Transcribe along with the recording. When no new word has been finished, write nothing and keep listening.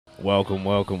Welcome,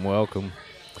 welcome, welcome.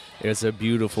 It's a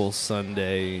beautiful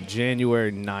Sunday,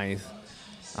 January 9th.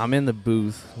 I'm in the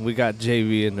booth. We got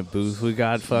JB in the booth. We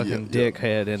got fucking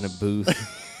Dickhead in the booth.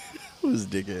 Who's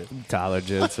Dickhead? Tyler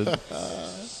Jensen.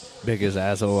 Biggest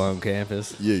asshole on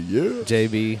campus. Yeah.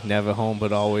 JB, never home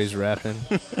but always rapping.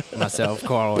 Myself,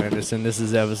 Carl Anderson. This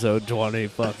is episode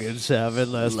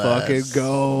 27. Let's fucking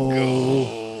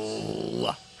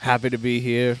go. Happy to be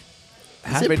here.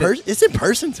 It's in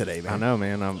person today, man. I know,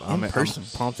 man. I'm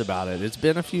pumped about it. It's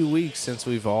been a few weeks since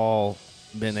we've all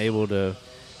been able to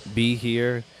be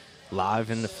here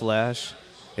live in the flesh.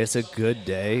 It's a good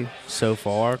day so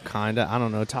far, kind of. I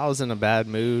don't know. Tyler's in a bad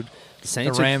mood.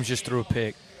 The Rams just threw a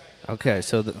pick. Okay,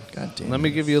 so let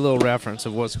me give you a little reference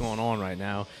of what's going on right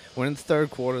now. We're in the third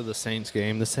quarter of the Saints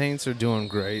game. The Saints are doing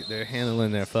great. They're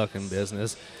handling their fucking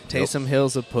business. Taysom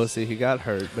Hill's a pussy. He got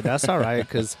hurt, but that's all right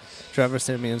because Trevor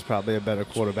Simeon's probably a better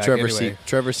quarterback anyway.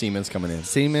 Trevor Seaman's coming in.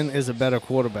 Seaman is a better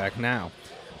quarterback now.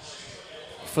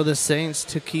 For the Saints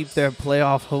to keep their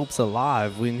playoff hopes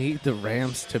alive, we need the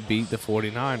Rams to beat the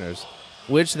 49ers,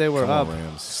 which they were up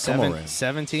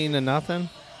 17-0.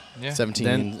 Yeah.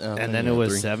 17. And then it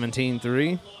was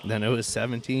 17-3. Then it was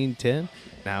 17-10.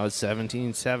 Now it's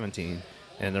 17-17.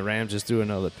 And the Rams just threw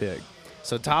another pick.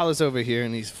 So Tyler's over here,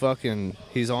 and he's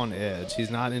on edge.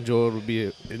 He's not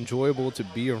enjoyable to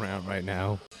be around right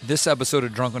now. This episode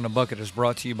of Drunk on the Bucket is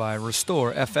brought to you by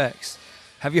Restore FX.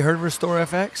 Have you heard of Restore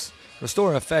FX?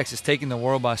 Restore FX is taking the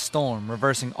world by storm,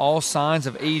 reversing all signs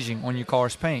of aging on your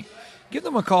car's paint. Give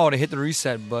them a call to hit the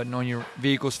reset button on your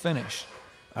vehicle's finish.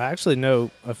 I actually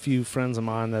know a few friends of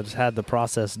mine that have had the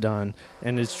process done,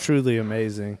 and it's truly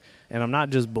amazing. And I'm not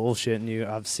just bullshitting you.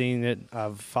 I've seen it.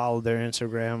 I've followed their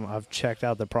Instagram. I've checked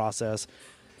out the process.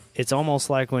 It's almost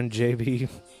like when JB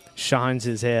shines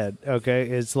his head, okay?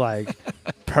 It's like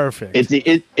perfect.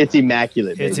 It's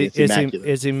immaculate, baby.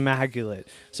 It's immaculate.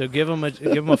 So give them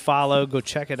a follow. Go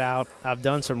check it out. I've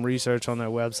done some research on their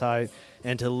website,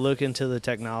 and to look into the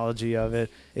technology of it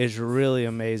is really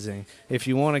amazing. If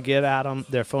you want to get at them,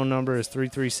 their phone number is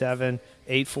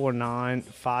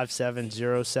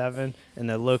 337-849-5707, and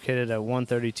they're located at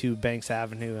 132 Banks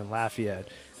Avenue in Lafayette.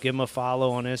 Give them a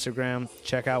follow on Instagram.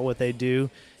 Check out what they do.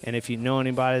 And if you know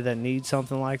anybody that needs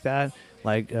something like that,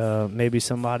 like maybe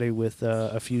somebody with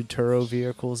a few Turo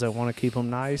vehicles that want to keep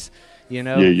them nice, hit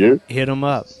them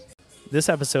up. This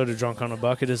episode of Drunk on a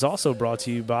Bucket is also brought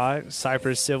to you by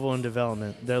Cypress Civil and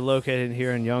Development. They're located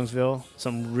here in Youngsville.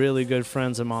 Some really good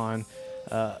friends of mine.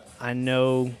 I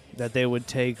know that they would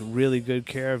take really good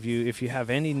care of you if you have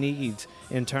any needs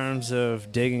in terms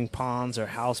of digging ponds or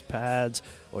house pads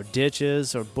or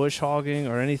ditches or bush hogging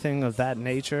or anything of that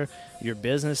nature. Your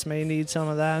business may need some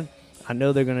of that. I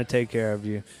know they're going to take care of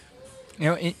you. You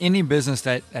know, any business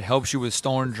that helps you with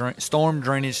storm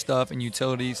drainage stuff and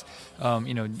utilities,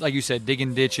 like you said,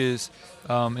 digging ditches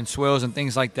and swells and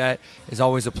things like that is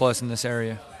always a plus in this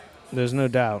area. There's no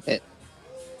doubt.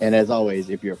 And as always,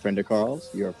 if you're a friend of Carl's,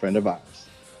 you're a friend of ours.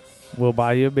 We'll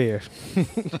buy you a beer.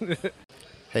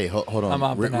 Hey, hold on. I'm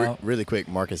opting out. Really quick,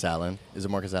 Marcus Allen. Is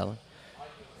it Marcus Allen?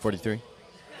 43?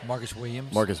 Marcus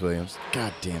Williams.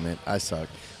 God damn it. I suck.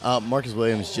 Marcus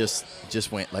Williams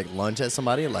just went like lunge at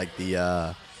somebody, like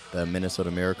the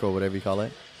Minnesota Miracle, whatever you call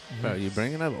it. Bro, you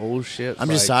bringing up old shit. I'm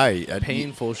just sorry.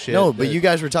 Painful shit. No, but you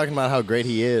guys were talking about how great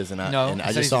he is, and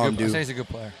I just saw him do. I say he's a good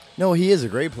player. No, he is a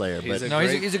great player. He's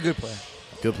a good player.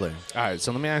 Good player. All right,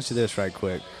 so let me ask you this right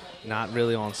quick. Not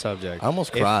really on subject. I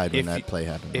almost cried when that play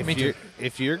happened.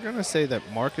 If you're going to say that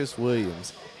Marcus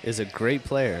Williams is a great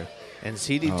player and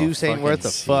CD Deuce ain't worth a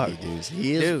fuck.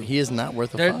 He is not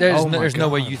worth a fuck. There's no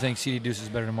way you think CD Deuce is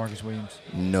better than Marcus Williams.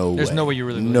 No way. There's no way you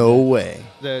really believe No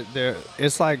that. way.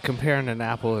 It's like comparing an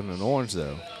apple and an orange,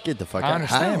 though. Get the fuck out. I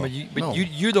understand, How?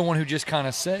 you're the one who just kind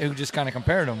of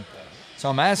compared them.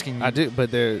 So I'm asking you. I do, but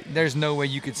there's no way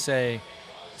you could say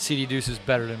CD Deuce is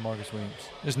better than Marcus Williams.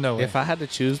 There's no way. If I had to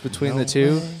choose between the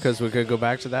two, because we could go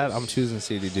back to that, I'm choosing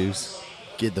CD Deuce.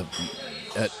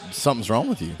 Something's wrong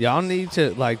with you. Y'all need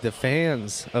to, like the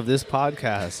fans of this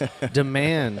podcast,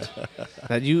 demand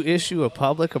that you issue a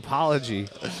public apology.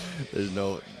 There's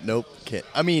nope. Can't.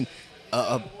 I mean,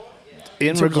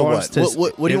 in regards to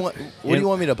what do you want? What do you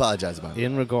want me to apologize about?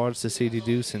 In regards to CD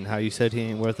Deuce and how you said he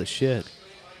ain't worth a shit.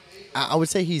 I would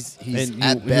say he's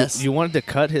at best. You wanted to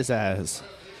cut his ass.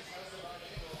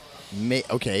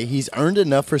 Okay, he's earned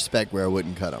enough respect where I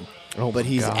wouldn't cut him. But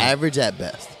he's average at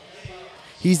best.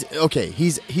 He's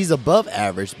above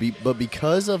average, but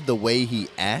because of the way he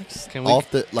acts, can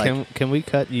we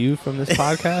cut you from this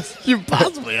podcast? You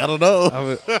possibly, I don't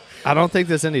know. I don't think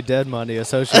there's any dead money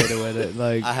associated with it.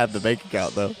 Like I have the bank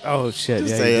account though. Oh shit,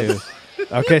 Just yeah, you do.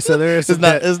 Okay, so there is some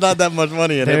It's not that much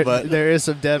money in it, but there is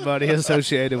some dead money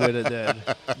associated with it. Then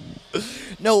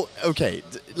no. Okay,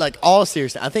 like all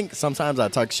seriousness, I think sometimes I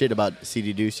talk shit about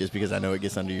CD Deuce just because I know it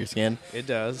gets under your skin. it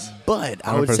does. But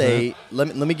I would 100%. say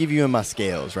let me give you in my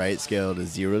scales, right? Scale to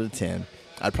 0 to 10.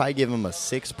 I'd probably give him a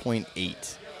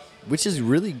 6.8, which is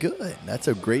really good. That's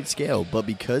a great scale. But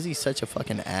because he's such a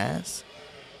fucking ass,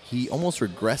 he almost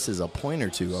regresses a point or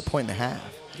two, a point and a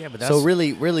half. Yeah, but So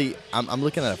really, I'm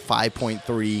looking at a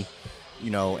 5.3,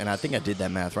 and I think I did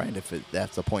that math right.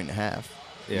 That's a point and a half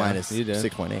minus you did.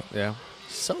 6.8. Yeah,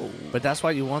 So, but that's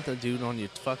why you want the dude on your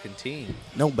fucking team.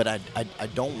 no, but I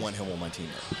don't want him on my team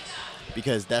though,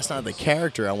 because that's not the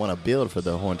character I want to build for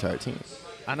the whole entire team.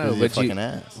 I know, He's a but fucking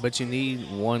ass. but you need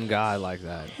one guy like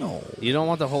that. No. You don't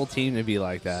want the whole team to be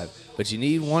like that, but you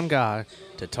need one guy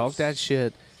to talk that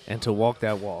shit and to walk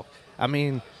that walk. I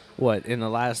mean, what, in the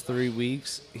last 3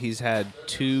 weeks, he's had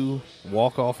 2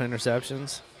 walk-off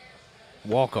interceptions?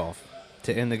 Walk-off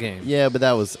to end the game. Yeah, but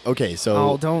that was okay. So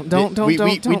Oh, don't, we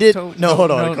did. don't, No, no,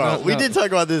 hold on, no, Carl. no, We no. did talk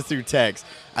about this through text.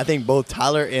 I think both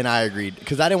Tyler and I agreed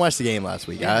because I didn't watch the game last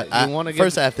week. Yeah, I you wanna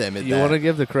first give, I have to admit you that. want to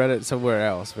give the credit somewhere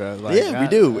else, bro. Like, Yeah, we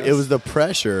do. It was the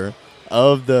pressure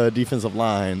of the defensive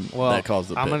line that caused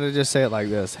the I'm pick. going to just say it like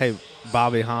this. Hey,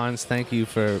 Bobby Hines, thank you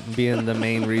for being the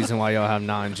main reason why y'all have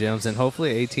 9 gems and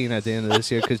hopefully 18 at the end of this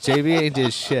year because JB ain't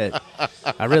did shit.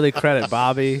 I really credit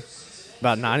Bobby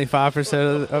about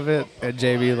 95% of it and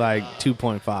JB like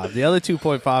 2.5. The other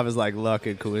 2.5 is like luck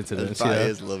and coincidence. It probably you know?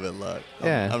 is a little bit luck.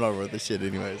 Yeah. I'm not worth the shit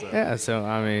anyway. So. Yeah, so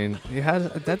I mean,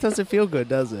 that doesn't feel good,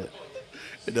 does it?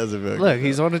 It doesn't feel Look, good.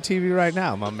 he's on the TV right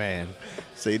now, my man.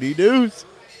 CD Deuce.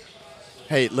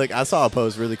 Hey, look, I saw a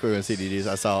post really quick on CD Deuce.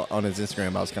 I saw on his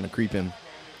Instagram. I was kind of creeping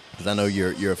because I know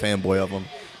you're a fanboy of him.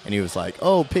 And he was like,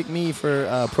 "Oh, pick me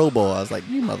for Pro Bowl." I was like,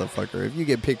 "You motherfucker! If you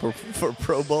get picked for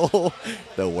Pro Bowl,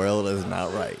 the world is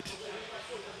not right."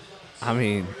 I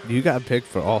mean, you got picked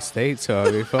for all state, so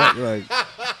I mean, fuck, like,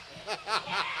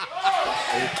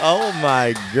 Oh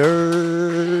my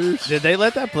gosh! did they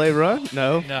let that play run?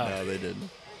 No. No, they didn't.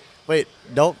 Wait,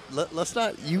 let's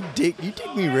not. You dig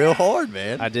me real hard,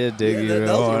 man. I did dig you that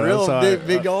real was hard. a real I'm sorry.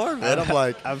 big arm, man. I'm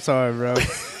like, I'm sorry, bro.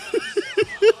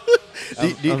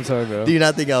 I'm sorry, bro. Do you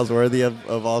not think I was worthy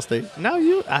of All-State? No,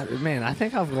 I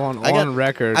think I've gone I got- on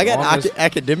record. I got on this-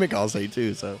 academic All-State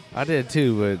too, so I did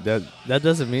too, but that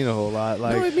doesn't mean a whole lot.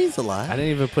 Like, no, it means a lot. I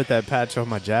didn't even put that patch on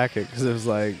my jacket because it was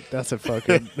like, that's a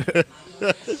fucking,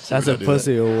 that's a do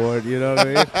pussy award. You know what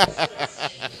I mean?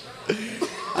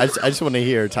 I just want to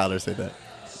hear Tyler say that.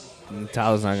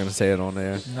 Tyler's not gonna say it on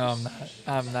there. No, I'm not.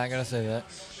 I'm not gonna say that.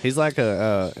 He's like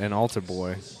an altar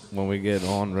boy when we get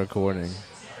on recording.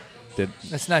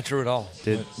 That's not true at all.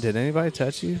 Did anybody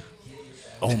touch you?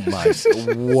 Oh my!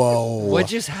 Whoa! What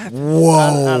just happened? Whoa!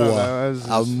 I don't know. I was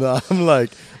just- I'm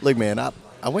like, look, man. I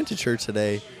went to church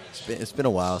today. It's been a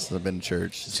while since I've been to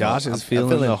church. So Josh is I'm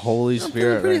feeling the Holy I'm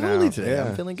Spirit feeling pretty right holy now. today. Yeah.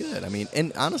 I'm feeling good. I mean,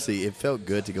 and honestly, it felt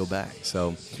good to go back.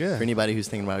 So Yeah. for anybody who's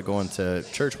thinking about going to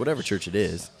church, whatever church it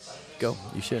is, go.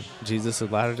 You should. Jesus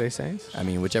of Latter-day Saints? I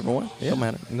mean, whichever one. Don't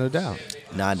matter. No doubt.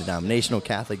 Non-denominational,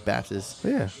 Catholic, Baptist.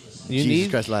 Yeah. Jesus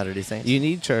Christ Latter-day Saints. You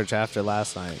need church after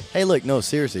last night. Hey, look, no,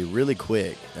 seriously, really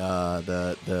quick.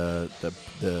 The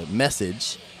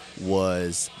message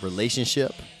was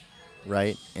relationship,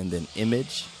 right, and then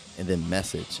image, and then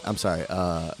message. I'm sorry,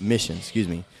 mission. Excuse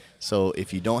me. So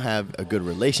if you don't have a good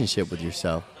relationship with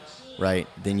yourself, right,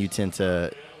 then you can't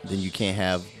have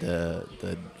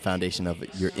the foundation of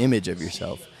your image of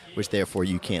yourself, which therefore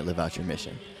you can't live out your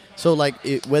mission. So like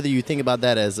whether you think about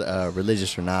that as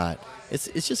religious or not, it's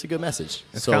just a good message.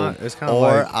 It's so kinda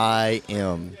or like- I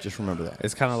am. Just remember that.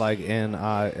 It's kind of like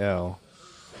NIL.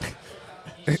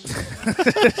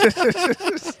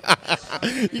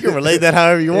 You can relate that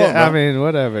however you want. Yeah, I bro. mean,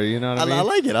 whatever. You know what I mean? I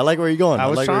like it. I like where you're going. I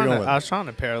was like where trying you're to. going I with was trying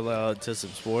to parallel it to some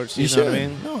sports. it. You You know should. what I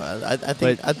mean? No, I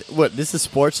think what this is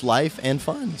sports, life, and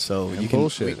fun. So And you can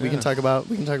bullshit, we can yeah. talk about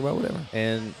whatever.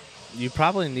 And you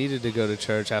probably needed to go to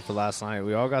church after last night.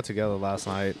 We all got together last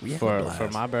night We had a for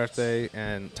blast. my birthday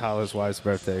and Tyler's wife's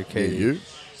birthday, Katie. you?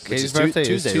 Katie's is birthday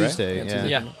Tuesday, is right? Tuesday. Yeah, Yeah, Tuesday.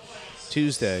 Yeah.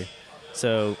 Tuesday.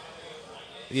 So,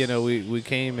 you know, we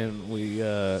came and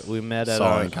we met at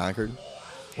Saw our and conquered.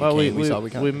 well, we saw, we we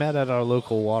conquered. met at our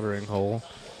local watering hole,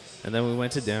 and then we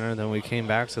went to dinner. And then we came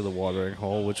back to the watering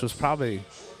hole, which was probably,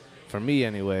 for me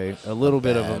anyway, a little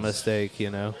bit of a bad. mistake. You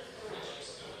know,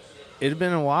 it had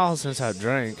been a while since I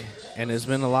drank, and it's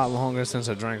been a lot longer since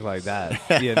I drank like that.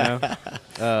 You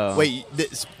know, Wait,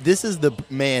 this is the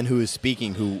man who is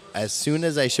speaking. Who, as soon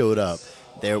as I showed up,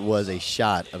 there was a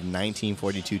shot of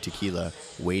 1942 tequila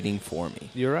waiting for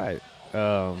me. you're right.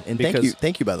 And because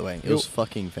thank you by the way. It was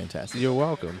fucking fantastic. You're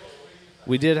welcome.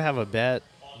 We did have a bet,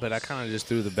 but I kind of just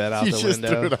threw the bet out You the just window.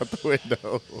 threw it out the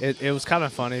window. It was kind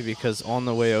of funny because on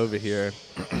the way over here,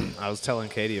 I was telling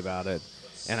Katie about it,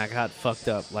 and I got fucked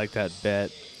up like that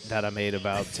bet that I made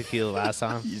about tequila last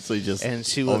time. So you just And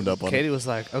owned up on Katie it. was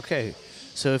like, "Okay,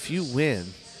 so if you win,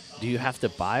 do you have to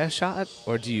buy a shot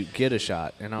or do you get a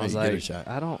shot?" And I No, was you get like, a shot.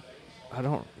 "I don't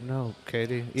know,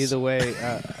 Katie. Either way,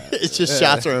 It's just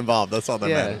shots are involved. That's all that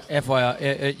Yeah. matters.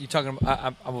 FYI, you talking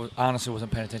about, honestly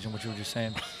wasn't paying attention to what you were just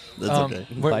saying. That's okay.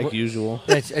 like usual."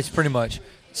 It's pretty much.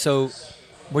 So,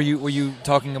 were you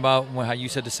talking about how you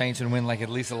said the Saints would win like at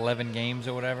least 11 games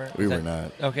or whatever? We Is were that-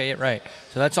 not. Okay, yeah, right.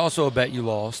 So that's also a bet you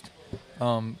lost,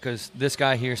 because this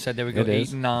guy here said they would go It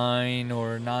is. 8-9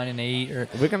 or 9-8 or.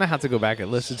 We're gonna have to go back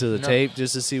and listen to the No. tape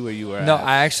just to see where you were No, at.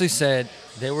 I actually said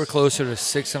they were closer to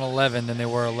 6-11 than they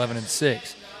were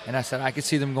 11-6, and I said I could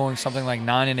see them going something like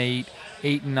 9-8,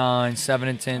 8-9,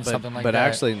 7-10, something like but that.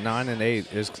 actually, 9 and 8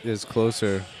 is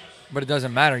closer. But it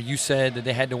doesn't matter. You said that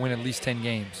they had to win at least 10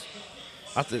 games.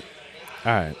 All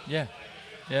right, Yeah.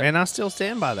 Yeah. and I still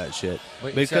stand by that shit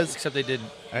But because except they didn't.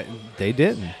 they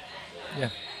didn't. Yeah.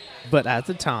 But at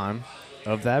the time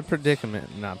of that that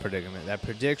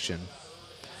prediction,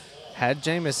 had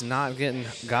Jameis not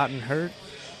gotten hurt,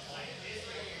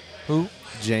 Who?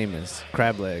 Jameis,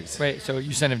 crab legs. Wait, so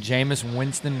you saying if Jameis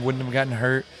Winston wouldn't have gotten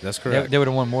hurt, That's they, correct. they would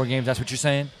have won more games? That's what you're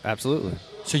saying? Absolutely.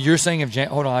 So you're saying if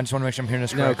hold on, I just want to make sure I'm hearing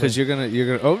this No, correctly. because you're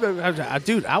gonna.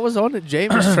 Dude, I was on the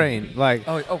Jameis train. Like,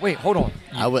 Oh, wait, hold on.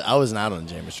 I was not on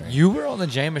the Jameis train. You were on the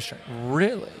Jameis train.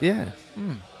 Really? yeah,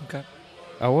 Okay.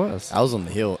 I was. I was on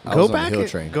the hill. I Go was on back the hill and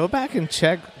train. go back and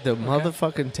check the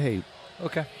motherfucking tape.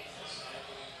 Okay.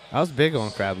 I was big on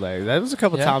crab legs. There was a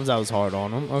couple Yeah. times I was hard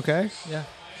on him. Okay, Yeah.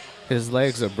 his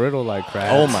legs are brittle like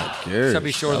crabs. Oh my god! Except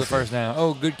be short of the first down.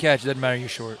 Oh, good catch. Doesn't matter. You're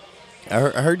short. I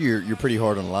heard you're pretty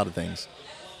hard on a lot of things.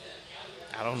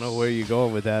 I don't know where you're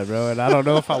going with that, bro, and I don't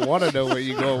know if I want to know where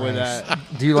you're going with that.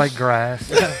 Do you like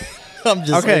grass? I'm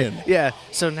just Okay, saying. yeah.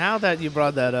 So now that you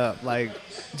brought that up, like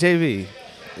JV,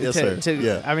 Yes, sir.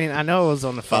 Yeah. I mean, I know it was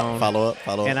on the phone, Follow up.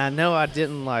 and I know I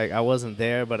didn't I wasn't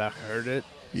there, but I heard it.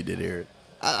 You did hear it.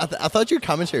 I thought your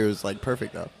commentary was like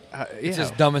perfect though. It's Yeah.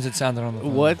 as dumb as it sounded on the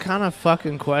phone. What kind of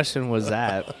fucking question was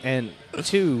that? And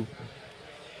two,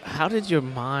 how did your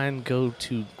mind go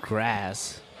to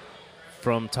grass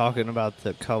from talking about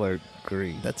the color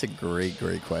green? That's a great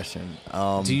question.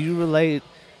 Do you relate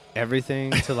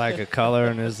everything to like a color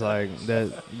and it's like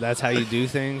that's how you do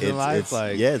things in life?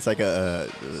 Like, yeah, it's like a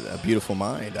beautiful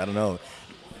mind. I don't know.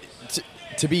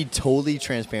 To be totally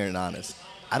transparent and honest,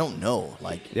 I don't know.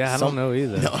 Like, Yeah, I don't know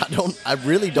either. No, I don't. I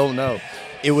really don't know.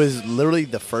 It was literally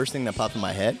the first thing that popped in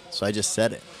my head, so I just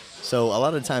said it. So a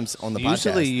lot of times on the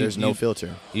Usually podcast, there's no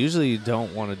filter. Usually you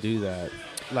don't want to do that.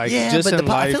 Like, Yeah, just but in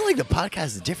I life, feel like the podcast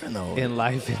is different though. in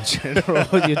life in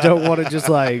general, you don't want to just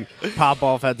like pop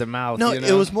off at the mouth. No, you know?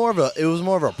 it was more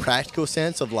of a practical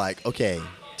sense of like, okay,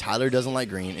 Tyler doesn't like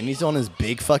green, and he's on his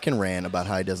big fucking rant about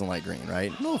how he doesn't like green,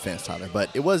 right? No offense, Tyler, but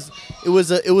it was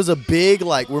a big,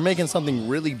 like, we're making something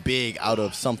really big out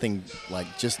of something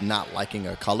like just not liking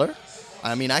a color.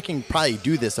 I mean, I can probably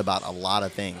do this about a lot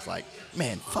of things, like,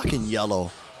 man, fucking yellow.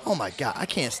 Oh my god, I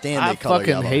can't stand I that color fucking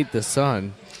yellow. hate the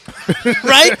sun.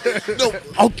 Right? No,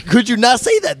 oh, could you not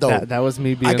say that though? That was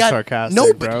me being sarcastic.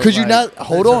 no, bro. but could you Like, not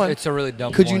hold on? It's a really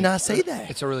dumb Could point. you not say that?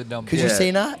 It's a really dumb Could point. you say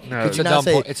not? No. Could It's you a not dumb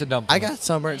say? point. It's a dumb I point. got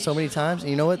sunburned so many times, and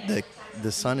you know what?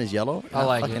 The sun is yellow. and I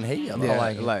like fucking it. hate yellow. Yeah, I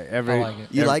like it. like every. I like it.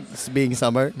 You like being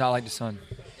sunburned, Not like the sun.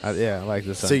 Yeah, I like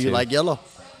the sun. so you too. like yellow.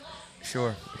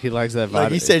 Sure. He likes that Like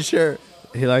vitamin. he said, sure.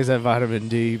 He likes that vitamin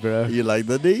D, bro. You like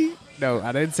the D. No,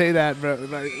 I didn't say that, bro.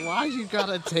 Like, why you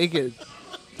gotta take it?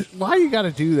 Why you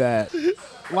gotta do that?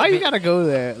 Why you gotta go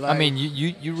there? Like, I mean,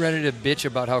 you ready to bitch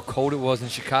about how cold it was in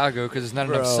Chicago because there's not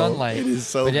enough Bro, sunlight. it is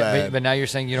so but, yet- bad. but now you're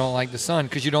saying you don't like the sun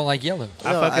because you don't like yellow.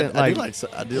 I No, fucking, I like- do like.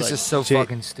 I do This like. is so Jay-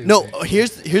 fucking stupid. No,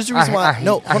 here's the reason why. I hate-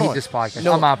 no, I hold hate on. this podcast.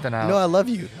 No, I'm opting out. No, I love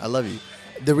you. I love you.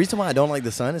 The reason why I don't like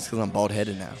the sun is because I'm bald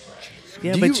headed now.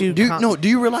 yeah, do but you, do can't- no? Do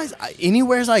you realize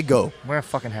anywheres I go, Wear a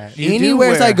fucking hat. You do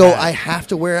anywheres wear I a go, hat. I have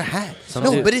to wear a hat. Some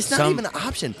No, dude- but it's not some- even an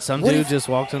option. Some What dude if- just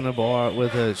walked in the bar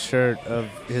with a shirt of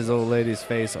his old lady's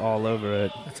face all over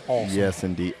it. That's awesome. Yes,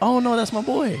 indeed. Oh no, that's my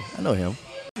boy. I know him.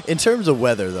 In terms of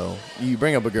weather, though, you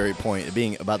bring up a great point. It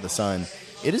being about the sun,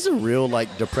 it is a real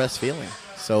like depressed feeling.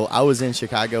 So I was in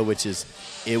Chicago,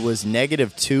 it was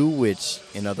 -2, which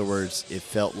in other words, it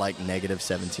felt like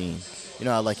 -17. You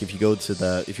know, how, like if you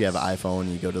have an iPhone,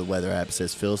 and you go to the weather app, it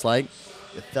says feels like.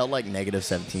 It felt like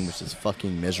 -17, which is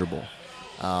fucking miserable.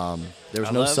 There was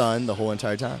I no love- sun the whole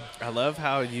entire time. I love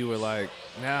how you were like,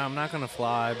 nah, I'm not going to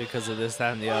fly because of this,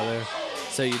 that, and the other.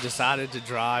 So you decided to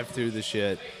drive through the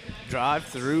shit. Drive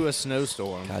through a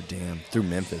snowstorm. God damn. Through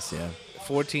Memphis, yeah.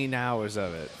 14 hours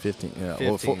of it. 15. Yeah.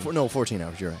 15. No, 14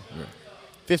 hours. You're right. You're right.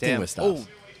 15 Damn. with stops.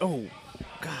 Oh,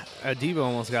 God. Debo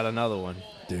almost got another one.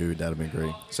 Dude, that'd have been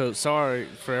great. So sorry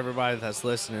for everybody that's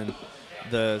listening.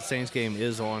 The Saints game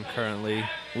is on currently.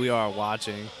 We are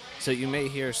watching. So you may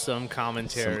hear some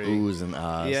commentary. Some oohs and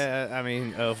ahs. Yeah, I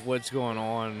mean, of what's going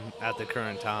on at the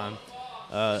current time.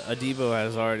 Adebo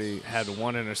has already had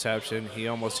one interception. He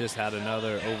almost just had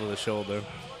another over the shoulder.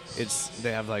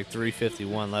 They have like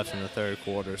 3:51 left in the third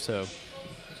quarter, so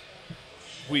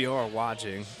we are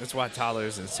watching. That's why Tyler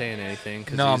isn't saying anything.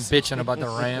 No, I'm bitching about the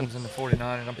Rams and the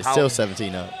 49, and I'm It's still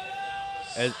 17 up.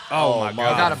 Oh my He's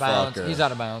God! out of bounds. Motherfucker. He's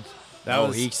out of bounds.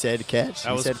 He said catch.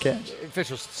 He said catch.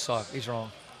 Officials suck. He's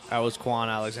wrong. That was Quan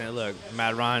Alexander. Look,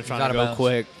 Matt Ryan trying out to of go bounds.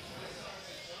 quick.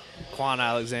 Quan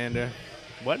Alexander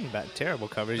wasn't bad. Terrible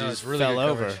coverage. No, He it's just really fell good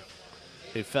over. coverage.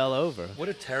 He fell over. What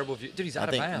a terrible view. Dude, he's out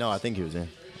I think of bounds. no, I think he was in.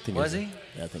 I think Was in. he?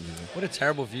 Yeah, I think he was in. What a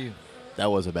terrible view. That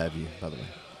was a bad view, by the way.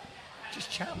 Just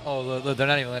chop. Oh, look, they're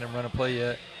not even letting him run a play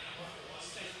yet.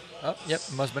 Oh, yep,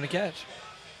 must have been a catch.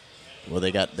 Well,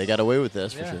 they got away with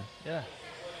this for Yeah, sure.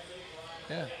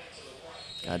 yeah.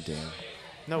 God damn.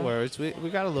 No worries. We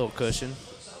got a little cushion,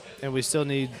 and we still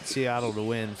need Seattle to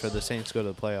win for the Saints to go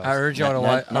to the playoffs. I urge y'all to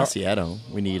watch. Not Seattle.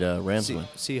 We need Rams win.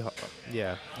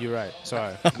 Yeah, you're right.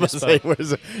 Sorry. I was gonna say,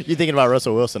 Misspoke. you're thinking about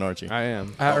Russell Wilson, aren't you? I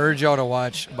am. I urge y'all to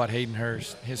watch about Hayden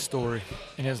Hurst, his story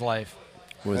in his life.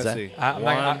 What was Let's that? see.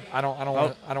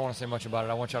 I don't want to say much about it.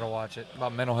 I want y'all to watch it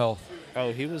about mental health.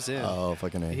 Oh, he was in. Oh,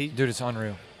 fucking A. Dude, it's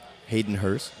unreal. Hayden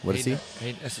Hurst. What is he?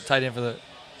 It's a tight end for the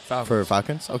Falcons. For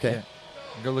Falcons? Okay. Yeah.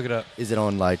 Go look it up. Is it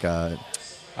on like I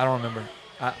don't remember.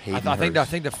 I Hayden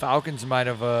think the Falcons might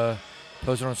have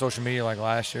posted on social media like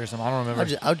last year or something. I don't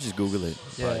remember. I'll just Google it.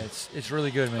 Yeah, but- it's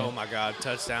really good, man. Oh my God!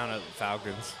 Touchdown at the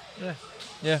Falcons.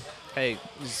 Yeah. Hey,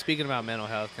 speaking about mental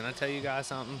health, can I tell you guys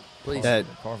something? Please. That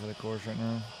Par for the course right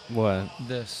now. what?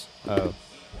 This. Oh,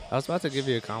 I was about to give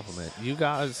you a compliment. You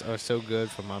guys are so good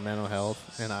for my mental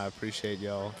health, and I appreciate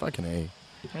y'all. Fucking A.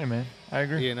 Hey, man. I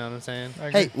agree. You know what I'm saying? I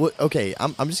agree. Hey, okay.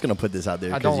 I'm just gonna put this out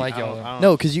there. I 'cause don't you- like y'all. though.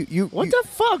 No, because you. What the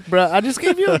fuck, bro? I just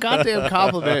gave you a goddamn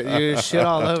compliment. You shit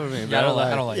all over me, Yeah, bro.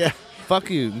 I don't like Yeah. it. Fuck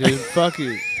you, dude. Fuck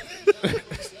you.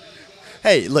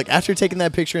 Hey, look. After taking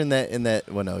that picture in that.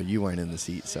 Well, no, you weren't in the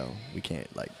seat, so we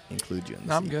can't like include you in the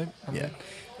No, I'm seat. good. I'm Yeah. good.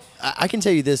 I can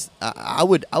tell you this. I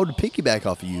would piggyback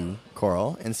off of you,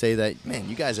 Carl, and say that, man,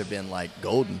 you guys have been like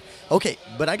golden. Okay,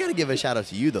 but I got to give a shout out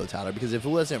to you though, Tyler, because if it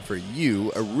wasn't for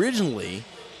you, originally,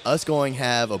 us going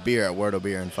have a beer at Wordle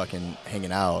Beer and fucking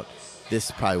hanging out, this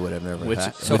probably would have never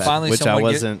happened. So finally which I someone get-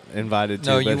 wasn't invited to.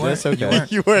 No, but you that's weren't. You okay.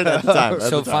 weren't. You weren't at the time.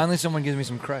 So finally someone gives me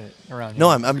some credit around here.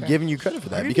 No, I'm Okay. giving you credit for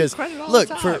that give you because credit all look,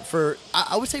 the time. for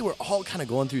I would say we're all kind of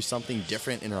going through something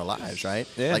different in our lives, right?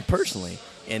 Yeah. Like personally,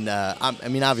 and I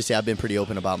mean, obviously, I've been pretty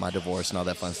open about my divorce and all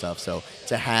that fun stuff. So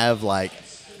to have like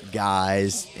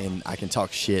guys and I can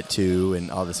talk shit to and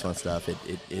all this fun stuff,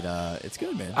 it's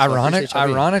good, man. So I appreciate y'all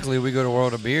being- Ironically, we go to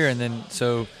World of Beer, and then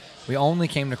so we only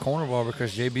came to Corner Bar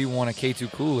because JB won a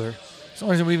K2 cooler. That's the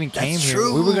only reason we even came That's here.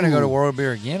 true. We were gonna go to World of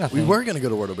Beer again. I think We were gonna go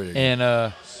to Wordle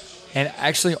Beer. And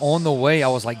actually on the way, I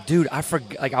was like, dude, I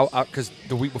forgot, like, because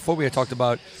the week before we had talked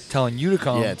about telling you to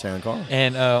come. Yeah, Taryn Carl.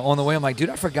 And on the way, I'm like, dude,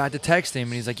 I forgot to text him.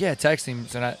 And he's like, yeah, text him.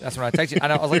 So that's when I texted.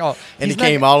 And I was like, oh. And he he's not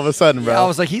came gonna- all of a sudden, bro. Yeah, I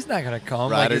was like, he's not going to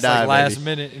come. Ride Like, or it's die, like last baby.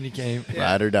 minute, and he came.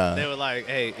 Ride or They die. were like,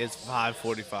 "Hey, it's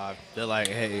 5:45." They're like,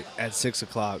 "Hey, at 6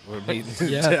 o'clock we're meeting."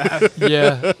 Yeah.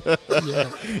 yeah. Yeah.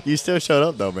 You still showed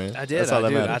up though, man. I did. That's all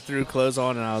that I matters. threw clothes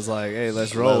on and I was like, "Hey,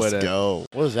 let's roll Let's with it." go.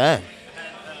 What was that?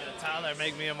 Tyler,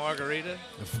 make me a margarita.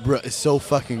 Bro, it's so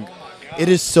fucking. It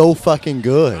is so fucking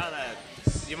good. Try that.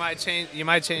 You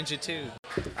might change it too.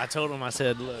 I told him. I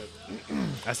said, "Look,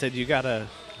 I said you got a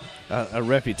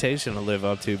reputation to live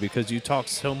up to because you talk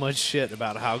so much shit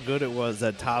about how good it was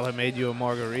that Tyler made you a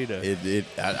margarita."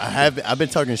 I've been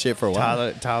talking shit for a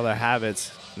while. Tyler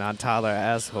Habits, not Tyler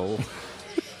asshole.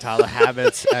 Tyler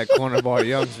Habits at Corner Bar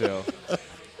Youngsville.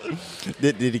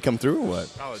 Did he come through or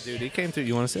what? Oh, dude, he came through.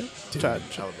 You want to sit? Try,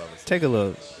 I would love it. take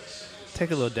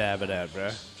a little dab of that, bro.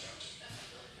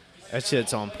 That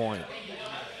shit's on point.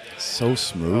 So Oh,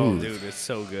 smooth. dude, it's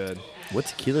so good. What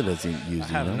tequila does he use? I do you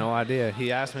have know? no idea.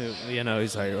 He asked me,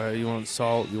 he's like, well, you want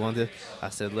salt? You want this? I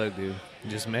said, look, dude,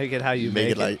 just make it how you Make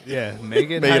make it like- yeah, make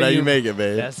it Make how it how you make it,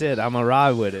 man. That's it. I'm going to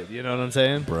ride with it. You know what I'm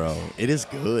saying? Bro, it is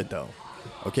good though.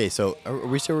 Okay, so are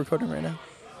we still recording right now?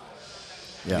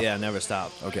 Yeah, never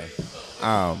stop. Okay.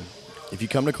 if you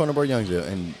come to Corner Board Youngsville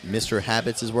and Mr.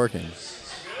 Habits is working,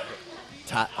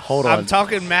 hold on. I'm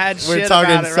talking mad We're shit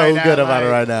talking about it so right good now, about it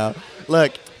like, right now.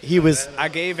 Look, he was. I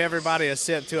gave everybody a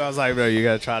sip, too. I was like, bro, you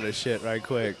got to try this shit right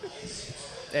quick.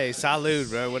 Hey, salud,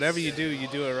 bro. Whatever you do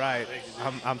it right.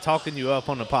 I'm talking you up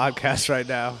on the podcast right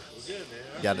now.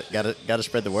 Gotta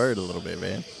spread the word a little bit,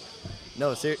 man.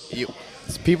 No, seriously,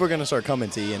 people are gonna start coming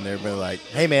to you and they're gonna be like,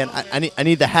 "Hey, man, I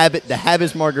need the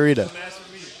Habits margarita."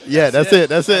 Yeah, that's it.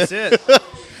 That's it.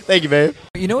 Thank you, man.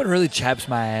 You know what really chaps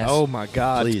my ass? Oh, my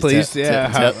God. Please,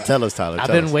 yeah. tell us, Tyler. I've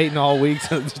tell been us. waiting all week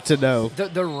to know.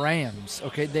 The Rams,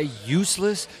 okay, they're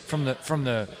useless from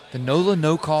the NOLA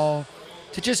no call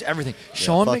to just everything.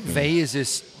 Sean fuck McVay is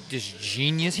this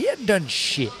genius. He hadn't done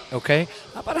shit, okay?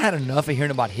 I've about had enough of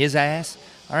hearing about his ass,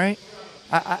 all right?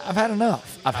 I've had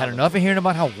enough. I've had enough of hearing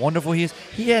about how wonderful he is.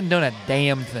 He hadn't done a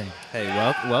damn thing. Hey,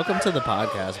 welcome to the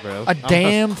podcast, bro. A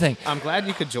damn thing. I'm glad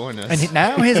you could join us. And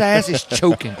now his ass is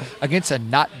choking against a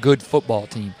not good football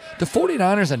team. The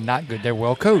 49ers are not good. They're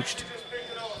well coached.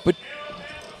 But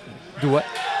do what?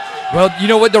 Well, you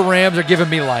know what? The Rams are giving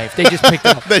me life. They just picked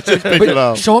him up. They just picked But him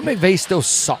up. Sean McVay still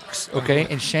sucks, okay?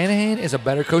 And Shanahan is a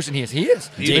better coach than he is. He is.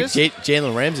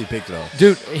 Jalen Ramsey picked it off.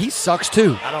 Dude, he sucks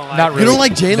too. I don't like Not him. really. You don't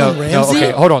like Jalen No, Ramsey?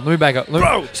 okay, hold on. Let me back up.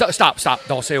 Bro. Stop.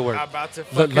 Don't say a word. I'm about to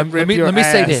Let fucking rip me your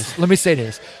say ass. this. Let me say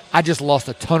this. I just lost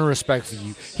a ton of respect for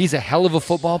you. He's a hell of a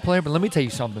football player, but let me tell you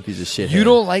something. He's a shithead. You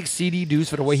don't like CD Deuce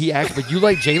for the way he acts, but you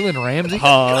like Jalen Ramsey?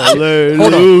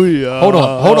 Hallelujah. Hold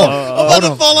on. I'm about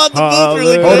to fall out the booth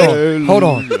really quick. Hold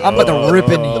on. I'm about to rip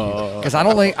into you. Because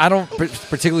I don't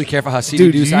particularly care for how CD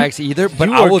Dude, Deuce you- acts either, but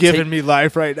You I are will giving take me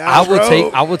life right now,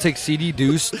 I will take CD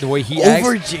Deuce the way he acts.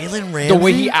 Over Jalen Ramsey? The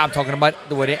way I'm talking about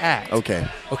the way they act. Okay.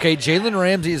 Okay, Jalen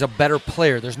Ramsey is a better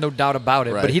player. There's no doubt about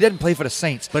it. Right. But he doesn't play for the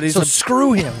Saints. But he's so a-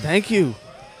 screw him. Thank you.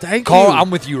 Thank Carl, you.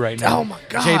 I'm with you right now. Oh, my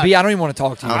God. JB, I don't even want to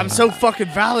talk to you. I'm so fucking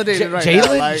validated right now.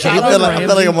 Jalen- Like, Jalen I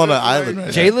feel like I'm on an island.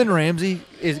 Jalen Ramsey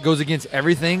goes against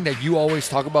everything that you always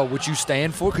talk about, what you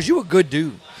stand for, because you're a good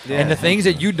dude. Yeah. And the things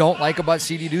that you don't like about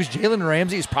CD Deuce, Jalen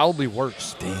Ramsey is probably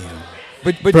worse. Damn.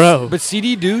 But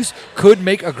CD Deuce could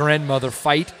make a grandmother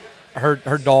fight her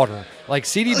daughter. Like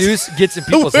CD Deuce gets in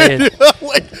people's heads.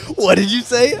 Wait, what did you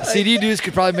say? CD Deuce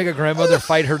could probably make a grandmother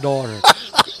fight her daughter.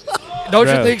 Don't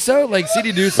you Bro. think so? Like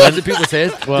CD Deuce gets in people's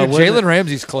heads. Well, Dude, wouldn't Jalen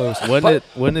Ramsey's close. But-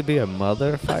 Wouldn't it be a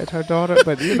mother fight her daughter?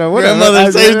 But you know, whatever.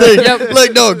 Grandmother, same thing. Yep.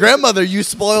 Like, no, grandmother, you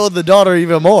spoiled the daughter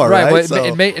even more, right? Right, So-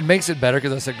 well, it makes it better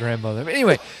because I said grandmother. But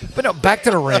anyway, no, back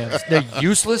to the Rams. They're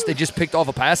useless. They just picked off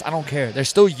a pass. I don't care. They're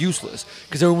still useless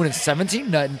because they were winning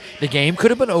 17-0. The game could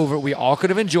have been over. We all could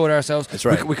have enjoyed ourselves. That's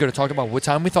right. We could have talked about what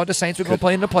time we thought the Saints were going to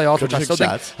play in the playoffs, which could've took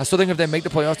shots. I still think if they make the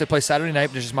playoffs, they play Saturday night.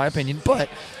 That's just my opinion. But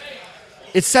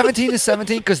it's 17-17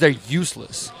 because they're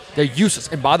useless. They're useless.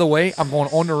 And by the way, I'm going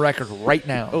on the record right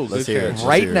now. Oh, Let's good hear it. catch.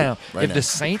 right hear it. now, Right if now. the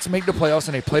Saints make the playoffs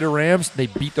and they play the Rams, they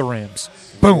beat the Rams.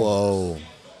 Boom. Whoa.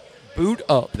 Boot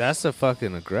up. That's a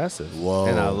fucking aggressive. Whoa.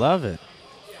 And I love it.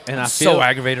 And I So feel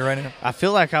aggravated right now. I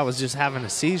feel like I was just having a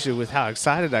seizure with how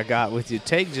excited I got with your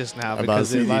take just now About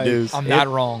because it, CD like, Deuce. I'm it- not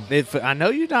wrong. I know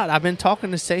you're not. I've been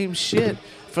talking the same shit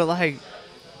for like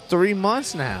 3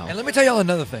 months now. And let me tell y'all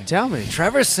another thing. Tell me.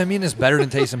 Trevor Simeon is better than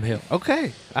Taysom Hill.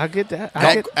 Okay, I get that.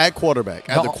 I get, At quarterback,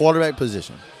 at No. the quarterback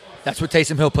position. That's what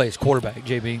Taysom Hill plays, quarterback,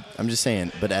 JB. I'm just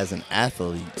saying, but as an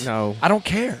athlete, no. I don't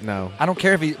care. No. I don't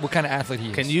care if what kind of athlete he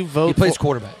is. Can you vote He plays for-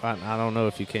 quarterback. I don't know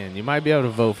if you can. You might be able to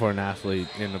vote for an athlete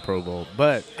in the Pro Bowl,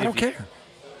 but I don't care.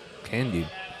 Can you?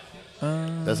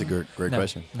 that's a great No.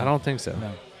 question. I don't think so.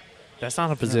 No. That's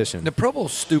not a position. The Pro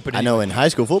Bowl's stupid. I know in high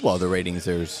school football, the ratings,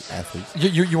 there's athletes.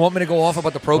 You want me to go off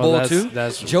about the Pro Well, Bowl that's- too?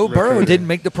 that's Joe Burrow recruiting. didn't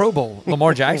make the Pro Bowl.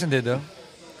 Lamar Jackson did though.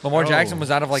 Lamar Oh. Jackson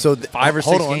was out of like so 5 or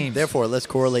 6 hold on. games. Therefore, let's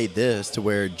correlate this to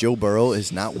where Joe Burrow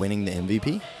is not winning the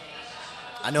MVP.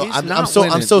 I know. He's I'm not so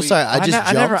winning. sorry. I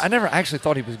just jumped. I never actually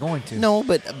thought he was going to. No,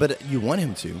 but you want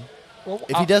him to. Well,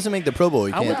 If he doesn't make the Pro Bowl,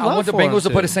 he I can't. would I want the love for him Bengals to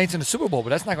put to. the Saints in the Super Bowl, but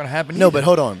that's not going to happen. No, either. but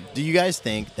hold on. Do you guys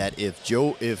think that if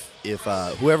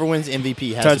whoever wins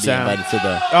MVP has Touchdown. to be invited to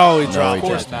the Oh, he No, dropped. Of he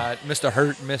course dropped. not. Mr.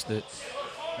 Hurt missed it.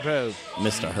 Bro,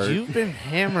 Mr. Hurt? you've been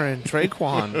hammering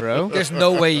Traquan, bro. There's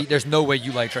no way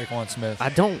you like Traquan Smith. I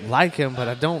don't like him, but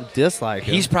I don't dislike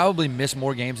him. He's probably missed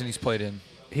more games than he's played in.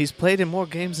 He's played in more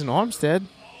games than Armstead.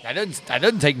 That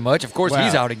doesn't take much. Of course, Wow.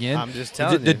 he's out again. I'm just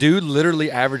telling the you. dude literally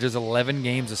averages 11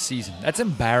 games a season. That's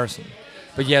embarrassing.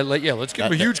 But let's give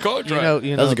him a huge contract.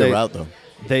 You That was know a good they, route, though.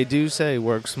 They do say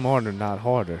work smarter, not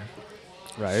harder.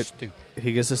 Right? Stupid.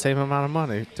 He gets the same amount of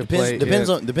money to play. Depends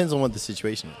on what the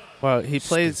situation is. Well, he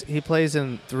plays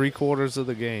in 3/4 of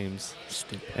the games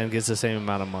and gets the same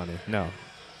amount of money. No,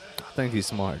 I think he's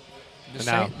smart. The,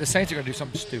 Now- the Saints are going to do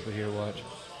something stupid here. Watch.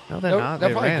 No, they're not. They'll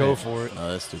They probably ran go it. for it.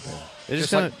 No, that's stupid.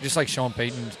 They're Just like Sean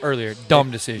Payton's earlier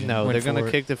dumb decision. No, Went they're going for to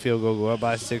it. kick the field goal, go up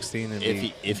by 16, and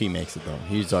If he makes it though,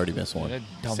 he's already missed one. They're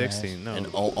dumbass. 16. No,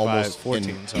 And by almost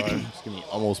 14. Sorry. Excuse me,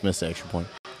 almost missed the extra point.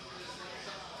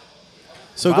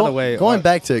 So By the way, going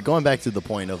back to the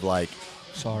point of like,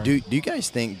 Sorry. do you guys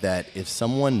think that if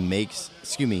someone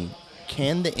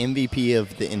can the MVP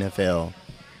of the NFL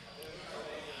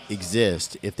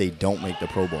exist if they don't make the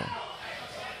Pro Bowl?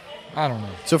 I don't know.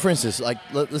 So, for instance, like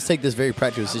let's take this very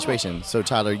practical situation. So,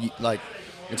 Tyler,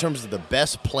 in terms of the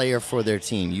best player for their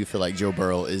team, you feel like Joe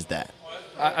Burrow is that?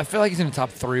 I feel like he's in the top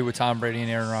 3 with Tom Brady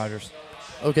and Aaron Rodgers.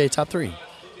 Okay, top 3,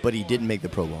 but he didn't make the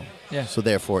Pro Bowl. Yeah. So,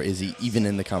 therefore, is he even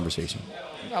in the conversation?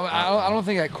 I don't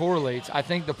think that correlates. I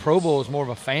think the Pro Bowl is more of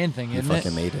a fan thing, He isn't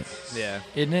fucking it? made it. Yeah.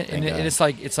 Isn't it? Thank And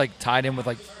God. it's like tied in with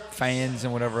like fans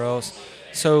and whatever else.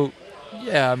 So,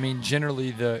 yeah, I mean,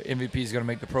 generally the MVP is going to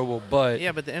make the Pro Bowl, but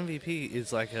Yeah, but the MVP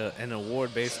is like an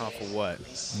award based off of what?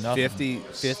 Nothing.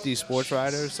 50 sports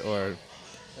writers or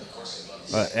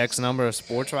X number of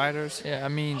sports writers? yeah, I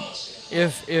mean,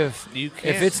 if You if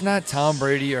can't. it's not Tom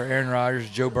Brady or Aaron Rodgers,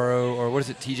 Joe Burrow, or what is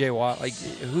it, T.J. Watt, like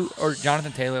who, or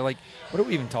Jonathan Taylor, like what are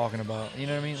we even talking about? You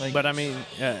know what I mean? Like, But I mean,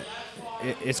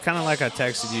 it's kind of like I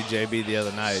texted you, JB, the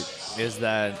other night, is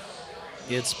that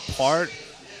it's part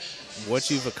what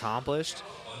you've accomplished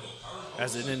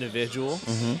as an individual.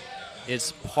 Mm-hmm.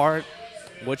 It's part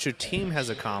what your team has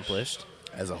accomplished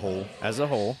As a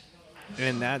whole.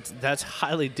 and that's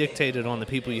highly dictated on the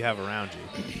people you have around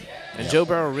you. And Joe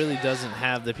Burrow really doesn't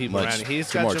have the people Much. around him. He's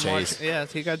Jamar got Jamar Chase. Yeah,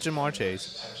 he got Jamar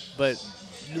Chase. But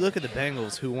you look at the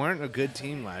Bengals, who weren't a good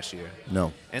team last year,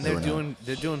 No. and they they're were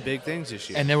not. doing big things this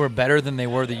year. and they were better than they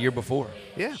were the year before.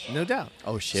 Yeah, no doubt.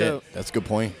 Oh, shit. So- That's a good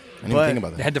point. I didn't But- even think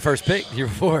about They that. had the first pick the year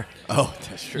before. Oh,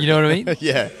 that's true. You know what I mean?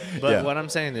 yeah. But yeah. what I'm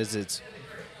saying is it's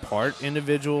part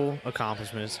individual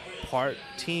accomplishments, part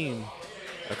team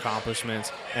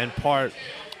accomplishments, and part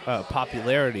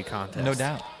popularity contest. No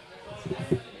doubt.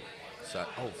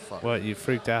 Oh, fuck. What, you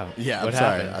freaked out? Yeah, what I'm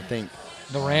sorry. happened? I think.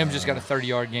 The Rams just got a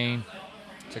 30-yard gain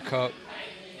to Cup.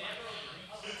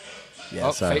 Yeah,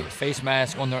 Oh, sorry. face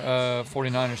mask on the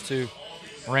 49ers, too.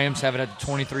 Rams have it at the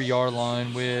 23-yard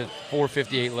line with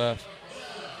 4:58 left.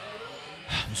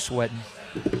 I'm sweating.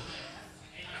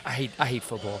 I hate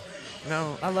football.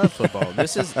 No, I love football.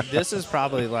 This is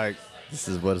probably like This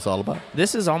is what it's all about.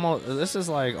 this is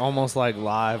almost like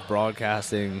live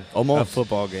broadcasting Almost. a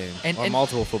football game And- or and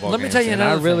multiple football let me games. tell you and I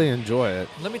another really thing. enjoy it.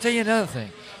 Let me tell you another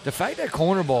thing. The fact that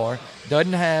Corner Bar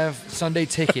doesn't have Sunday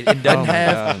Ticket and doesn't Oh my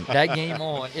have God. that game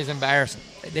on is embarrassing.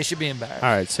 They should be embarrassed. All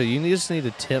right, so you just need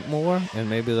to tip more, and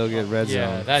maybe they'll get red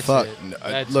Yeah, zone. that's Fuck. it. No,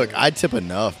 That's look, it. I tip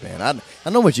enough, man. I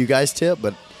know what you guys tip,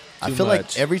 but I Too feel much.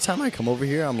 like every time I come over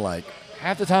here, I'm like,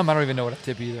 Half the time, I don't even know what I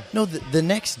tip either. no. The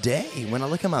next day, when I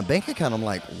look at my bank account, I'm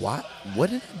like, what?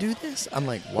 What did I do this? I'm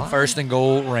like, why? First and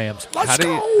goal, Rams. Let's How do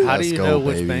go. you Let's go, know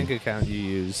which baby. bank account you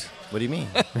use? What do you mean?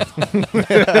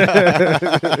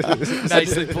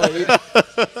 Nicely played.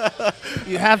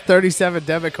 You have 37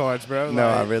 debit cards, bro. no,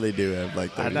 I really do have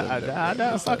like. I 30 know. I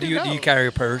know. Do Fucking you know. carry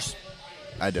a purse?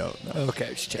 I don't. No. Okay,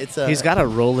 just check. It's He's got a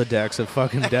Rolodex of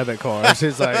fucking debit cards.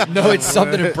 It's like No, it's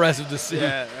something impressive to see.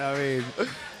 Yeah, I mean,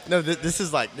 no. This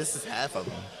is half of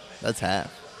them. That's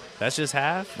half. that's just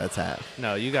half. That's half.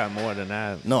 No, you got more than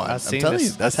that. No, I'm seen telling the, you,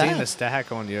 that's I've seen half. the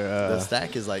stack on your. The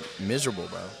stack is like miserable,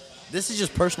 bro. This is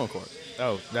just personal court.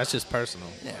 Oh, that's just personal.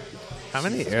 Yeah. How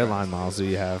many airline miles do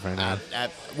you have right now?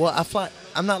 I fly.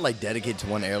 I'm not like dedicated to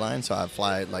one airline, so I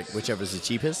fly like whichever's the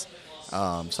cheapest.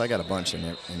 So I got a bunch in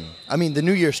there. And, I mean, the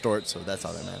New Year starts, so that's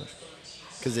all that matters.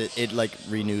 Because it like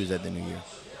renews at the New Year.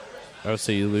 Oh,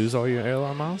 so you lose all your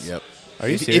airline miles? Yep. Are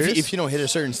you If- serious? If you don't hit a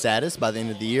certain status by the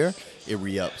end of the year, it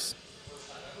re-ups.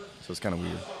 So it's kind of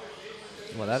weird.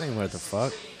 Well, that ain't worth the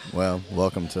fuck. Well,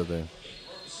 welcome to the.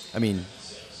 I mean,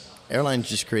 airlines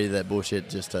just created that bullshit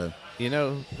just to You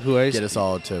know who else? get us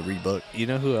all to rebook. You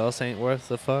know who else ain't worth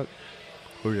the fuck?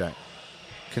 Who's that?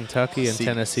 Kentucky and C-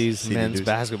 Tennessee's CD men's Deuce.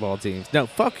 basketball teams. No,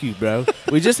 fuck you, bro.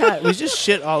 we just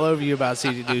shit all over you about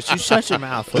CD Deuce. You shut your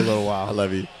mouth for a little while. I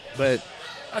love you. But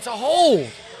That's a hole.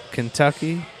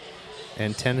 Kentucky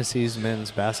and Tennessee's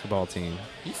men's basketball team.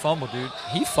 He fumbled, dude.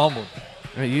 He fumbled.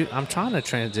 I'm trying to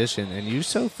transition, and you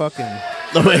so fucking.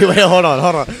 Wait, hold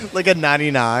on. Look at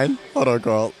 99. Hold on,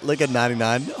 Carl. Look at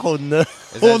 99 holding the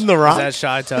rock. Is that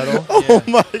Shy Tuttle? Oh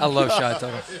my! I love Shy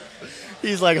Tuttle.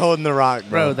 He's like holding the rock, Bro,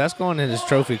 bro. that's going in his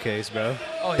trophy case, bro.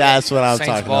 Oh, yeah. That's what I'm Saints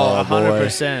talking ball, about, boy.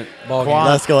 100%. Ball game. Quan,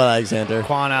 Let's go, Alexander.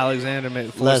 Quan Alexander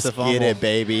forced Let's the fumble. get it,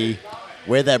 baby.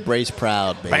 Wear that brace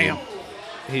proud, baby. Bam.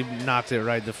 He knocked it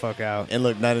right the fuck out. And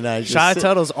look, 99. just Shy sit-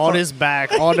 Tuttle's on his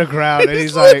back on the ground, and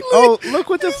he's like, "Oh, look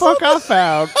what the fuck I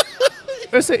found!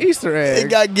 It's an Easter egg." It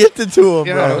got gifted to him,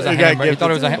 Yeah, bro. it was a It got hammer. He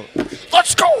thought it was a gifted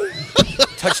Let's go.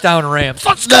 Touchdown Rams. to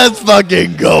him. Let's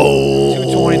fucking go.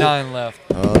 2:29 left.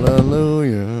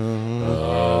 Hallelujah.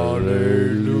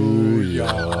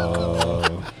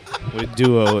 We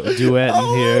duet in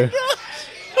here.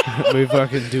 We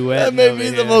fucking duet. That may be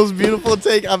the most beautiful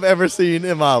take I've ever seen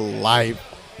in my life.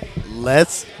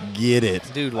 Let's get it.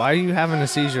 Dude, why are you having a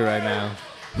seizure right now?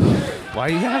 Why are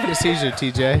you having a seizure,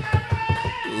 TJ?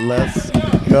 Let's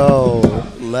go.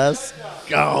 Let's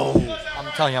go.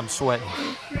 I'm telling you, I'm sweating.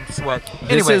 I'm sweating.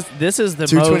 Anyway, This is the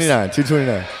 229.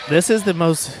 229. This is the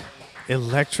most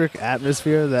electric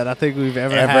atmosphere that I think we've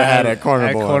ever had at Corner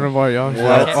at Boy. Corner Boy Young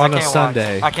What? on a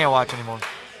Sunday. I can't watch anymore.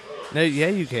 No, yeah,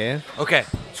 you can. Okay,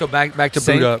 so back to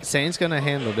boot up. Saint's gonna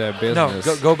handle their No,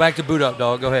 business. go back to boot up,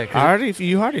 dog. Go ahead.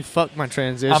 You already fucked my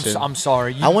transition. I'm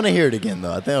sorry. I want to hear it again,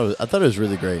 though. I thought it was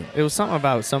really great. It was something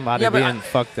about somebody Yeah, but being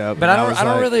fucked up. But and I was don't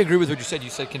like, really agree with what you said. You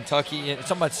said Kentucky and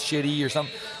something about shitty or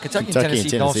something. Kentucky and Kentucky and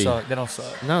Tennessee don't Tennessee. suck. They don't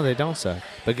suck. No, they don't suck.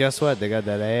 But guess what? They got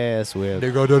that ass whipped.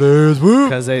 They got that ass whoop.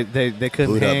 Because they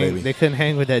couldn't Boot up, hang. baby. They couldn't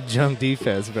hang with that junk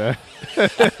defense, bro.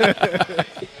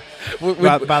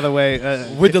 With, By the way,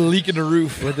 with the leak in the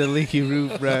roof. with the leaky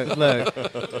roof, bro. Look,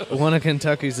 one of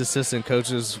Kentucky's assistant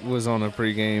coaches was on a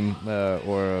pregame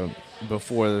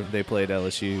before they played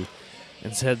LSU,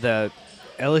 and said that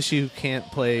LSU can't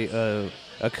play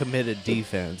a committed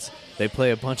defense. They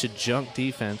play a bunch of junk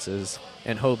defenses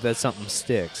and hope that something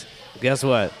sticks. Guess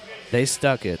what? They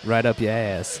stuck it right up your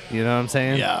ass. You know what I'm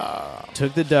saying? Yeah.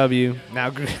 Took the W. Now,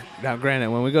 granted,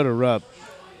 when we go to Rupp,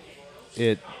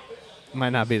 it might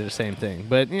not be the same thing.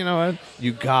 But you know what?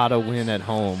 You gotta win at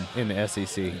home in the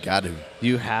SEC. Got to.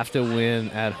 You have to win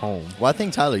at home. Well, I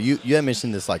think, Tyler, you had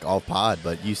mentioned this like off pod,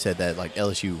 but you said that like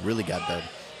LSU really got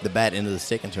the bad end of the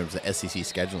stick in terms of SEC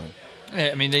scheduling. Yeah,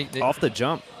 I mean, they Off the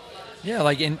jump. yeah,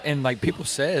 like and like people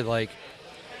said, like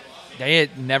they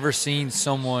had never seen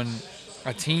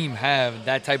a team have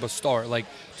that type of start, like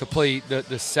to play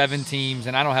the 7 teams,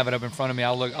 and I don't have it up in front of me.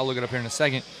 I'll look it up here in a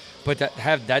second, but to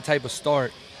have that type of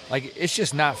start, like it's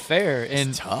just not fair. And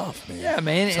It's tough, man. yeah,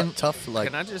 man, and tough. Like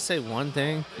Can I just say one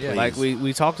thing? Yeah. Like Please.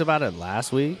 we talked about it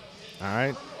last week, all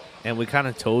right? And we kind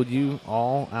of told you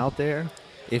all out there,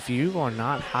 if you are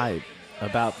not hyped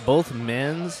about both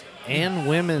men's and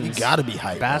women's you got to be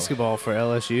hyped. bro. basketball for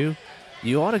LSU,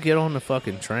 you ought to get on the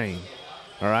fucking train.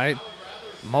 All right?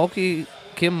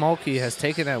 Kim Mulkey has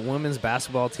taken that women's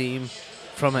basketball team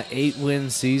from an 8-win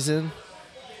season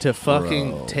to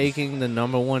fucking Bro. taking the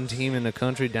number 1 team in the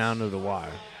country down to the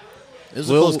wire. It was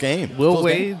a close game. Will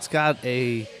Close game. Wade's got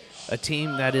a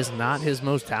team that is not his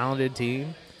most talented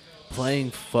team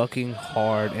playing fucking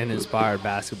hard and inspired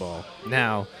basketball.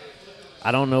 Now,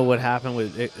 I don't know what happened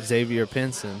with Xavier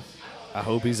Pinson. I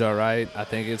hope he's all right. I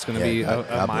think it's going to be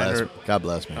God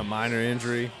bless me. a minor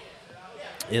injury.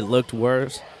 It looked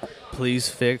worse. Please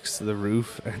fix the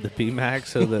roof at the PMAC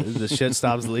so the shit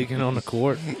stops leaking on the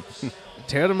court.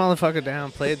 Tear the motherfucker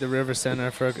down. Play at the River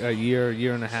Center for a year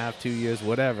and a half, 2 years,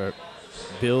 whatever.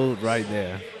 Build right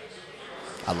there.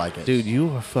 I like it. Dude, you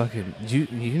are fucking... You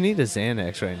need a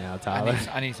Xanax right now, Tyler.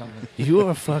 I need something. You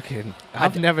are fucking...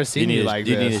 I've never seen need you a- like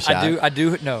do you need this. a shot? I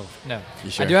do. No. You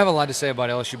sure? I do have a lot to say about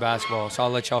LSU basketball, so I'll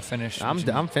let y'all finish.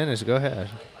 I'm finished. Go ahead.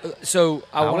 So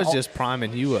I wanna- was just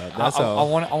priming you up. That's I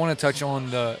all. want to touch on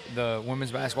the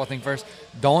women's basketball thing first.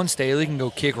 Dawn Staley can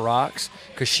go kick rocks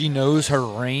because she knows her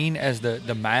reign as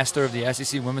the master of the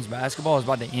SEC women's basketball is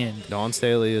about to end. Dawn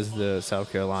Staley is the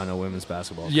South Carolina women's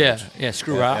basketball coach. Yeah.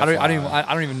 Screw her.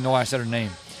 I don't even know why I said her name.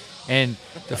 And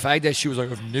the fact that she was like,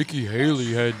 if Nikki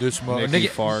Haley had this much, Nikki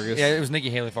Fargas. Yeah, it was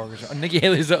Nikki Haley Fargas. Nikki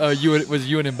Haley's was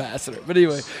UN ambassador. But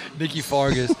anyway, Nikki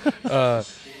Fargas.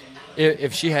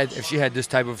 If she had this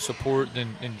type of support,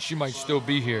 then she might still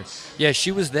be here. Yeah,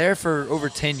 she was there for over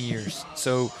 10 years,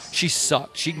 so she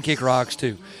sucked. She can kick rocks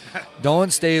too. Dawn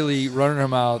Staley running her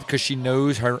mouth because she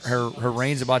knows her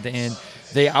reign's about to end.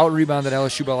 They out-rebounded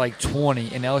LSU by like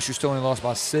 20, and LSU still only lost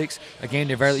by 6. A game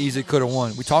they very easily could have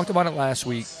won. We talked about it last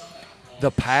week.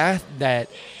 The path that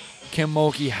Kim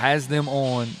Mulkey has them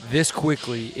on this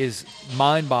quickly is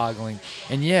mind-boggling.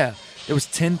 And yeah, there was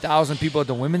 10,000 people at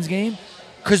the women's game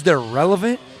because they're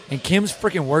relevant, and Kim's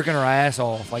freaking working her ass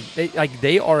off.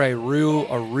 They are a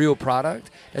real product.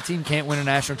 That team can't win a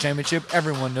national championship.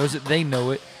 Everyone knows it. They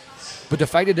know it. But the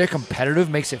fact that they're competitive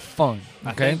makes it fun.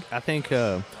 Okay. I think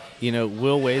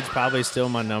Will Wade's probably still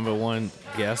my number 1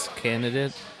 guest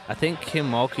candidate. I think Kim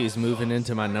Mulkey is moving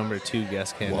into my number 2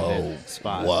 guest candidate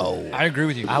spot. Whoa. I agree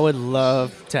with you. I would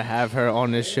love to have her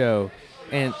on this show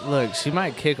And look, she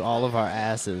might kick all of our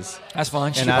asses. That's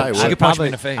fine. She, And could, she I'd could punch me probably,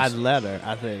 in the face. I'd let her,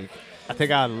 I think. I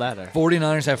think I'd let her.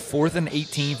 49ers have 4th and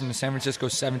 18 from the San Francisco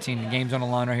 17. The game's on the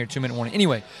line right here, 2-minute warning.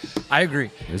 Anyway, I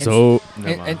agree. So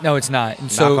No, it's not. And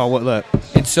knock so, on wood. Look,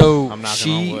 and so I'm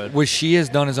knocking on wood. what she has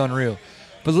done is unreal.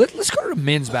 But let's go to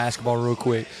men's basketball real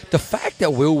quick. The fact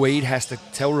that Will Wade has to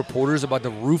tell reporters about the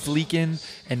roof leaking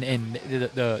and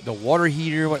the water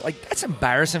heater, like that's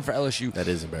embarrassing for LSU. That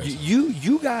is embarrassing.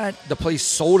 You got the place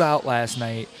sold out last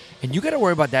night, and you got to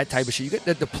worry about that type of shit. You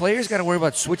got the players got to worry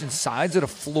about switching sides of the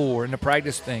floor in the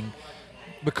practice thing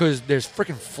because there's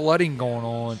freaking flooding going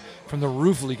on from the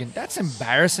roof leaking. That's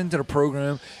embarrassing to the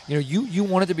program. You know, you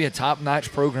want it to be a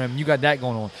top-notch program, and you got that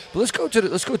going on. But let's go to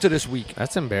this week.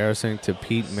 that's embarrassing to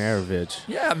Pete Maravich.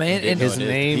 Yeah, man, and His it is.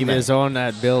 name P-Man. is on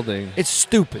that building. it's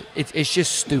stupid. It's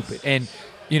just stupid. And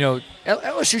you know,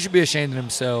 LSU should be ashamed of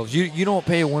themselves. You don't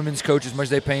pay a women's coach as much as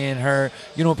they paying her.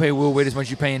 You don't pay Will Wade as much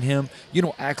as you paying him. You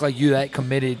don't act like you that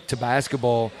committed to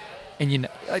basketball. And you know,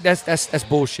 like that's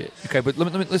bullshit. Okay, but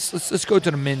let's go to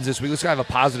the men's this week. Let's have a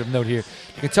positive note here.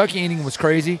 The Kentucky inning was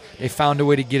crazy. They found a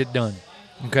way to get it done.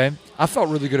 Okay, I felt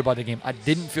really good about the game. I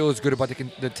didn't feel as good about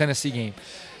the Tennessee game.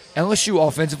 LSU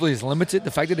offensively is limited.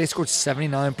 The fact that they scored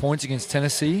 79 points against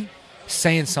Tennessee,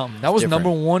 saying something. That was Different.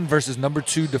 number 1 versus number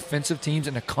 2 defensive teams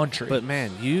in the country. But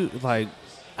man,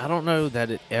 I don't know that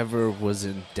it ever was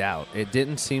in doubt. It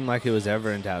didn't seem like it was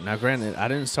ever in doubt. Now, granted, I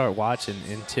didn't start watching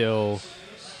until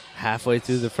halfway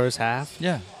through the first half,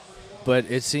 yeah, but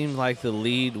it seemed like the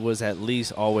lead was at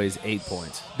least always 8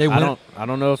 points. They I went-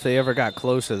 don't know if they ever got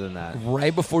closer than that.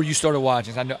 right before you started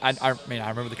watching. I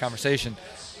remember the conversation.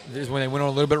 This is when they went on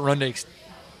a little bit of run to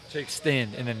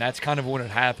extend, and then that's kind of when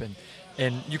it happened.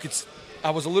 And I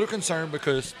was a little concerned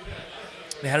because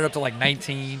they had it up to like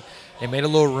 19. They made a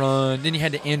little run. Then you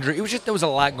had the injury. It was just there was a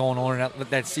lot going on in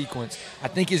that sequence. I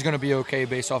think he's going to be okay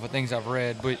based off of things I've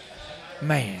read. But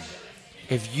man,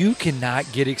 if you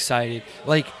cannot get excited,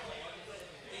 like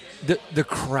the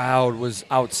crowd was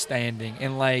outstanding,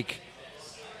 and like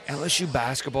LSU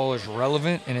basketball is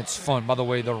relevant and it's fun. By the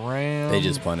way, the Rams They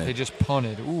just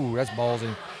punted. Ooh, that's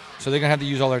ballsy. So they're gonna have to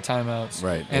use all their timeouts,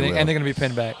 Right, And they will. they're gonna be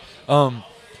pinned back.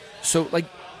 So like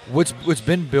what's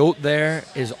been built there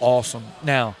is awesome.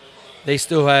 Now they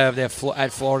have at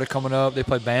Florida coming up. They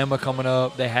play Bama coming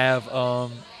up. They have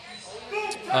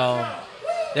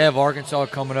Arkansas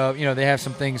coming up. You know, they have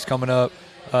some things coming up.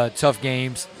 Tough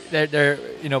games. They're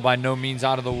by no means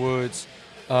out of the woods,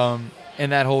 and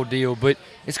that whole deal. But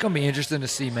it's gonna be interesting to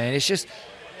see, man. It's just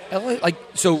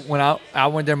so when I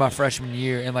went there my freshman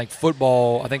year, and like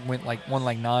football, I think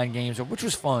won 9 games, which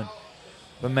was fun.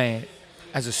 But man,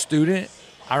 as a student,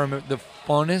 I remember the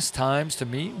funnest times to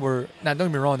me were, now don't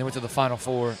get me wrong, they went to the Final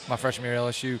Four my freshman year at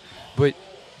LSU, but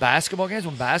basketball games,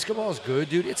 when basketball is good,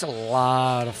 dude, it's a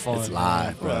lot of fun. It's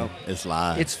live, bro. Well, It's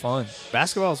live. It's fun.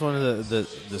 Basketball is one of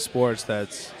the sports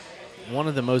that's one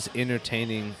of the most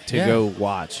entertaining to Yeah. go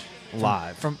watch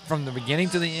live From the beginning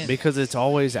to the end. because it's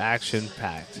always action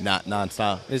packed. not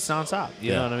nonstop. It's nonstop.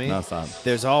 You know what I mean? Nonstop.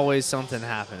 There's always something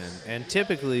happening, and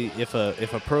typically, if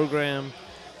a program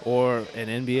or an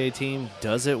NBA team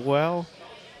does it well,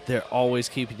 they're always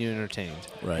keeping you entertained.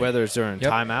 Right. Whether it's during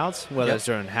Yep. timeouts, whether Yep. it's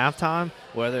during halftime,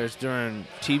 whether it's during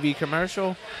TV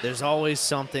commercial, there's always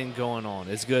something going on.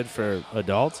 It's good for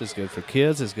adults. It's good for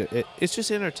kids. It's good. It's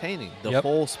just entertaining. The Yep.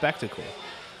 whole spectacle.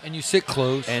 And you sit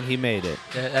close. And he made it.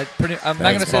 I'm not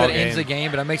going to say that ball ends the game.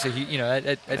 game, but that makes a That's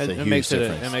a It huge makes it.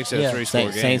 difference. It makes it Yeah. a 3-score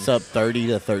game. Saints up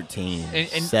 30-13.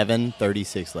 And-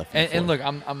 7:36 left. in the and fourth.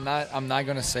 look, I'm not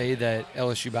going to say that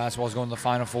LSU basketball is going to the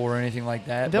Final Four or anything like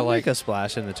that. They'll but like make a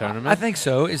splash in the tournament. I think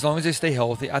so, as long as they stay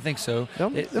healthy. I think so. They'll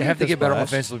They make have to a get better splash.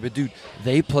 offensively, but dude,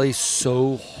 they play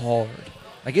so hard.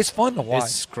 Like it's fun to watch.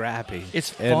 It's scrappy.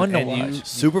 It's And- fun to and you- watch.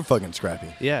 super fucking scrappy.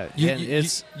 Yeah, You, and you,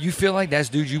 it's you feel like that's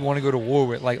dudes you want to go to war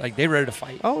with. Like they're ready to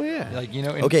fight. oh yeah. Like and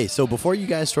Okay, so before you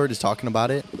guys started talking about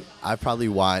it, I probably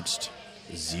watched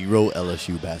 0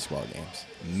 LSU basketball games.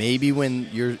 Maybe when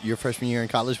your freshman year in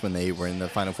college, when they were in the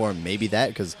Final Four, maybe that,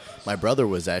 because my brother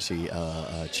was actually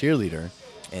a cheerleader,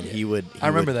 and he would. I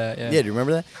remember that, yeah. do you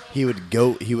remember that? He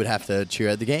would have to cheer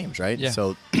at the games, right? Yeah.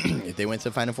 So if they went to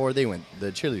the Final Four, the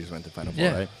cheerleaders went to the Final Four,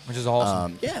 yeah, right? which is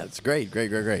awesome. Yeah, it's great.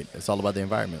 It's all about the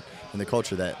environment and the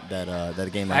culture that a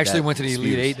game like I actually that went to the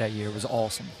Elite spews. Eight that year. It was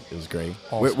awesome. It was great.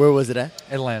 Awesome. Where was it at?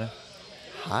 Atlanta.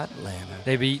 Atlanta.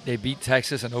 They beat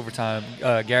Texas in overtime.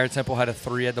 Garrett Temple had a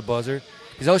 3 at the buzzer.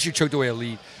 Because LSU choked away a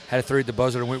lead, had a 3 at the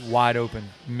buzzer and went wide open,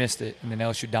 missed it, and then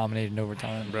LSU dominated in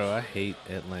overtime. Bro, I hate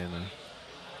Atlanta.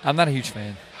 I'm not a huge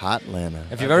fan. Atlanta.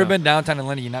 If you've ever been downtown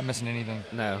Atlanta, you're not missing anything.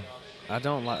 No, I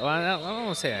don't like. Well, I don't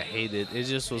want to say I hate it. It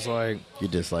just was like You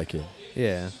dislike it.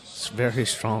 Yeah, very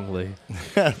strongly.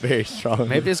 Very strong.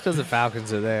 Maybe it's because the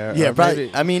Falcons are there. Yeah, or probably.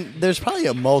 maybe- I mean, there's probably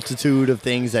a multitude of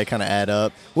things that kind of add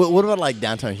up. What about like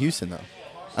downtown Houston though?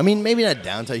 I mean, maybe not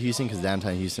downtown Houston because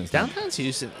downtown Houston's not- Downtown's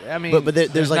Houston. I mean, But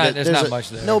there's like not- a, there's there's not a- much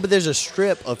there. No, but there's a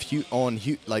strip of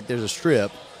like there's a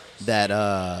strip that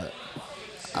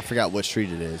I forgot what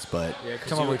street it is, but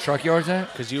Come on, where truck yards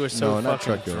at? because you were so no, not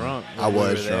fucking truck yard. drunk. I when we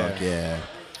was were drunk. there.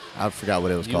 Yeah, I forgot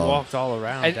what it was You called. walked all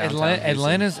around.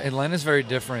 Atlanta's very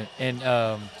different, and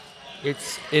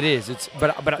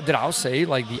but did I say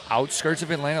like the outskirts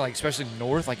of Atlanta, like especially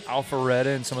north, like Alpharetta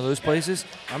and some of those places?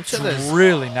 I'm sure It's there's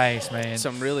really nice, man.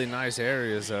 some really nice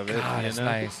areas of it. God, you it's know?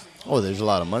 nice. Oh, there's a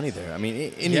lot of money there. I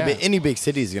mean, Yeah. any big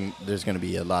city there's gonna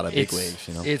be a lot of big It's waves.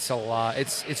 You know. it's a lot.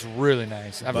 It's really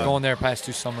nice. I've been But- going there past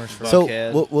 2 summers. For So,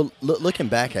 Buckhead. looking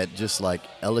back at just like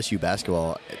LSU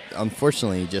basketball,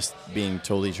 unfortunately, just being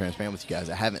totally transparent with you guys,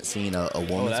 I haven't seen a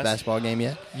women's that's- basketball game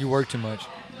yet. you work too much.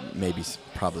 Maybe,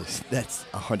 probably, that's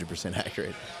 100%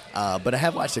 accurate. But I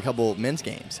have watched a couple men's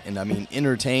games, and I mean,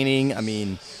 entertaining. I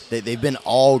mean, they've been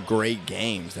all great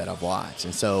games that I've watched,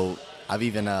 and so I've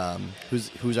even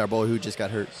who's our boy who just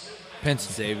got hurt?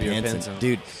 Pinson. Xavier Pinson.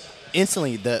 Dude.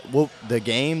 Instantly, the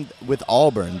game with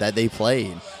Auburn that they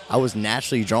played, I was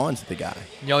naturally drawn to the guy.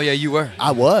 Oh yeah, you were.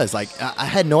 I was like, I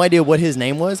had no idea what his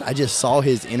name was. I just saw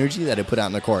his energy that he put out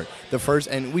in the court. The first,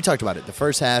 and we talked about it. The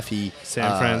first half, he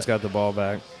San Fran's got the ball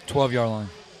back. 12-yard line.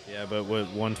 Yeah, but with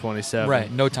 127. Right.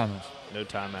 No timeouts. No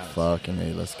timeout. fucking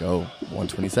hey, let's go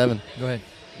 127. Go ahead.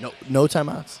 No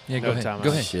timeouts. Yeah, No go ahead. timeouts. Go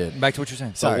ahead. Shit. Back to what you're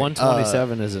saying. So Sorry,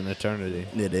 127 is an eternity.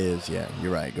 It is, yeah.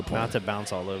 You're right. Good point. Not to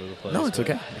bounce all over the place. No, it's but-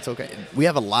 okay. It's okay. We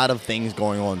have a lot of things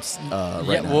going on right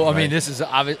yeah. now. Well, I right? mean, this is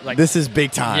obvious. Like this is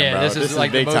big time, yeah, bro. this is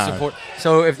like the big most time. important.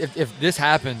 So if this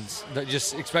happens,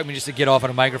 just expect me just to get off on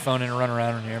a microphone and run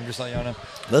around in here. I'm just letting y'all know.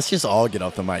 Let's just all get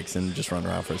off the mics and just run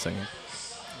around for a second.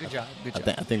 Good job. Good I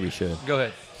job. think we should. Go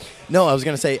ahead. No, I was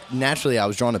gonna say naturally I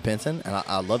was drawn to Pinson, and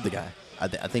I love the guy. I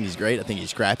think he's great. I think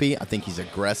he's scrappy. I think he's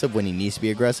aggressive when he needs to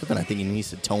be aggressive, and I think he needs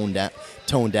to tone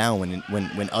down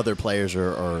when other players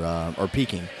are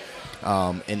peaking.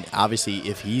 And obviously,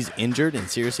 if he's injured and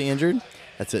seriously injured,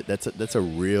 that's a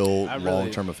real I really- long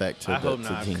term effect to I the, hope to the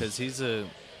not, team. because he's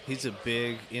a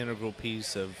big integral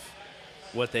piece of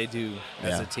what they do as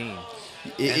Yeah. a team.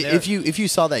 If you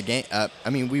saw that game, I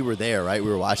mean, we were there, right? We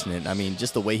were watching it. I mean,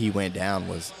 just the way he went down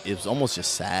was almost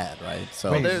just sad, right?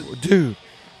 So Dude,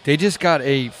 they just got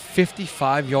a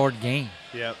 55-yard gain.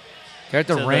 Yep. They're at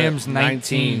the To the Rams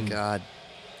 19. 19. God,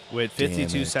 With Damn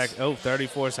 52 it. seconds. Oh,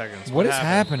 34 seconds. What is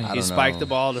happened? happening? I He don't spiked know. the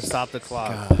ball to stop the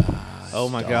clock. Oh,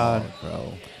 my dog, God.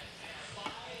 bro.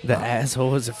 The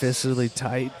asshole is officially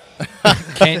tight.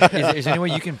 Is there any way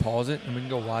you can pause it and we can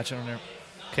go watch it on there?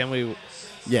 Can we?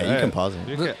 Yeah, you Hey. can pause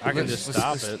You it. can- I can just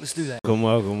stop it. Let's do that.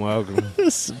 Welcome.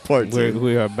 Support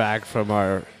We are back from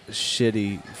our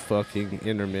shitty fucking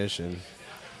intermission.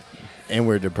 and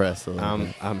we're depressed. A little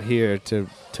bit. I'm here to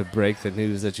break the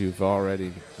news that you've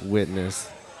already witnessed.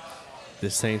 The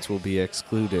Saints will be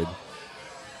excluded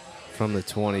from the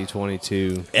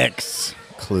 2022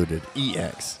 Excluded.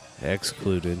 EX.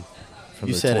 excluded from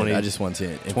You the said 20, it. I just want to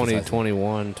emphasize it.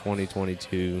 2021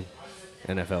 2022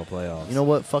 NFL playoffs. You know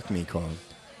what? Fuck me, Carl.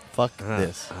 Fuck Uh,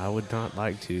 this. I would not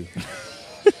like to.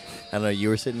 I don't know. You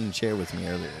were sitting in the chair with me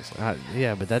earlier. So.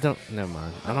 Yeah, but that don't. Never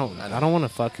mind. I know. don't want to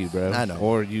fuck you, bro. I know.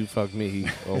 Or you fuck me,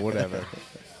 or whatever.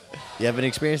 You haven't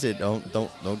experienced it.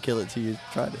 Don't kill it till you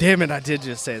tried it. Damn it! I did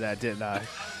just say that, didn't I?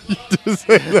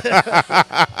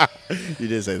 You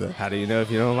did say that. How do you know if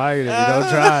you don't like it if you don't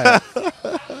try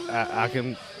it? I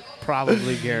can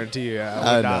probably guarantee you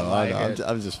I would not like it.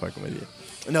 I'm just fucking with you.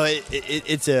 No,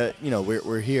 it's a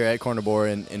we're here at Corner Board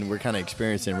and we're kind of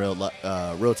experiencing real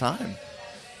time.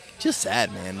 Just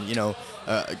sad, man.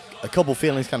 A couple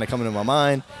feelings kind of coming to my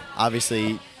mind.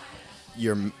 Obviously,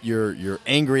 you're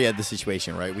angry at the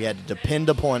situation, right? We had to depend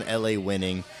upon LA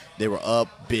winning. They were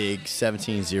up big,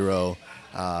 17-0.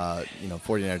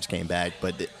 49ers came back,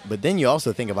 but then you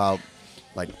also think about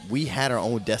like we had our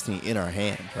own destiny in our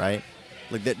hand, right?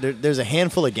 Like there's a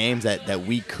handful of games that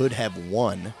we could have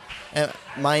won.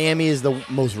 Miami is the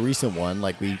most recent one.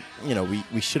 Like we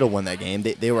should have won that game.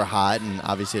 They were hot and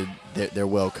obviously they're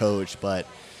well coached, but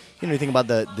you think about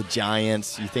the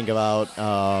Giants. You think about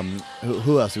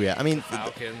who else do we have? I mean,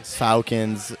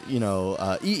 Falcons.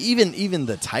 Even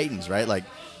the Titans, right? Like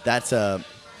that's a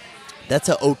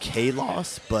okay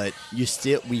loss, but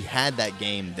we had that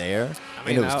game there,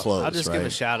 and it was close. I'll just right? give a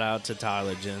shout out to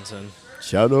Tyler Jensen.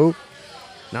 Shout out.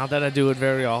 Not that I do it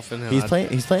very often. and He's I- playing.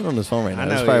 He's playing on his phone right now. I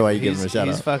That's know, probably why you give he's- him a shout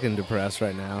He's out. fucking depressed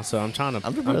right now, so I'm trying to.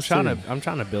 I'm depressed I'm too.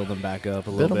 trying to build him back up a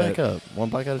Build little him bit. back up, one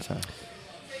block at a time.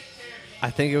 I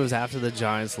think it was after the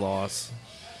Giants loss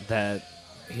that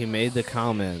he made the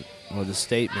comment or the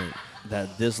statement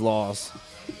that this loss,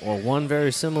 or one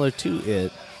very similar to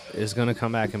it, is going to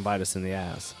come back and bite us in the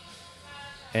ass.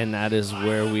 And that is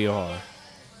where we are.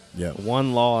 Yeah.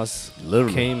 One loss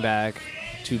Literally. came back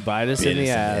to bite us in the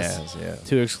ass, yeah.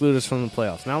 to exclude us from the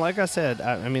playoffs. Now, like I said,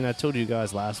 I mean, I told you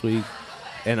guys last week,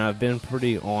 and I've been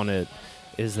pretty on it,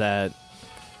 is that,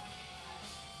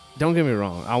 don't get me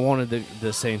wrong, I wanted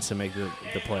the Saints to make the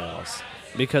playoffs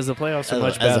because the playoffs are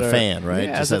much better. As a fan, right?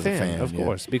 Yeah, Just as a fan, of yeah.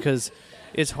 course, because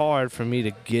it's hard for me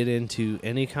to get into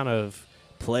any kind of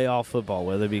playoff football,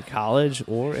 whether it be college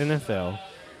or NFL,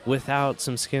 without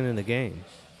some skin in the game.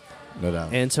 No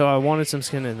doubt. And so I wanted some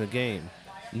skin in the game,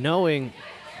 knowing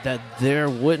that there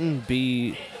wouldn't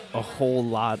be a whole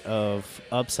lot of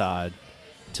upside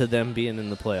to them being in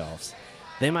the playoffs.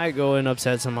 They might go and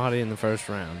upset somebody in the first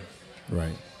round,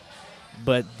 Right.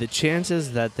 but the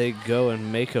chances that they go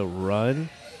and make a run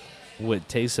with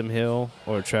Taysom Hill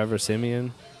or Trevor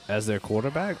Siemian as their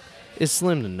quarterback is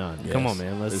slim to none. Yes. Come on,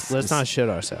 man. Let's It's- not shit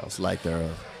ourselves. It's like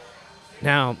thereof.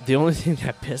 Now, the only thing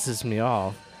that pisses me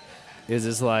off is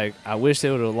it's like, I wish they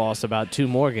would have lost about 2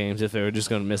 more games if they were just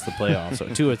going to miss the playoffs,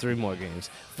 or 2 or 3 more games.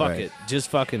 Fuck Right. it. Just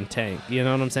fucking tank. You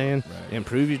know what I'm saying? Right.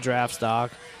 Improve your draft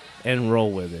stock and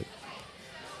roll with it.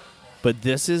 But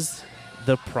this is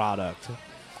the product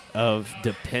of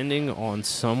depending on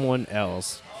someone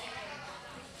else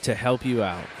to help you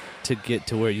out to get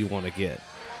to where you want to get.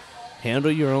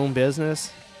 Handle your own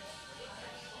business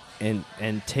and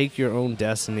take your own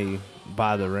destiny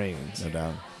by the reins. No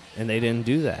doubt. And they didn't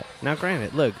do that. Now,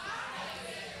 granted, look,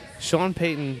 Sean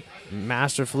Payton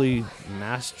masterfully,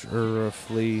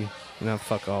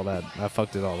 fuck all that. I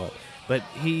fucked it all up. But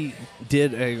he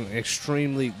did an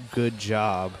extremely good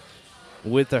job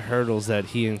with the hurdles that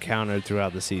he encountered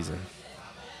throughout the season.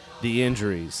 The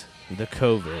injuries, the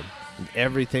COVID,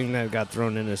 everything that got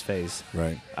thrown in his face.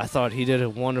 Right. I thought he did a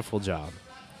wonderful job.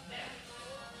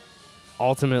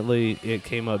 Ultimately, it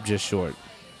came up just short.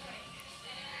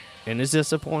 And it's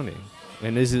disappointing.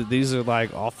 And these are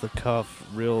like off the cuff,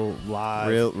 real live.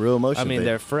 Real emotion. I mean,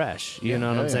 they're fresh. You know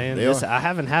what I'm saying? They This, are. I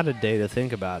haven't had a day to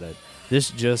think about it. This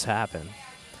just happened.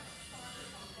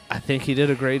 I think he did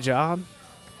a great job.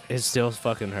 It still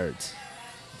fucking hurts.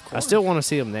 I still want to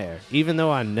see him there, even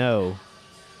though I know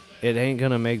it ain't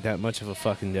gonna make that much of a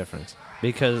fucking difference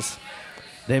because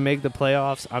they make the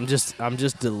playoffs. I'm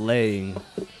just delaying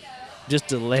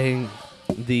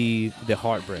the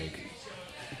heartbreak.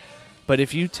 But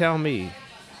if you tell me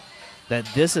that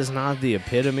this is not the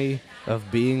epitome of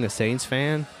being a Saints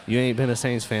fan, you ain't been a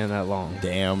Saints fan that long.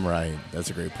 Damn right. That's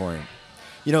a great point.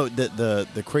 You know,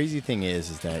 the crazy thing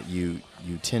is that you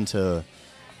tend to,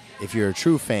 if you're a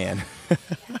true fan,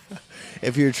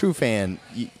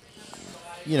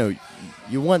 you know,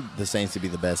 you want the Saints to be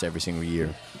the best every single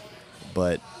year.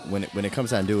 But when it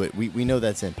comes down to it, we know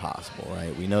that's impossible,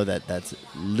 right? We know that that's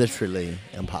literally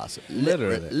impossible.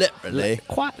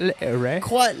 Quite literally.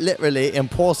 Quite literally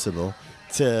impossible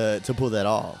to pull that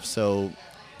off. So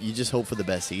you just hope for the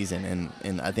best season.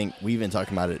 And I think we've been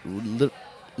talking about it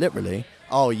literally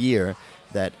all year,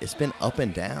 that it's been up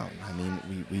and down. I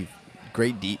mean, we've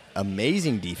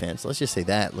amazing defense. Let's just say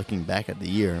that, looking back at the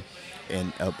year,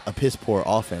 and a piss poor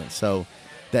offense. So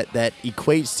that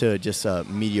equates to just a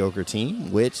mediocre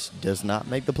team, which does not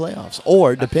make the playoffs,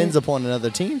 or depends upon another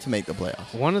team to make the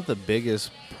playoffs. One of the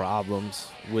biggest problems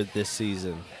with this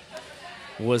season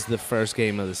was the first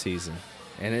game of the season.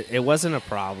 And it wasn't a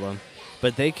problem,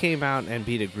 but they came out and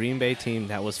beat a Green Bay team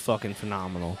that was fucking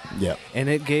phenomenal. Yep. And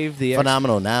it gave the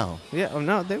Phenomenal now. Yeah,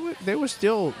 no, they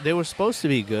were supposed to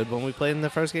be good when we played in the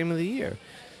first game of the year.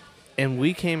 And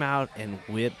we came out and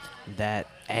whipped that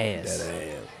ass.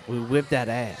 We whipped that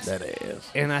ass. That ass.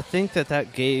 And I think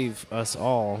that gave us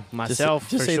all, myself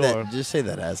just for say sure. That, just say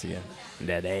that ass again.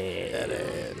 That ass. That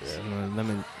ass. Let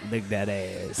me lick that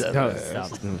ass. That No, ass.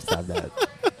 stop that.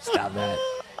 Stop that.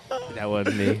 That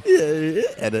wasn't me. Yeah,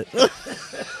 edit.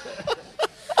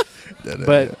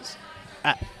 But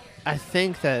I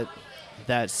think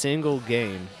that single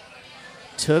game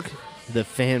took the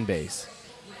fan base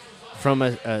from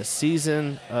a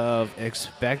season of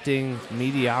expecting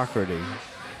mediocrity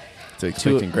to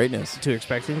expecting greatness. to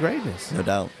expecting greatness. No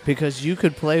doubt. Because you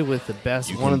could play with the best,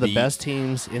 You one can of the beat- best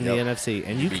teams in the Yep. NFC,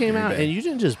 and You you beat came Green out Bay. and you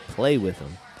didn't just play with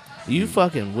them. You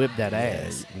fucking whipped that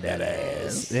ass. That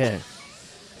ass. Yeah.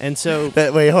 And so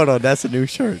Wait, hold on. That's a new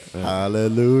shirt.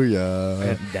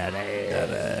 Hallelujah. that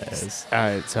ass. ass. All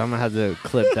right, so I'm gonna have to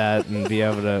clip that and be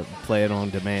able to play it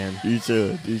on demand. You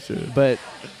should. But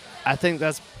I think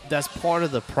that's part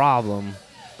of the problem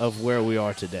of where we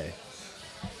are today.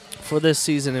 for this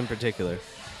season in particular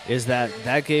is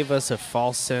that gave us a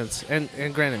false sense. And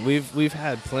granted, we've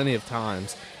had plenty of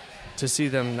times to see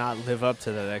them not live up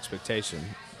to that expectation,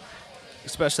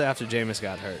 especially after Jameis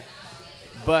got hurt.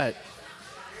 But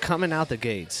coming out the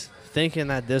gates, thinking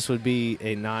that this would be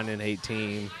a 9-8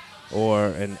 team or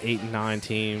an 8-9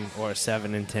 team or a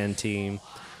 7-10 team,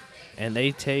 and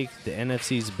they take the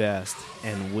NFC's best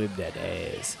and whip that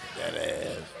ass.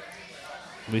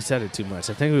 We said it too much.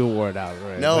 I think we wore it out,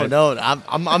 right? No,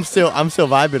 I'm still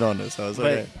vibing on this. So it's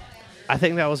okay. I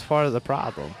think that was part of the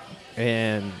problem,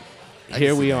 and I here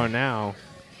can see we that. are now,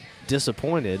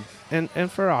 disappointed, and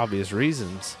for obvious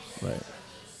reasons. Right.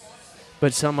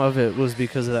 But some of it was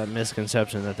because of that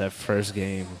misconception that first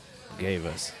game gave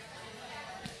us.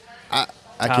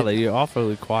 Tyler, you're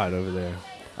awfully quiet over there.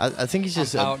 I think he's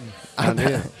just pouting.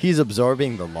 he's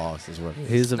absorbing the loss, is what it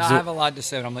is. No, I have a lot to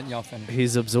say, but I'm letting y'all finish.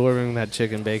 He's absorbing that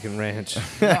chicken bacon ranch.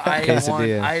 No, I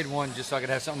quesadilla. had one just so I could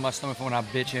have something in my stomach for when I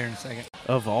bitch here in a second.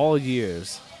 Of all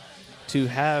years, to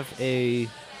have a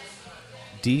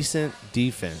decent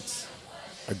defense.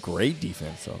 A great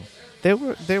defense, though.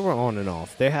 They were on and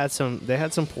off. They had some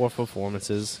poor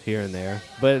performances here and there,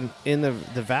 but in the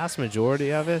vast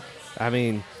majority of it, I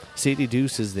mean, CD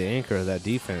Deuce is the anchor of that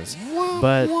defense.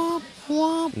 But no,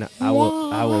 I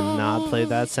will not play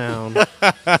that sound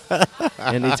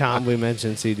anytime we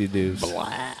mention CD Deuce.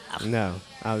 No,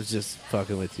 I was just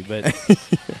fucking with you. But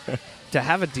to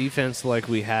have a defense like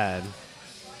we had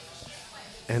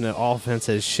and an offense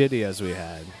as shitty as we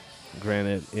had,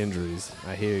 granted injuries,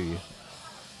 I hear you.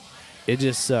 It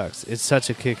just sucks. It's such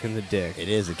a kick in the dick. It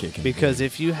is a kick in the Because dick.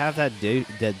 if you have that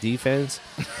defense,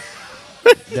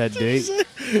 that dick,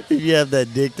 If you have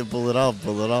that dick to pull it off,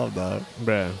 dog.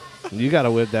 bruh, you got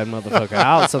to whip that motherfucker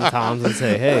out sometimes and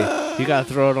say, hey, you got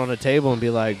to throw it on the table and be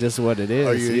like, this is what it is.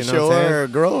 Are you a know what I'm shower saying? or a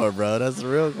grower, bro? That's the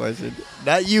real question.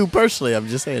 Not you personally. I'm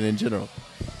just saying in general.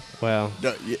 Well,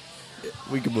 No,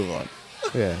 we can move on.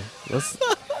 yeah. Let's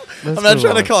I'm not move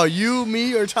trying on. to call you,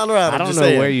 me, or Tyler out. I I'm don't just know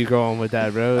saying. where you're going with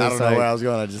that, bro. I It's don't know like, where I was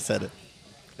going. I just said it.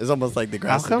 It's almost like the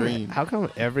grass is green. how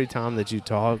come every time that you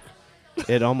talk,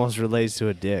 it almost relates to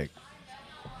a dick?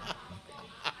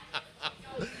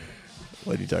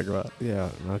 What are you talking about? Yeah,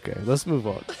 okay. Let's move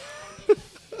on.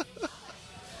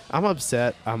 I'm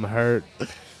upset. I'm hurt.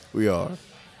 We are.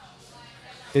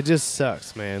 It just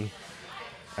sucks, man.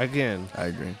 Again, I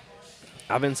agree.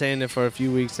 I've been saying it for a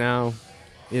few weeks now.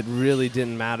 It really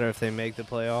didn't matter if they make the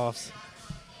playoffs.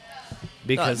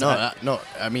 Because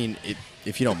I mean,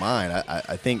 if you don't mind,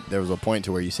 I think there was a point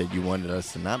to where you said you wanted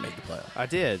us to not make the playoffs. I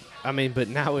did. I mean, but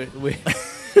now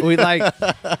we like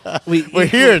We're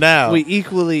here now. We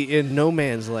equally in no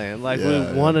man's land. Like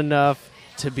Yeah, we won enough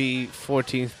to be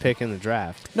 14th pick in the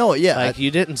draft. No, yeah. Like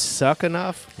you didn't suck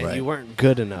enough and Right. you weren't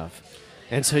good enough,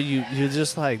 and so you're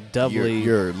just like doubly.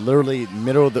 you're literally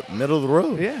middle of the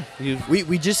road. yeah. You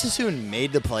We just as soon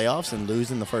made the playoffs and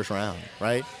lose in the first round,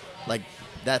 right? Like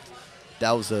that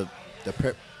was the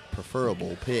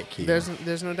preferable pick here.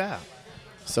 there's no doubt.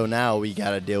 So now we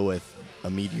got to deal with a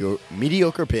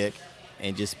mediocre pick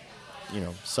and just,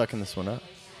 sucking this one up.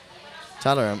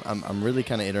 Tyler, I'm really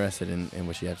kind of interested in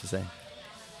what you have to say.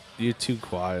 You're too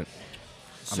quiet.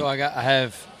 So I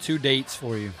have 2 dates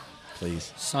for you.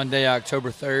 Please. Sunday, October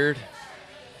 3rd.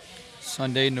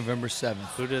 Sunday, November 7th.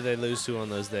 Who did they lose to on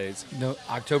those days? No,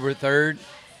 October 3rd,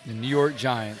 the New York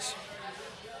Giants.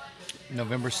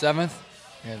 November 7th,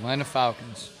 the Atlanta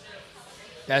Falcons.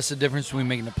 That's the difference between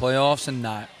making the playoffs and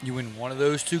not. You win one of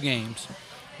those 2 games,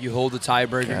 you hold the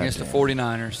tiebreaker against the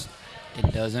 49ers.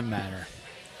 It doesn't matter.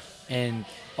 And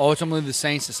ultimately, the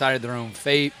Saints decided their own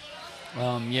fate.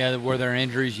 Were there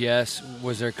injuries? Yes.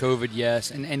 Was there COVID?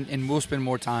 Yes. And we'll spend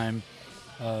more time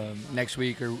next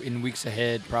week or in weeks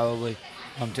ahead probably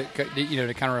to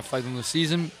kind of reflect on the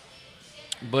season.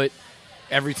 But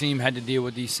every team had to deal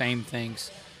with these same things.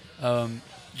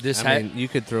 You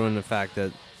could throw in the fact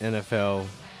that NFL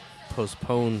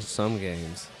postponed some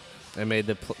games and made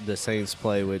the Saints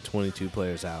play with 22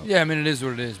 players out. Yeah, I mean, it is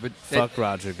what it is. But Fuck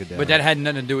Roger Goodell. But that had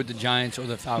nothing to do with the Giants or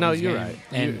the Falcons. No, you're game. right.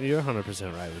 And You're 100%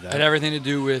 right with that. it had everything to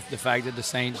do with the fact that the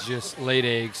Saints just laid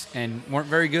eggs and weren't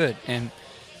very good. And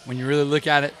when you really look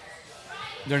at it,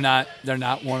 they're not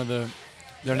one of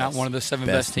the 7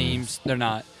 best teams. They're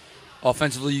not.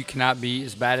 Offensively, you cannot be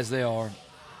as bad as they are.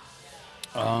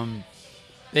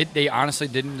 They honestly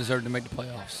didn't deserve to make the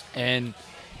playoffs. And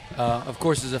of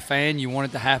course, as a fan, you want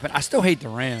it to happen. I still hate the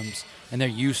Rams, and they're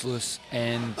useless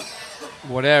and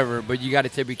whatever. But you got to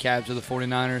tip your cap to the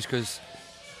 49ers because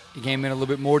the game meant a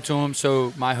little bit more to them.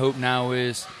 So my hope now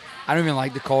is I don't even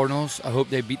like the Cardinals. I hope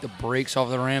they beat the brakes off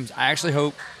the Rams. I actually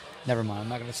hope Never mind. I'm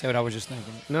not gonna say what I was just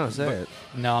thinking. No, say But- it.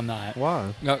 No, I'm not.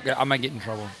 Why? No, I might get in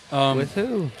trouble. With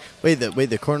who? Wait,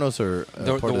 the Cardinals are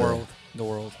the part of world. The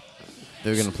world.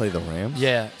 They're gonna play the Rams.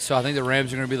 Yeah. So I think the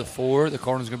Rams are gonna be the 4. The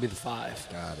Cardinals are gonna be the 5.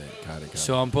 Got it.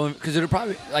 So I'm pulling because it'll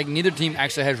probably like neither team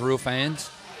actually has real fans,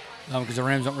 because the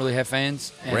Rams don't really have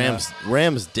fans. And,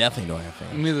 Rams definitely don't have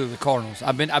fans. neither do the Cardinals.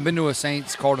 I've been to a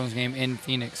Saints Cardinals game in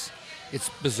Phoenix. It's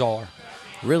bizarre.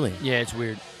 Really? Yeah, it's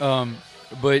weird.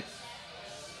 But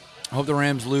I hope the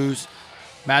Rams lose.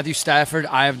 Matthew Stafford,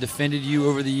 I have defended you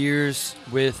over the years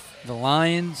with the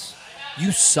Lions.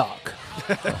 You suck.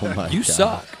 Oh my You God.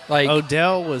 suck. Like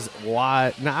Odell was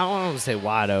wide. No, I don't want to say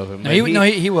wide open. no, But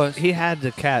he was. He had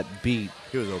the cat beat.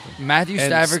 He was open. Matthew and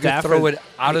Stafford could Stafford- throw it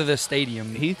out of the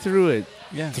stadium. He threw it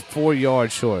Yeah, 4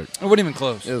 yards short. it wasn't even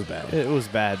close. It was bad. It was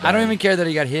bad. I don't bad. even care that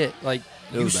he got hit. Like,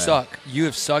 It you was bad. suck. You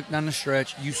have sucked down the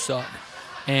stretch. You suck.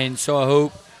 And so I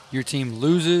hope your team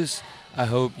loses. I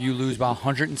hope you lose by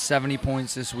 170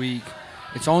 points this week.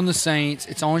 It's on the Saints.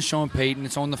 It's on Sean Payton.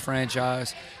 It's on the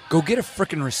franchise. Go get a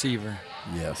freaking receiver.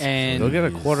 Yes. And- Go get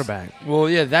a please. quarterback. Well,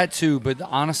 yeah, that too. But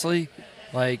honestly,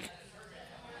 like,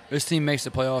 this team makes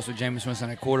the playoffs with Jameis Winston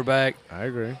at quarterback. I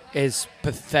agree. As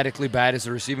pathetically bad as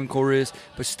the receiving core is,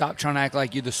 but stop trying to act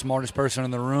like you're the smartest person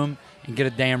in the room and get a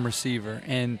damn receiver.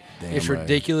 And Damn it's right.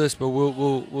 ridiculous, but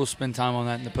we'll spend time on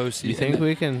that in the postseason. You think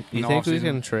we can? in You the think we offseason.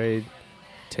 can trade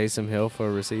Taysom Hill for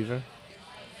a receiver?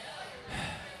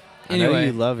 I know Anyway.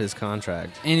 you love his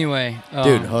contract. Anyway,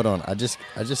 Dude, hold on. I just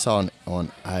saw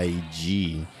on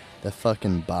IG that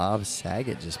fucking Bob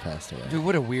Saget just passed away. dude,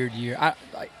 what a weird year. I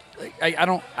don't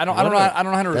know What a- I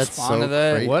don't know how to That's respond so to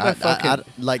that. crazy. What a fucking-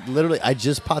 like literally, I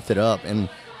just popped it up and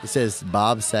it says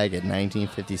Bob Saget,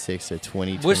 1956 to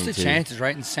 2022. What's the chances,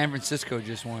 right? And San Francisco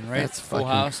just won, right? That's Full fucking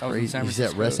house. I was in crazy. San He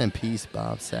Francisco. said, "Rest in peace,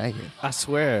 Bob Saget." I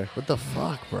swear, What the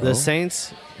fuck, bro? the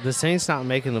Saints not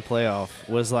making the playoff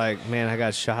was like, man, I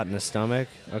got shot in the stomach,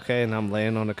 okay, and I'm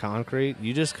laying on the concrete.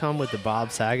 You just come with the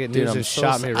Bob Saget Dude, news I'm and so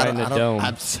shot me I right don't- in I the don't- dome.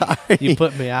 I'm sorry. You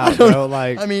put me I out, don't- bro.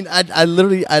 Like, I mean, I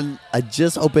literally I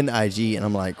just opened IG and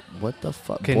I'm like, what the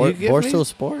fuck? Can you give me- Barstool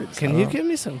Sports. can I you don't- give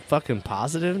me some fucking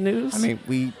positive news? I mean,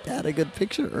 we had a good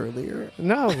picture earlier.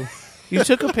 no. You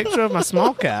took a picture of my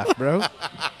small calf, bro.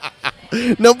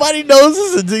 Nobody knows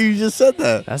this until you just said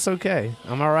that. That's okay.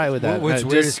 I'm all right with that. What's No,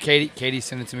 weird just- is Katie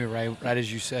sent it to me right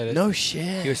as you said it. No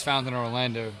shit. He was found in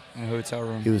Orlando in a hotel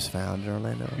room. He was found in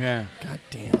Orlando. Yeah. God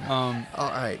damn. All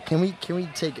right, can we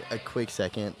take a quick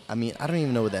second? I mean, I don't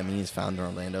even know what that means, found in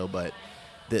Orlando, but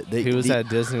he was at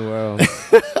Disney World.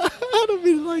 I don't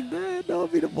mean it like that. No,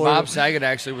 I mean it more. Bob Saget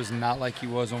actually was not like he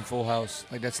was on Full House.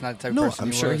 Like that's not the type of No, person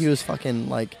I'm sure he was fucking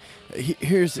like. He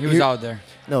was out there.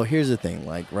 No, here's the thing.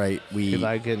 Like, right, we. You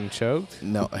like getting choked?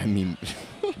 No, I mean.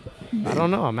 I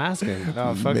don't know. I'm asking.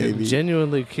 I'm fucking Maybe.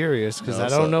 genuinely curious because No, I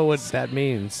don't so- know what that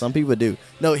means. Some people do.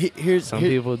 No, here's. Some here-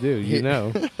 people do. You here-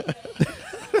 know.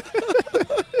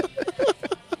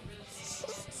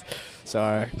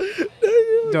 Sorry.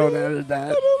 Don't edit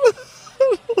that. I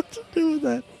don't know what to do with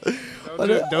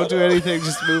that. Don't do anything.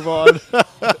 Just move on.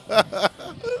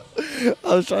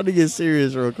 I was trying to get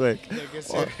serious real quick.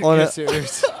 On Get a-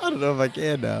 serious. I don't know if I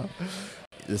can now.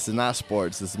 This is not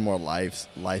sports. This is more life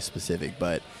specific.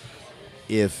 But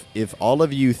if all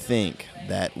of you think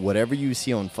that whatever you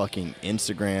see on fucking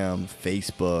Instagram,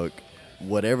 Facebook,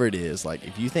 whatever it is, like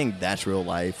if you think that's real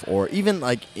life, or even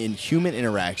like in human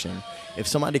interaction, if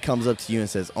somebody comes up to you and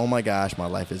says, "Oh my gosh, my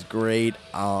life is great.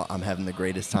 I'm having the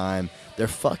greatest time," they're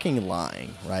fucking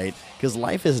lying, right? Because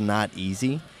life is not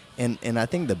easy. And I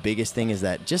think the biggest thing is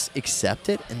that just accept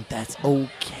it, and that's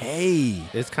okay.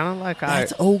 It's kind of like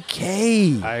That's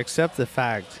okay. I accept the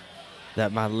fact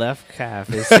that my left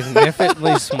calf is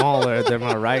significantly smaller than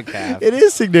my right calf. It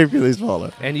is significantly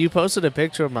smaller. And you posted a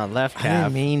picture of my left I calf.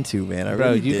 didn't mean to, man. I Bro,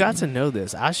 really you got to didn't. know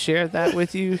this. I shared that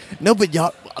with you. No, but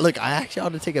y'all, look, I asked y'all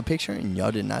to take a picture, and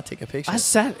y'all did not take a picture. I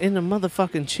sat in a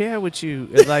motherfucking chair with you,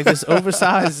 in like this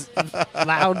oversized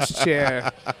lounge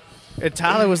chair. And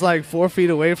Tyler was like 4 feet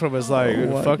away from us, like, Oh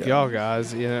my fuck God. y'all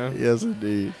guys, you know? Yes,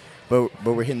 indeed. But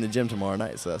we're hitting the gym tomorrow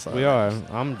night, so that's all We right. are.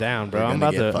 I'm down, bro. We're I'm gonna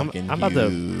about get to. fucking I'm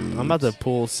about to huge.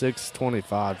 pull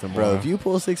 625 tomorrow. Bro, if you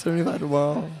pull 675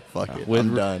 tomorrow, fuck it. with,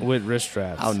 I'm done. with wrist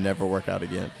straps. I'll never work out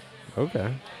again.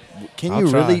 Okay. Can I'll you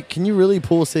try. really? Can you really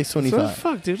pull So 625?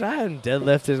 fuck, dude. I hadn't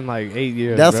deadlifted in like 8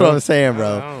 years. That's bro. what I'm saying, I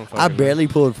bro. don't I fucking barely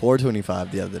pulled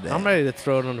 425 the other day. I'm ready to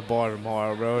throw it on the bar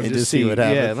tomorrow, bro. And just see what Yeah,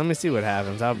 happens. let me see what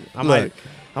happens. I Look.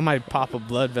 might pop a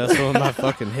blood vessel in my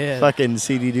fucking head. Fucking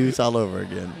CD Deuce all over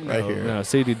again, right No, here. No,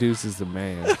 CD Deuce is the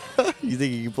man. You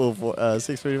think you can pull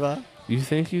 625? You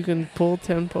think you can pull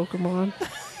 10 Pokemon?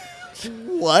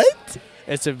 What?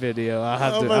 It's a video.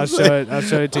 I'm I'll show it. I'll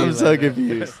show it to you. I'm so later.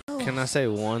 confused. Can I say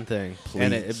one thing? Please.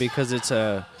 And because it's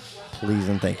a Please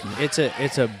and thank you.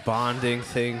 it's a bonding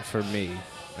thing for me.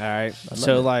 All right. love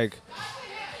So it. like,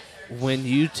 when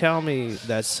you tell me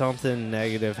that something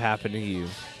negative happened to you,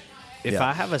 if Yeah.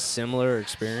 I have a similar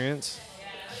experience,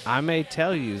 I may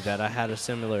tell you that I had a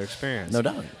similar experience. No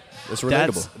doubt. It's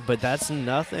relatable. But that's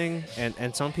nothing,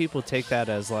 and some people take that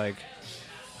as like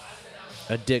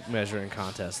a dick measuring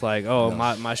contest. Like, oh,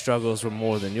 No. my struggles were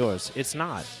more than yours. It's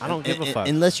not. I don't give a fuck.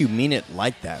 Unless you mean it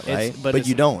like that, It's- right? but But it's-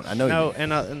 you don't. I know No, you.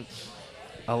 and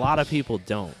a lot of people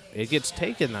don't. It gets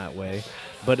taken that way,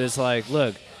 but it's like,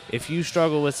 look, if you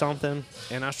struggle with something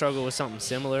and I struggle with something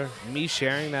similar, me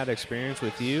sharing that experience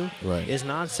with you Right. is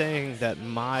not saying that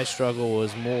my struggle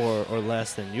was more or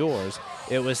less than yours.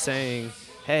 It was saying,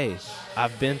 hey,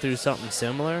 I've been through something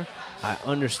similar. I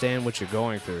understand what you're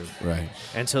going through. Right.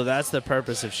 And so that's the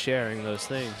purpose of sharing those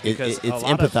things. Because It's a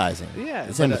lot of- empathizing. yeah,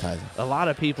 It's but empathizing. A lot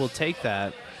of people take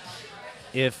that.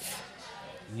 If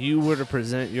you were to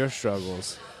present your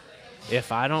struggles,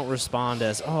 if I don't respond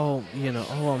as, oh,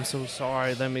 I'm so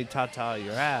sorry, let me ta-ta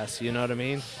your ass, you know what I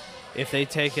mean? If they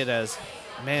take it as,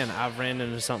 man, I've ran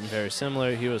into something very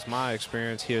similar, here was my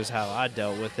experience, here's how I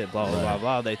dealt with it, blah, blah, Right. blah,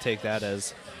 blah, they take that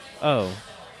as, oh,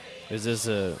 this is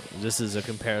a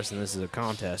comparison, this is a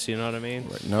contest, you know what I mean?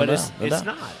 Right. No but doubt, no it's doubt.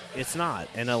 not. It's not.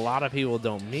 And a lot of people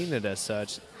don't mean it as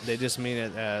such. They just mean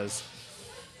it as,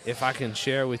 if I can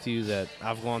share with you that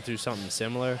I've gone through something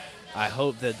similar, I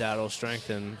hope that that'll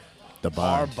strengthen The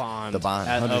bond. our bond, The bond.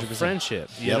 of 100%. friendship.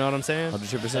 You Yep. know what I'm saying?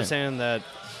 100%. I'm saying that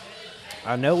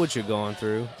I know what you're going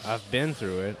through. I've been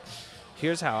through it.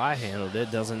 Here's how I handled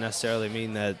it. Doesn't necessarily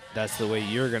mean that that's the way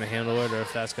you're going to handle it or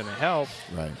if that's going to help.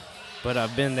 Right. But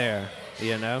I've been there,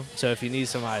 So if you need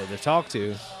somebody to talk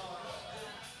to,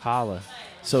 holla.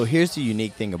 So here's the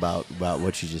unique thing about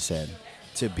what you just said.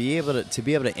 To be able to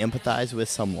empathize with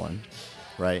someone,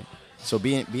 right? So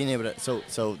being able to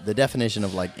so the definition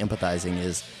of like empathizing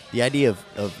is the idea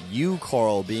of you,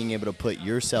 Carl, being able to put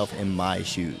yourself in my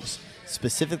shoes.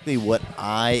 Specifically what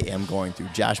I am going through,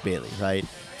 Josh Bailey, right?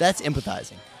 That's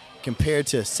empathizing. Compared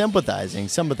to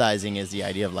sympathizing is the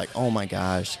idea of like, oh my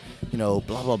gosh, blah,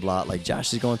 blah, blah. Like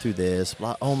Josh is going through this,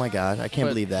 blah. Oh my gosh, I can't But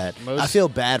believe that. most- I feel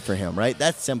bad for him, right?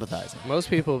 That's sympathizing. Most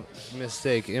people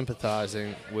mistake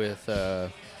empathizing with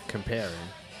comparing.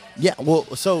 Yeah, well,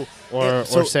 so... Or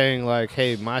so, saying like,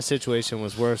 hey, my situation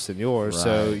was worse than yours,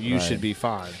 so Right, you right. should be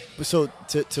fine. So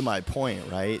to my point,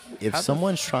 right? If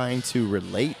someone's trying to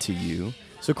relate to you...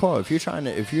 So, Carl, if you're trying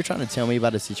to tell me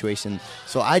about a situation...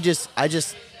 So I just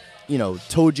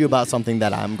told you about something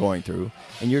that I'm going through,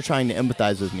 and you're trying to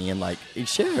empathize with me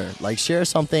and share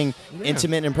something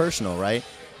intimate and personal, right?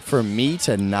 For me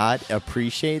to not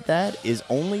appreciate that is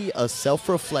only a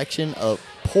self-reflection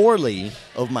poorly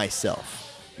of myself,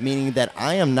 meaning that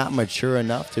I am not mature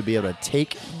enough to be able to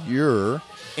take your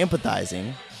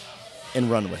empathizing and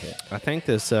run with it. I think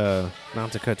this,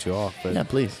 not to cut you off, but Yeah,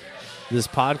 please. this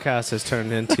podcast has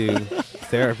turned into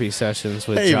therapy sessions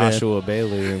with Hey, man. Joshua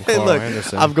Bailey and Hey, Carl look,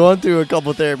 Anderson. I've gone through a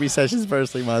couple therapy sessions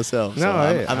personally myself. So No,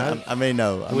 hey, I may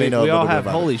know. I we may know. we a all little bit have,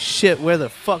 about holy shit, where the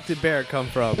fuck did Barrett come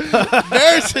from?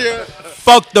 There's here.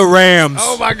 Fuck the Rams.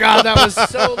 Oh my God, that was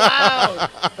so loud.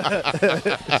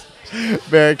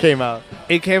 Barrett came out.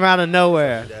 It came out of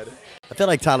nowhere. I feel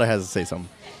like Tyler has to say something.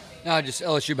 No, just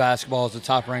LSU basketball is the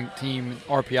top-ranked team,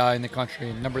 RPI in the country,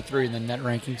 and number 3 in the net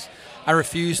rankings. I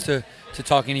refuse to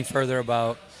talk any further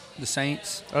about the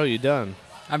Saints. Oh, you done?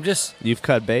 I'm just You've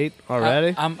cut bait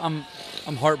already? I'm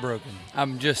heartbroken.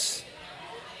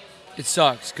 It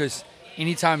sucks because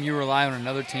anytime you rely on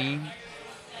another team,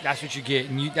 that's what you get,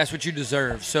 and that's what you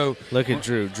deserve. So Look at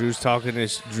Drew. Drew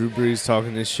Brees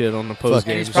talking this shit on the post and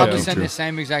game he's probably show. saying the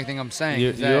same exact thing I'm saying. You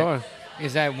is that- are.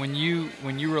 Is that when you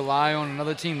rely on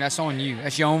another team, that's on you.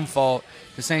 That's your own fault.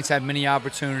 The Saints had many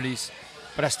opportunities,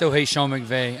 but I still hate Sean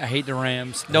McVay. I hate the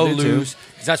Rams. They'll do too. lose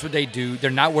because that's what they do. They're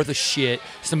not worth a shit.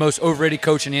 It's the most overrated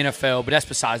coach in the NFL, but that's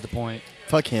besides the point.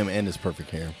 Fuck him and his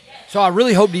perfect hair. So I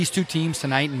really hope these two teams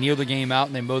tonight kneel the game out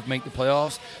and they both make the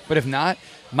playoffs. But if not,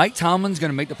 Mike Tomlin's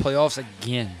going to make the playoffs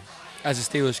again as a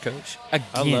Steelers coach. Again.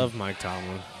 I love Mike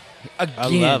Tomlin. Again. I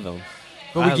love him.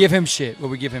 But we I- give him shit.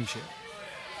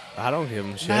 I don't give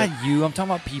him shit. Not you. I'm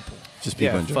talking about people. Just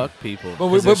people Yeah, in general. fuck people. But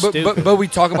we, 'cause they're but, but, stupid. but we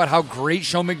talk about how great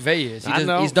Sean McVay is. I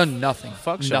know. He's done nothing.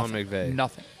 Fuck Sean Nothing. McVay.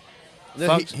 Nothing.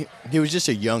 Fuck- He was just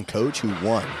a young coach who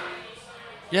won.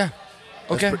 Yeah.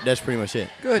 Okay. That's pretty much it.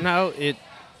 Good. No, Good.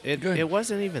 it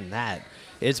wasn't even that.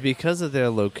 It's because of their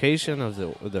location of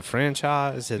the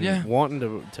franchise and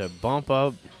wanting to bump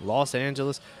up Los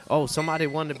Angeles. Oh, somebody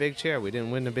won the big chair. We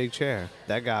didn't win the big chair.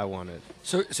 That guy won it.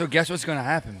 So guess what's going to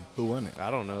happen? Who won it?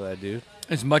 I don't know that dude.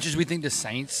 As much as we think the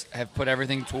Saints have put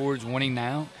everything towards winning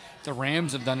now, the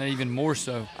Rams have done it even more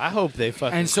so. I hope they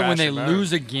fucking And so crash when they and burn.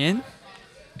 lose again,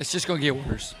 it's just going to get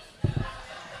worse.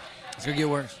 It's going to get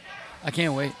worse. I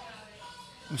can't wait.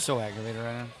 I'm so aggravated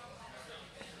right now.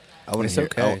 I want It's to hear.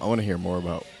 okay. I want to hear more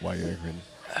about why you're aggravated.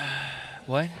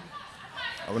 What?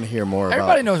 I want to hear more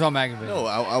Everybody about. knows I'm aggravated. No,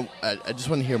 I just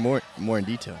want to hear more in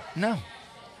detail. No,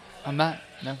 I'm not.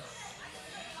 No.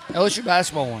 LSU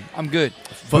basketball won. I'm good.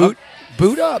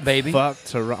 Boot up, baby. Fuck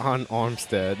Teron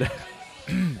Armstead.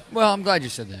 Well, I'm glad you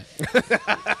said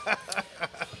that.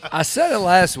 I said it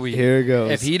last week. Here it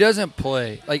goes. If he doesn't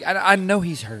play, like I know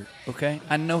he's hurt. Okay,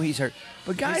 I know he's hurt.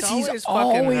 But guys, He's he's always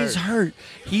fucking always hurt.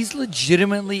 He's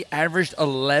legitimately averaged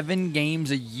 11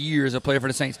 games a year as a player for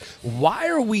the Saints. Why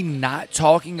are we not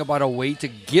talking about a way to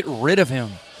get rid of him?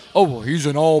 Oh, well, he's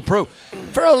an all-pro.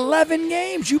 For 11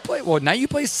 games, you play. Well, now you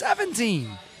play 17.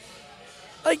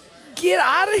 Like, get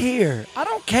out of here. I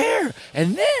don't care.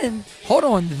 And then, hold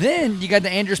on, then you got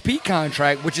the Andrews Pete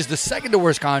contract, which is the second to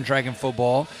worst contract in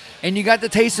football. And you got the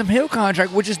Taysom Hill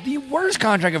contract, which is the worst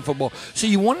contract in football. So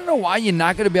you want to know why you're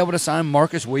not going to be able to sign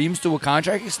Marcus Williams to a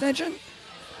contract extension?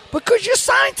 Because you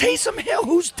signed Taysom Hill,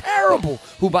 who's terrible.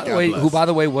 Who by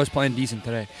the way was playing decent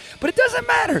today. But it doesn't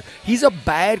matter. He's a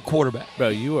bad quarterback. Bro,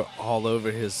 you were all over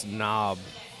his knob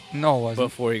No, it wasn't.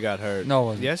 before he got hurt. No, it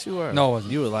wasn't. Yes, you were. No, it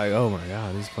wasn't. You were like, oh my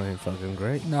God, he's playing fucking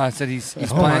great. No, I said he's Oh my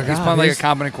playing. He's God, playing like a he's-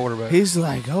 competent quarterback. He's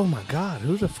like, oh my God,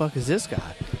 who the fuck is this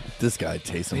guy? This guy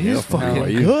Taysom He's Hill. fucking How are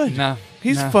you? good. No,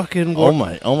 He's no. fucking. Oh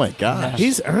my gosh.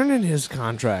 He's earning his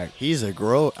contract. He's a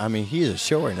grow. I mean, he's a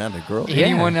shower, not a grow. Yeah.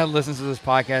 Anyone that listens to this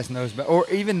podcast knows better, or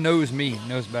even knows me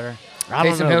knows better. I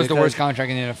don't Taysom know, Hill's the because- worst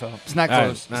contract in the NFL. It's not All right,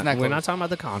 close. It's not we're close. not talking about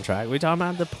the contract. We're talking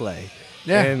about the play.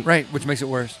 Yeah, And- right. Which makes it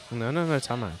worse. No,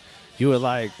 time out. You were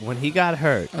like, when he got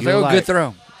hurt, I was you were like, oh, like, good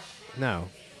throw. no,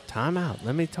 time out.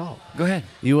 Let me talk. Go ahead.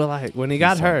 You were like, when he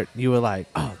got sorry. hurt, you were like,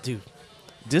 oh, dude,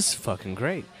 this is fucking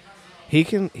great.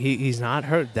 He's not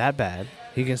hurt that bad.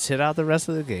 He can sit out the rest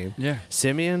of the game. Yeah.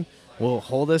 Simeon will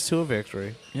hold us to a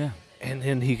victory, Yeah. and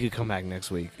then he could come back next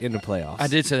week in the playoffs. I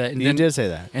did say that. And You then, did say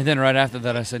that. And then right after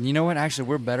that, I said, you know what? Actually,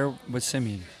 we're better with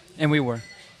Simeon. And we were.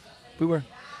 We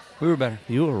were better.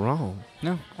 You were wrong.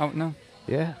 No. No.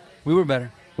 Yeah. We were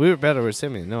better. We were better with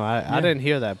Simeon. No, I Yeah. didn't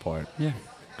hear that part. Yeah.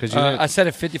 Cause you I said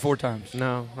it 54 times.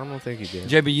 no, I don't think you did.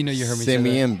 JB, you know you heard me say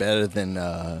Simeon better than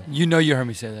that. You know you heard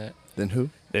me say that. who?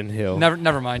 Then Hill.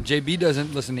 Never mind. JB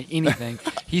doesn't listen to anything.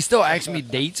 He still asks me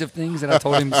dates of things that I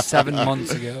told him 7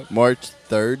 months ago. March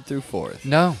 3rd through 4th.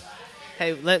 No.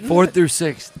 Hey, let 4th through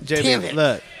 6th. JB, Damn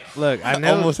it. Look. I I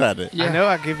know. almost had it. Yeah. I know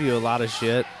I give you a lot of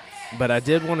shit, but I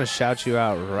did want to shout you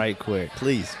out right quick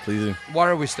Please. Why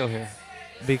are we still here?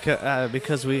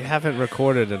 because we haven't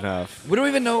recorded enough. We don't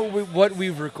even know what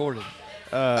we've recorded.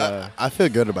 I feel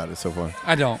good about it so far.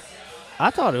 I don't. I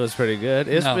thought it was pretty good.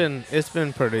 It's No.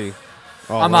 been pretty.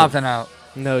 I'm opting out.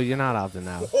 No, you're not opting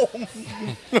out.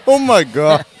 Oh my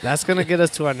god. That's gonna get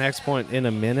us to our next point in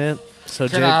a minute. So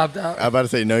Can I opt out? I'm about to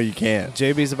say no, you can't.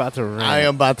 JB's about to rant. I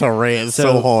am about to rant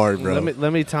so hard, bro.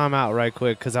 Let me time out right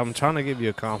quick because I'm trying to give you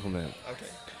a compliment.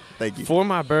 Thank you. For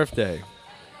my birthday,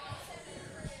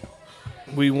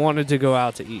 we wanted to go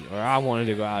out to eat, or I wanted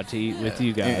to go out to eat with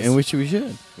you guys. And we should.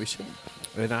 We should.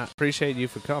 And I appreciate you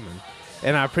for coming.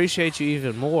 And I appreciate you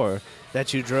even more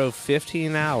that you drove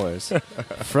 15 hours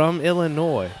from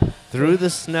Illinois through the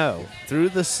snow, through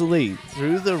the sleet,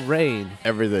 through the rain,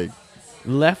 Everything.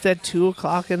 left at 2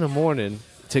 o'clock in the morning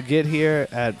to get here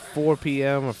at 4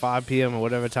 p.m. or 5 p.m. or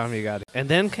whatever time you got here. And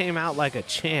then came out like a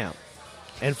champ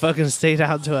and fucking stayed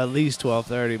out till at least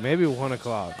 12:30, maybe 1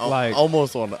 o'clock. Like,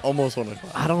 almost on.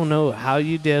 I don't know how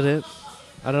you did it.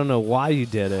 I don't know why you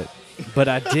did it. But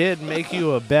I did make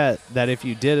you a bet that if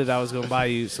you did it, I was going to buy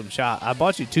you some shots. I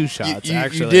bought you 2 shots,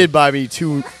 actually. You did buy me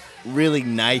 2 really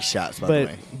nice shots, by the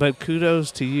way. But kudos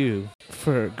to you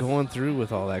for going through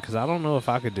with all that, because I don't know if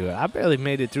I could do it. I barely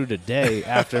made it through the day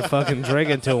after fucking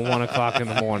drinking till 1 o'clock in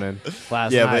the morning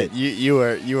last Yeah, night. but you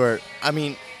were. I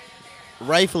mean,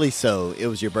 rightfully so. It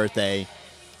was your birthday.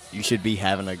 You should be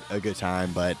having a good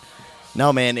time. But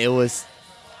no, man, it was.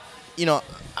 You know,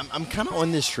 I'm kind of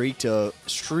on this streak,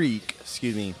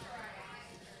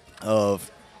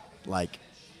 of like,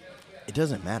 it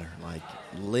doesn't matter. Like,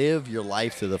 live your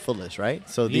life to the fullest, right?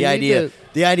 So You need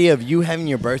the idea of you having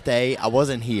your birthday, I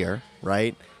wasn't here,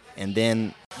 right? And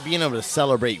then being able to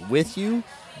celebrate with you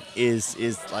is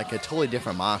like a totally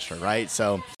different monster, right?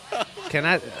 So Can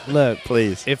I look?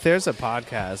 Please. If there's a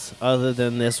podcast other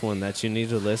than this one that you need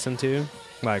to listen to,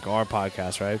 like our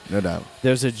podcast, right? No doubt.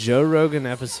 There's a Joe Rogan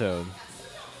episode.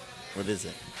 What is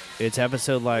it? It's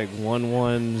episode like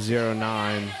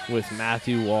 1109 with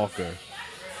Matthew Walker.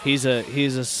 He's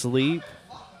a sleep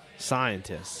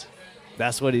scientist.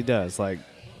 That's what he does. Like,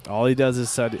 all he does is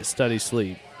study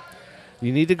sleep.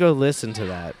 You need to go listen to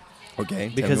that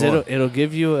Okay. because it'll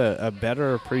give you a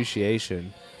better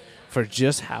appreciation for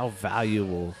just how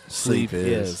valuable sleep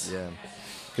is. Yeah.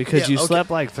 Because Yeah, you okay. slept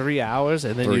like 3 hours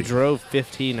and then you 3. drove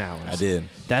 15 hours. I did.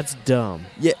 That's dumb.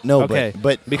 Yeah. No. Okay,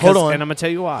 But because, hold on. and I'm gonna tell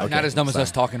you why. Okay. Not as dumb as sorry.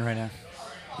 us talking right now.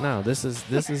 No, this is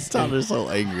Tyler's so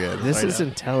angry at us this right is now.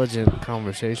 intelligent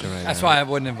conversation right now. That's why I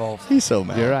wasn't involved. He's so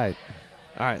mad. You're right.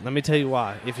 All right, let me tell you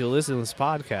why. If you listen to this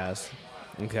podcast,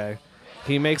 okay,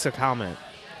 he makes a comment.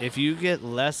 If you get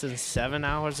less than 7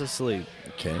 hours of sleep,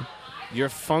 Okay. your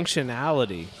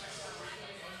functionality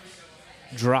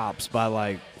drops by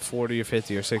like 40 or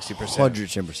 50 or 60%.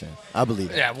 110%. I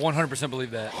believe it. Yeah, 100%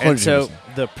 believe that. And so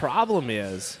 100%. the problem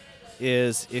is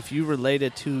if you relate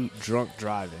it to drunk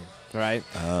driving, right?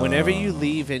 Whenever you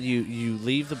leave and you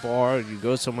leave the bar, you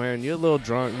go somewhere and you're a little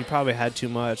drunk, you probably had too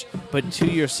much, but to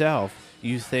yourself,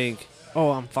 you think,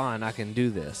 oh, I'm fine, I can do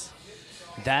this.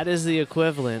 That is the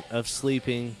equivalent of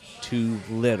sleeping too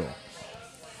little.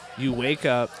 You wake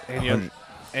up and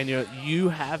you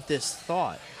have this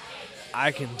thought,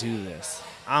 I can do this.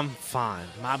 I'm fine.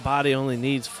 My body only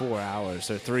needs 4 hours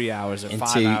or 3 hours or 5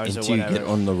 hours or until you whatever. get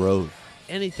on the road.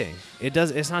 Anything.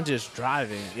 It's not just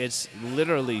driving. It's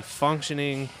literally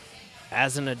functioning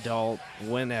as an adult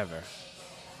whenever.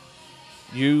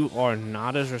 You are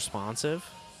not as responsive.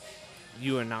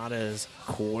 You are not as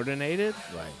coordinated.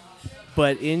 Right.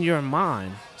 But in your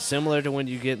mind, similar to when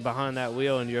you get behind that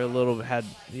wheel and you're you had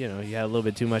a little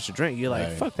bit too much to drink, you're like,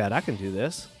 Right. fuck that, I can do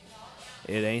this.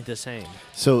 It ain't the same.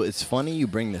 So it's funny you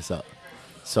bring this up.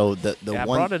 So the I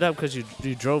one brought it up because you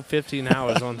drove 15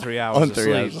 hours on 3 hours On of 3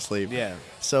 sleep. hours of sleep. Yeah.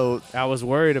 So I was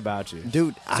worried about you.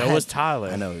 dude, So was Tyler.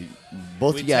 I know.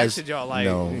 Both We you guys texted y'all like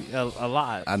know. a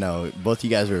lot. I know. Both you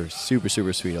guys are super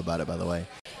sweet about it, by the way.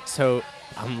 So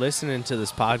I'm listening to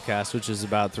this podcast, which is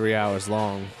about 3 hours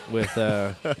long, with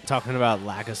talking about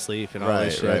lack of sleep and all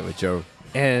this shit. Right, with Joe.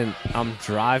 And I'm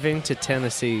driving to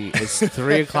Tennessee. It's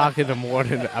 3 o'clock in the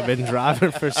morning. I've been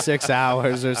driving for 6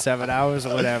 hours or 7 hours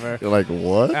or whatever. You're like,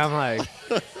 what? I'm like,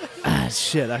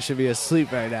 shit, I should be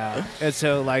asleep right now. And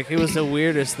so, like, it was the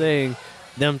weirdest thing,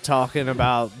 them talking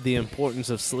about the importance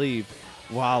of sleep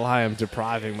while I am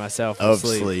depriving myself of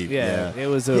sleep. Yeah, it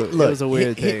was a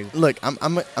weird thing. Look, I'm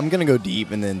gonna go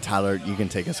deep, and then Tyler, you can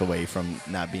take us away from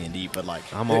not being deep, but like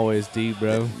I'm always deep,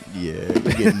 bro. yeah,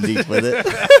 you're getting deep with it.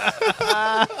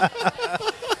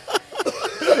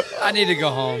 I need to go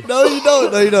home. No, you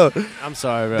don't. No, you don't. I'm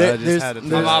sorry, bro. There- I just there's- had to.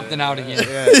 there's- I'm opting out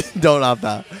again. Don't opt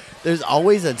out. There's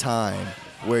always a time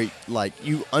where like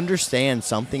you understand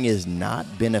something is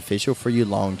not beneficial for you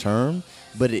long term,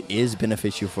 but it is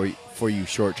beneficial for you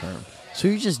short term. So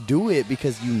you just do it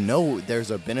because you know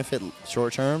there's a benefit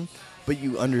short term, but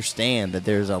you understand that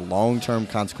there's a long term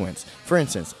consequence. For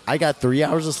instance, I got 3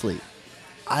 hours of sleep.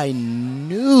 I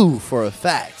knew for a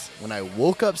fact when I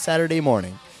woke up Sunday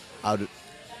morning, I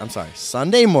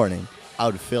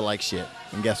would feel like shit.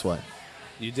 And guess what?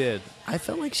 You did. I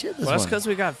felt like shit this Well, that's morning. because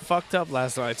we got fucked up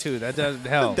last night too. That doesn't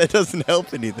help. That doesn't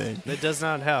help anything. That does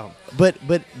not help. But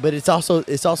it's also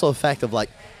a fact of like,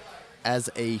 as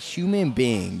a human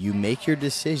being, you make your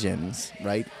decisions,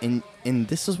 right? And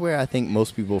this is where I think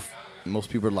most people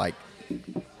like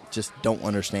just don't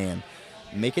understand.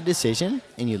 Make a decision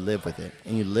and you live with it,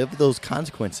 and you live with those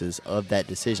consequences of that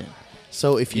decision.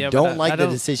 So if you Yeah, but don't I like the don't-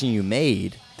 decision you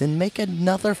made, then make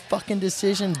another fucking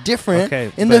decision different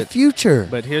Okay, in the but- future.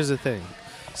 But here's the thing.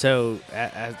 So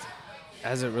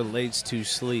as it relates to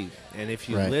sleep, and if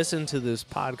you Right. listen to this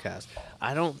podcast,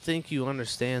 I don't think you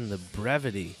understand the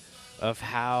brevity of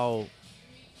how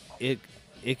it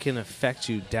can affect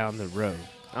you down the road.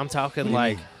 I'm talking What do you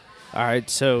like, mean? all right,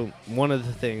 so one of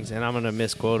the things, and I'm going to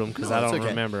misquote them because No, I it's don't okay.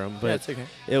 remember them, but Yeah, it's okay.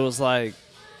 it was like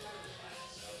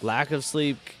lack of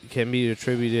sleep can be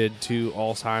attributed to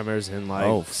Alzheimer's in like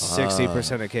Oh,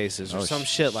 60% of cases or Oh, some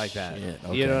shit like that. shit,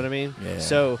 You know okay. what I mean? Yeah,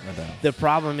 So no doubt. the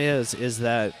problem is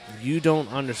that you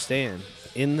don't understand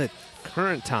in the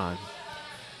current time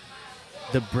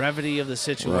the brevity of the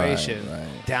situation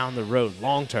right. down the road,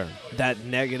 long term, that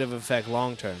negative effect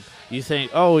long term. You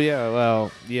think, oh yeah,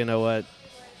 well, you know what?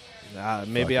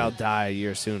 Maybe Fuck I'll it. die a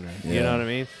year sooner. You Yeah, know what I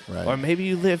mean? right. Or maybe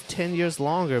you live 10 years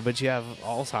longer, but you have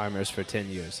Alzheimer's for 10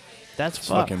 years. That's It's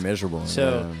fucked. fucking miserable.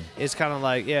 So yeah. it's kind of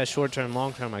like, yeah, short term,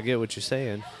 long term. I get what you're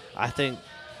saying. I think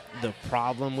the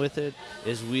problem with it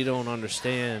is we don't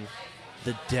understand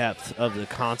the depth of the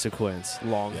consequence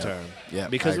long term. Yeah,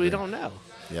 because I we agree. don't know.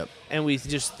 Yep. And we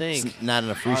just think It's not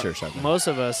enough research. I think. most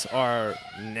of us are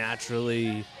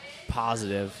naturally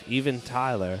positive, even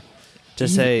Tyler. To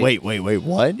say Wait.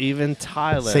 What? even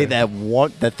Tyler. Say that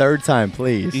the third time,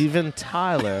 please. Even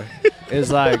Tyler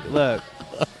is like, look,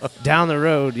 down the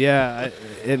road,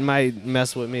 it might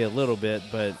mess with me a little bit,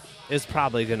 but it's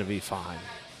probably going to be fine.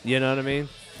 You know what I mean?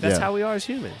 That's Yeah. how we are as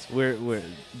humans. We're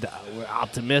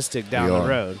optimistic down We the are.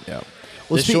 road. Yeah.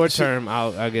 The short term,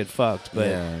 I'll get fucked, but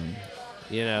yeah.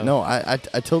 you know, No, I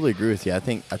totally agree with you. I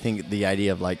think the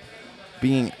idea of like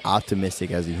being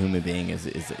optimistic as a human being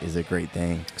is a great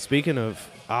thing. Speaking of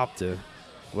Opta,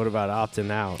 what about opting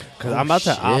out? Because Oh, I'm about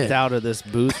to shit. opt out of this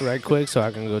booth right quick so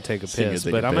I can go take a So you can piss.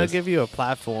 take But a I'm gonna piss. give you a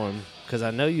platform because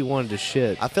I know you wanted to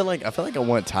shit. I feel like I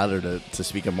want Tyler to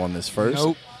speak up on this first.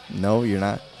 Nope. No, you're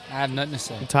not. I have nothing to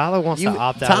say. Tyler wants You- to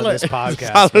opt out Tyler- of this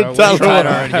podcast. Tyler- bro. Tyler- We tried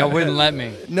already. Y'all wouldn't let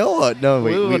me. No,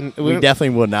 we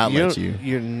definitely will not let you.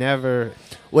 You're never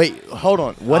Wait, hold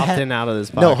on. What? opting out of this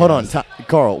podcast. No, hold on,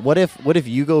 Carl. What if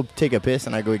you go take a piss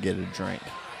and I go get a drink?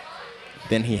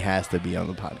 Then he has to be on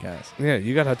the podcast. Yeah,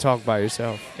 you gotta talk by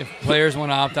yourself. If players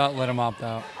want to opt out, let them opt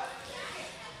out.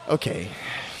 Okay.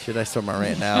 Should I start my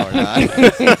rant now or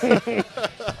not?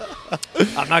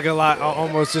 I'm not gonna lie, I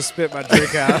almost just spit my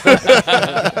drink out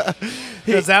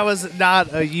because that was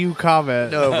not a you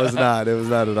comment. No, it was not. It was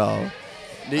not at all.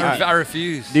 I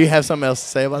refuse. Do you have something else to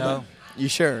say about No. that? You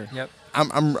sure? Yep.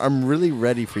 I'm really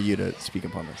ready for you to speak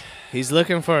upon this. He's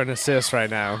looking for an assist right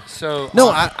now. So No,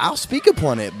 I'll speak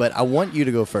upon it, but I want you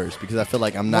to go first because I feel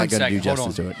like I'm not One going to do second, hold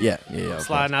justice to it. Yeah. Okay.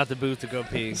 Sliding out the booth to go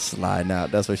pee. Sliding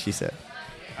out. That's what she said.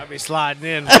 I be sliding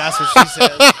in. That's what she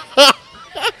said.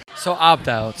 so opt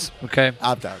outs. Okay.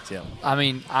 Opt outs. Yeah. I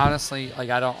mean, honestly, like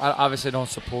I obviously don't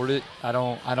support it. I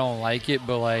don't like it,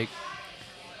 but like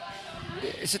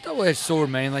it's a double-edged sword,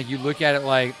 man. Like you look at it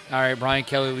like, all right, Brian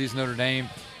Kelly leaves Notre Dame.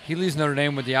 He leaves Notre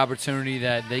Dame with the opportunity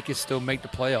that they could still make the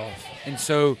playoff. And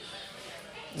so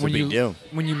It's a big deal.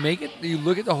 when you make it, you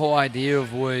look at the whole idea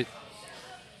of what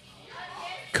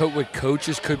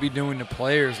coaches could be doing to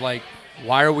players. Like,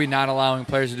 why are we not allowing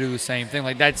players to do the same thing?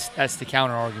 Like that's the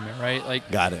counter argument, right? Like,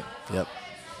 Got it. Yep.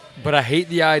 but I hate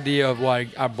the idea of why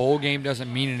our bowl game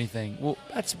doesn't mean anything. Well,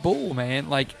 that's bull, man.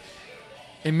 Like,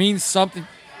 it means something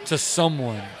to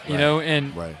someone, you know,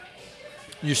 and Right.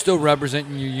 you're still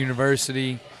representing your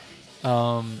university.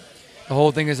 The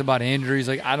whole thing is about injuries.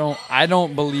 Like, I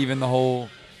don't believe in the whole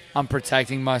I'm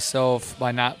protecting myself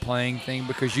by not playing thing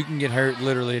because you can get hurt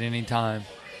literally at any time.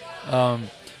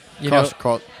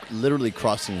 Literally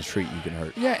crossing the street, you can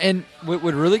hurt. Yeah, and what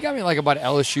really got me like about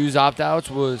LSU's opt-outs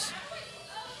was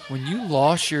when you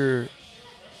lost to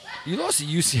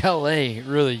UCLA,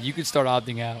 really, you could start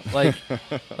opting out. Like,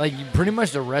 like you pretty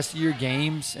much the rest of your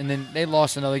games, and then they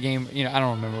lost another game. You know, I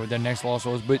don't remember what their next loss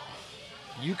was, but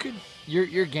you could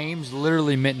your games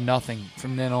literally meant nothing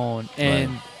from then on.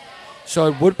 And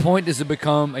so, at what point does it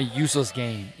become a useless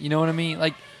game? You know what I mean?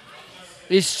 Like,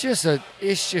 it's just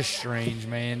strange,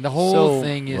 man. The whole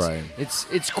thing is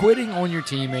it's quitting on your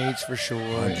teammates for sure.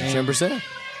 and 110%.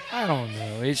 I don't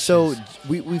know. It's So just-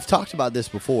 we've talked about this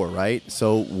before, right?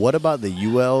 So what about the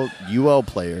UL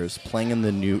players playing in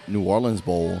the New Orleans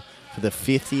Bowl for the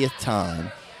 50th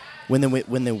time? When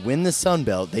they win the Sun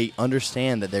Belt, they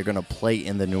understand that they're going to play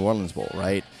in the New Orleans Bowl,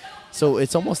 right? So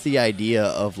it's almost the idea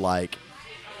of like,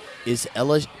 is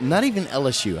LSU, not even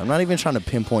LSU, I'm not even trying to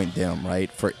pinpoint them, right?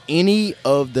 For any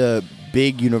of the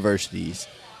big universities,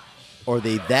 are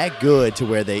they that good to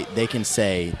where they can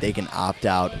say they can opt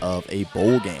out of a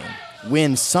bowl game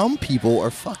when some people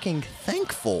are fucking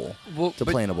thankful to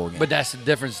play in a bowl game? But that's the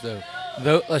difference, though.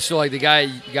 So, like, the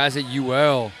guys at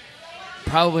UL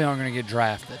probably aren't going to get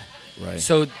drafted. Right.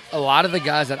 So, a lot of the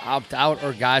guys that opt out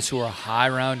are guys who are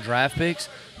high-round draft picks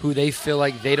who they feel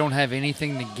like they don't have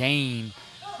anything to gain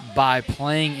by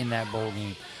playing in that bowl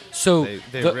game. So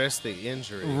They risk the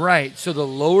injury. Right. So, the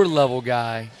lower-level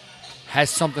guy has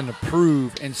something to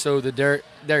prove, and so the Derek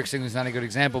Stingley's not a good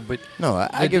example, but No, I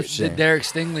get what you're saying. Derek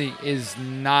Stingley is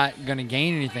not going to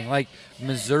gain anything. Like,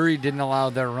 Missouri didn't allow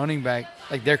their running back,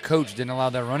 like their coach didn't allow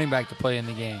their running back to play in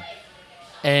the game,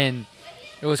 and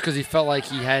it was because he felt like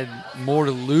he had more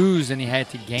to lose than he had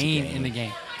to gain in the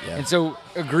game. Yeah. And so,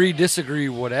 agree, disagree,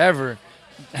 whatever,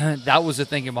 that was the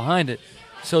thinking behind it.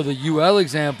 So the UL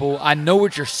example, I know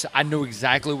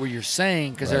exactly what you're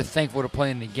saying because they're Right. thankful to play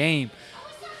in the game.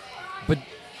 But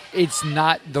it's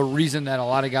not the reason that a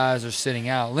lot of guys are sitting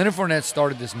out. Leonard Fournette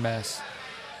started this mess.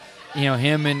 You know,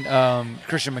 him and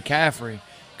Christian McCaffrey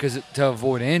to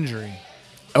avoid injury.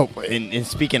 Oh, and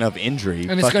speaking of injury,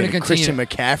 And it's gonna fucking continue. Christian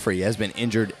McCaffrey has been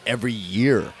injured every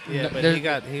year. Yeah, No, but there-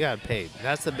 he got paid.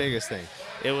 That's the biggest thing.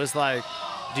 It was like,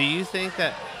 do you think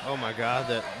that? Oh my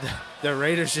God, the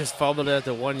Raiders just fumbled at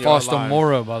the 1 yard Foster line.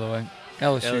 Moro, by the way.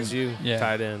 LSU Yeah.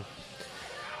 tight end.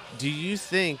 Do you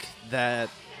think that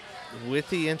with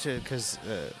the because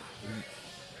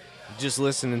just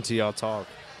listening to y'all talk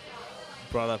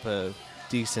brought up a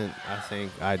decent, I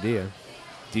think, idea.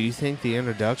 Do you think the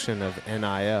introduction of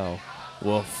NIL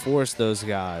will force those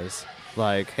guys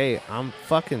like, hey, I'm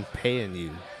fucking paying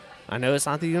you. I know it's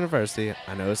not the university.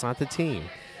 I know it's not the team.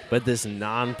 But this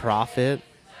nonprofit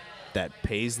that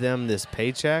pays them this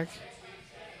paycheck,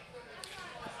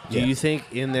 do Yeah. you think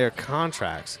in their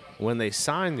contracts, when they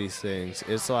sign these things,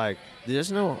 it's like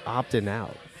there's no opting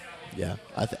out? Yeah,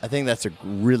 I think that's a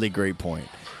really great point.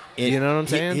 You know what I'm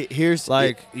saying? Here's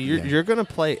Like yeah. you're gonna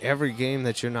play every game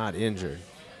that you're not injured.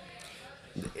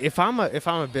 If I'm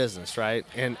a business, right,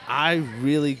 and I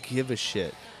really give a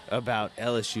shit about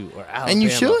LSU or Alabama And you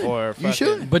should. or You fucking-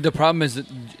 should. But the problem is that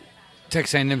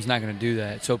Texas A&M's not going to do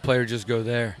that. So players just go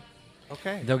there.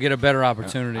 Okay. They'll get a better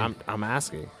opportunity. I'm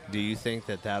asking. Do you think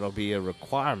that that'll be a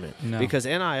requirement? No. Because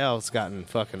NIL's gotten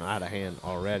fucking out of hand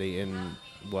already in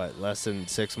what, less than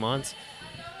 6 months?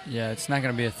 Yeah, it's not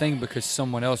going to be a thing because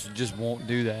someone else just won't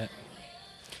do that.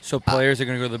 So players are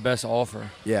going to go to the best offer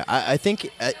Yeah, I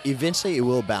think eventually it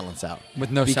will balance out.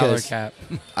 with no Because salary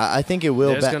cap. I think it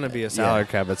will. There's going to be a salary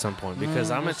cap at some point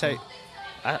because I'm going to take.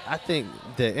 I think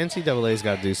the NCAA's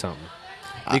got to do something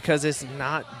because it's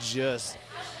not just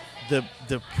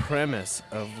the premise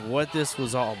of what this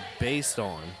was all based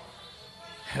on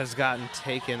has gotten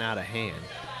taken out of hand,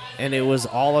 and it was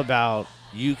all about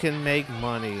you can make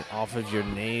money off of your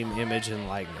name, image, and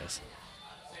likeness.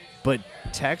 But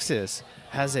Texas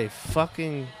has a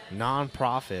fucking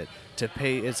nonprofit to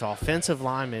pay its offensive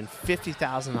linemen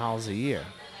 $50,000 a year.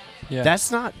 Yeah.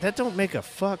 That don't make a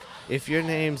fuck if your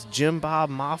name's Jim Bob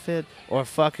Moffitt or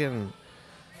fucking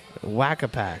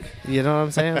Whack-a-Pack. You know what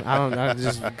I'm saying? I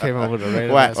just came up with a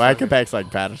random ass fucking- Pack's like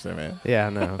Patterson, man. Yeah,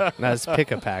 no. That's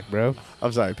Pick-a-Pack, bro.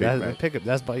 I'm sorry,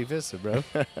 That's Bayou Vista, bro.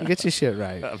 Get your shit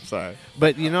right. I'm sorry.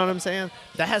 But you know what I'm saying?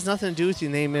 That has nothing to do with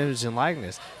your name, image, and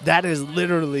likeness. That is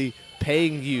literally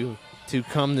paying you to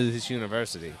come to this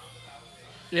university.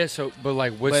 Yeah, so, but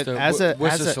like, what's But the as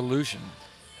a- solution?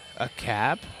 A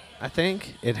cap, I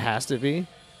think it has to be.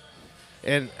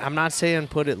 And I'm not saying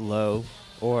put it low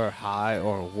or high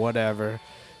or whatever,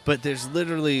 but there's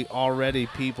literally already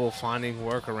people finding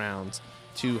workarounds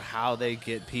to how they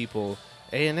get people.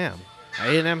 A&M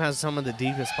has some of the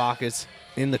deepest pockets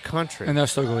in the country. And they'll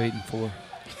still go 8-4.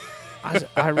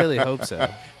 I really hope so.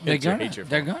 They're Hate your gonna. phone.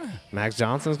 They're gonna. Max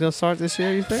Johnson's going to start this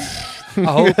year, you think?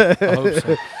 I hope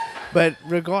so. But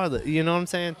regardless, you know what I'm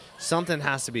saying? Something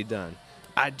has to be done.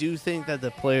 I do think that the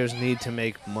players need to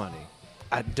make money.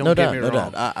 Don't No get doubt, me no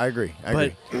wrong. doubt. I agree. I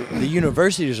But- agree. The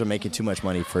universities are making too much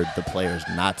money for the players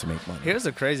not to make money. Here's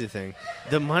the crazy thing.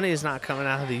 The money is not coming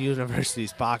out of the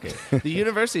university's pocket. The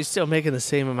university is still making the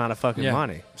same amount of fucking Yeah.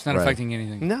 money. It's not Right. affecting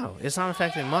anything. No, it's not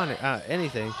affecting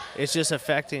anything. It's just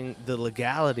affecting the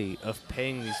legality of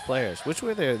paying these players, which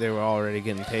were they were already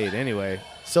getting paid anyway.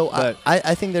 So But-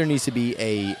 I think there needs to be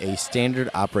a standard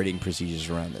operating procedures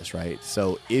around this, right?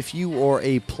 So if you are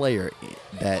a player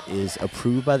that is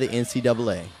approved by the NCAA,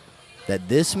 that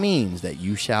this means that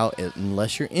you shall,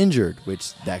 unless you're injured,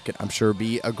 which that could I'm sure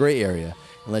be a gray area,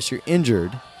 unless you're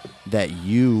injured, that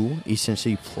you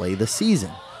essentially play the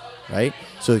season, right?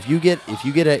 So if you get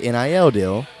an NIL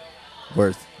deal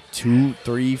worth $2,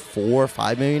 $3, $4,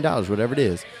 $5 million, whatever it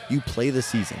is, you play the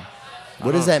season.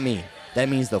 What does that mean? That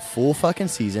means the full fucking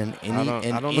season, I don't know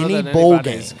any that bowl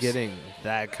anybody's games. getting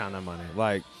that kind of money.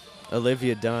 Like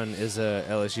Olivia Dunn is a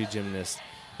LSU gymnast,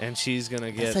 and she's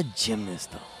gonna get. That's a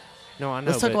gymnast, though. No, I know.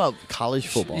 Let's talk but about college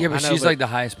football. Yeah, but I know, she's but- like the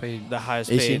highest paid. the highest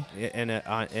Is paid in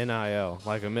NIL,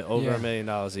 like over Yeah. $1 million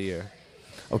a year.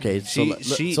 Okay, so,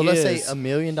 she so let's say is- $1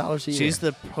 million a year. She's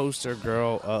the poster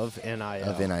girl of NIL.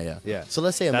 of NIL. Yeah. So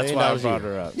let's say $1 That's million why I a brought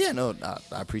year. her up. Yeah, no,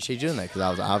 I appreciate you doing that because I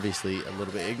was obviously a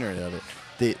little bit ignorant of it.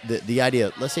 The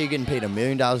idea, let's say you're getting paid $1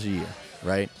 million a year,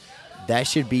 right? That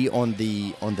should be on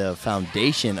the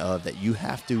foundation of that you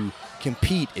have to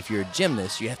compete. If you're a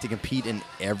gymnast, you have to compete in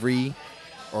every,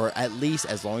 or at least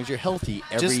as long as you're healthy,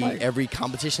 every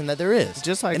competition that there is.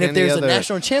 Just like and if any there's other- a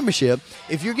national championship,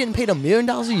 if you're getting paid $1 million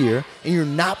a year and you're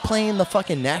not playing the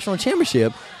fucking national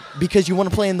championship because you want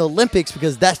to play in the Olympics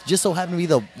because that's just so happened to be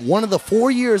the one of the 4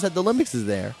 years that the Olympics is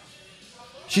there,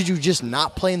 should you just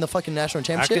not play in the fucking national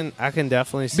championship? I can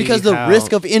definitely see because the how-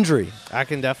 risk of injury. I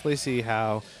can definitely see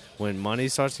how when money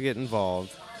starts to get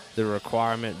involved, the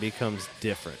requirement becomes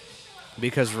different.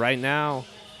 because right now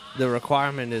the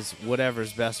requirement is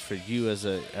whatever's best for you as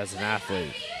an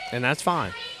athlete, and that's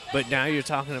fine. But now you're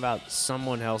talking about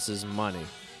someone else's money,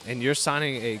 and you're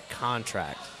signing a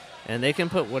contract, and they can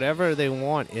put whatever they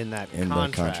want in that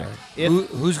contract.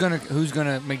 Who's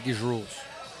gonna make these rules?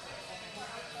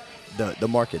 The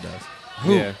market does.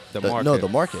 Who? Yeah, the market. No, the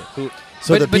market. Who?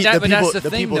 So But that's the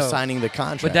thing, people though. signing the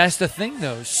contract. But that's the thing,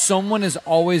 though. Someone is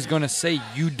always going to say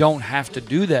you don't have to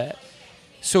do that.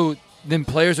 So then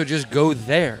players will just go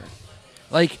there.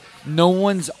 Like, no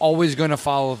one's always going to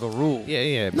follow the rule.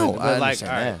 Yeah. No, but I like,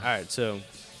 understand that. all right. So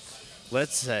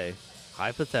let's say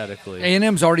hypothetically,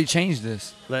 A&M's already changed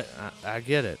this. I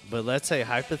get it, but let's say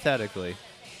hypothetically,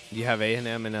 you have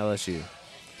A&M and LSU,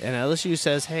 and LSU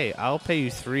says, "Hey, I'll pay you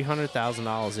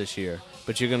 $300,000 this year,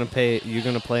 but you're gonna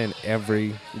play in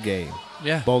every game,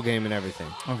 Yeah. bowl game and everything."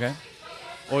 Okay.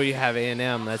 Or you have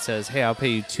A&M that says, "Hey, I'll pay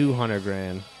you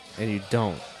 $200,000," and you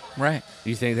don't. Right.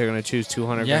 You think they're gonna choose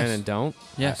 $200,000 Yes. and don't?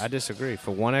 Yes. I disagree.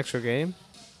 For one extra game,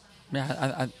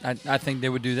 Yeah, I think they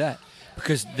would do that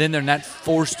because then they're not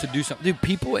forced to do something. Dude,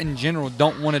 people in general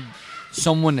don't want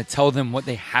someone to tell them what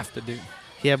they have to do.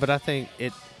 yeah, but I think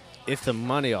if the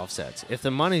money offsets, if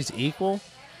the money's equal,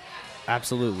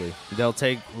 absolutely, they'll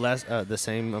take less, the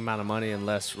same amount of money and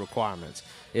less requirements.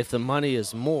 If the money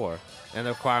is more and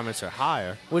the requirements are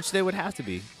higher, which they would have to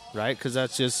be, right? Because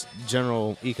that's just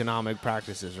general economic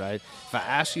practices, right? If I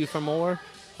ask you for more,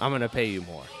 I'm going to pay you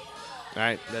more,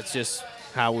 right? That's just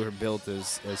how we're built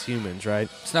as humans, right?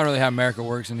 It's not really how America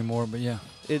works anymore, but yeah.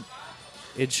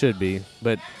 It should be,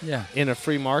 but Yeah. in a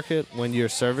free market, when your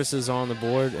service is on the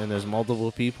board and there's multiple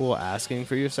people asking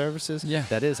for your services, Yeah.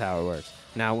 that is how it works.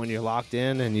 Now, when you're locked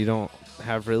in and you don't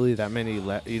have really that many,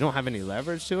 you don't have any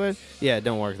leverage to it, yeah, it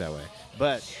don't work that way.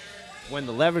 But when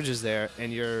the leverage is there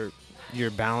and you're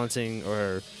balancing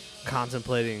or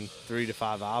contemplating 3 to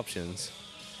 5 options,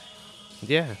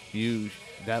 yeah,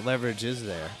 that leverage is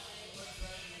there.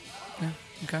 Yeah.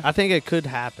 Okay. I think it could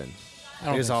happen. I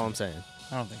don't Is think all so. I'm saying.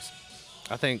 I don't think so.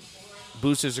 I think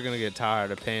boosters are going to get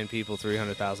tired of paying people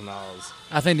 $300,000.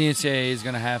 I think the NCAA is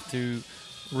going to have to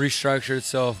restructure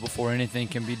itself before anything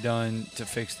can be done to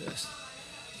fix this.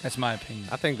 That's my opinion.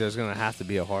 I think there's going to have to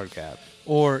be a hard cap.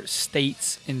 Or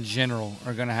states in general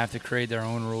are going to have to create their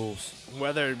own rules.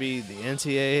 Whether it be the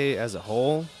NCAA as a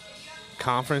whole,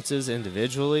 conferences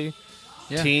individually,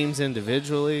 Yeah. teams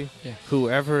individually, Yeah.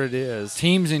 whoever it is.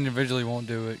 Teams individually won't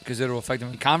do it because it'll affect them.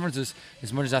 And conferences,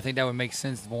 as much as I think that would make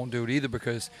sense, won't do it either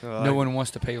because Well, no like- one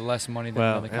wants to pay less money than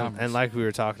Well, another conference. and like we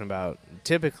were talking about,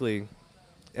 typically,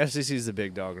 SEC is the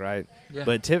big dog, right? Yeah.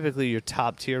 But typically your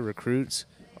top tier recruits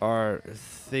are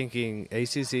thinking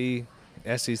ACC,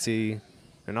 SEC,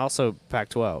 and also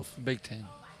Pac-12, Big Ten.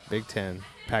 Big Ten,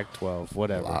 Pac-12,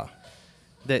 whatever. Wow.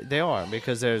 They are,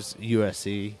 because there's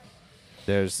USC,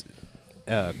 there's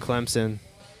Clemson,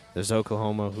 there's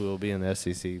Oklahoma, who will be in the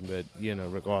SEC, but,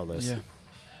 regardless. Yeah.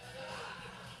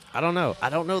 I don't know. I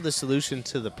don't know the solution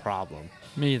to the problem,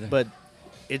 Me either. but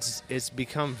it's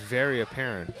become very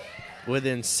apparent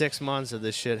within 6 months of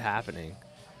this shit happening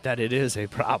that it is a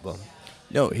problem.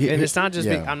 No, And it's not just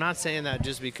yeah. I'm not saying that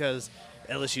just because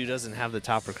LSU doesn't have the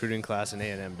top recruiting class and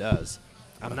A&M does.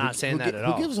 I'm not saying that at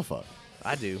all. Who gives a fuck?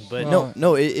 I do, but Well-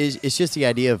 No, it's just the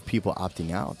idea of people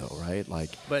opting out, though, right? Like,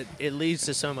 but it leads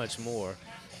to so much more.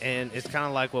 And it's kind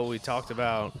of like what we talked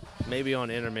about maybe on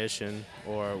intermission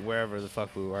or wherever the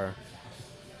fuck we were.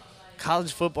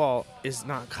 College football is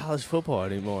not college football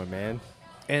anymore, man.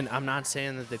 And I'm not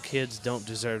saying that the kids don't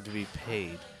deserve to be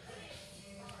paid.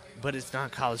 But it's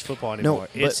not college football anymore.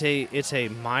 but- It's a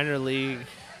minor league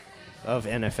of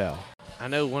NFL. I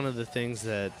know one of the things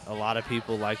that a lot of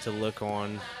people like to look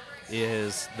on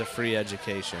is the free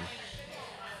education.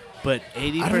 But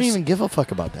 80%. I don't even give a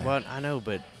fuck about that. Well, I know,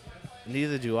 but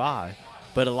neither do I.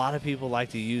 But a lot of people like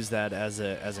to use that as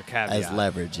a caveat. As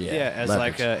leverage, yeah. Yeah, as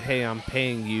leverage. like hey, I'm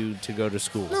paying you to go to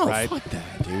school, No, right? fuck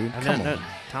that, dude. And Come no, on.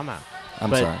 time out. I'm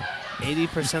but sorry.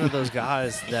 80% of those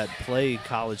guys that play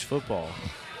college football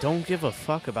don't give a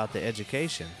fuck about the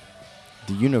education.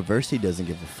 The university doesn't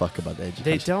give a fuck about the education.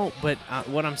 They don't, but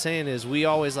what I'm saying is we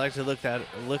always like to look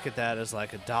at that as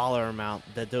like a dollar amount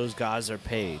that those guys are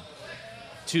paid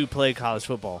to play college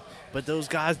football. But those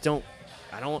guys don't.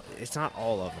 It's not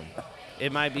all of them.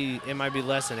 It might be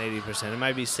less than 80%. It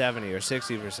might be 70 or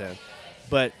 60%.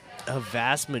 But a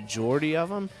vast majority of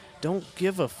them don't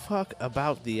give a fuck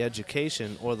about the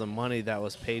education or the money that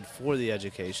was paid for the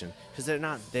education because they're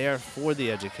not there for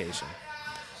the education.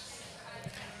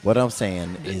 What I'm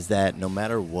saying is that no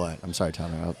matter what, I'm sorry,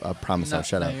 Tyler. I promise I'll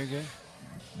shut up. You're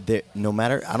good. No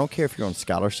matter, I don't care if you're on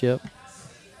scholarship,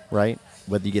 right?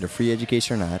 whether you get a free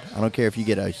education or not. I don't care if you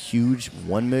get a huge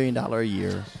 $1 million a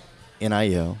year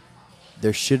NIL.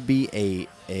 There should be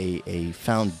a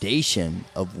foundation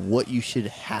of what you should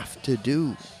have to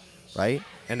do, right?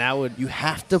 And that would You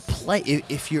have to play.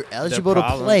 If you're eligible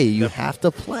problem- to play, you the- have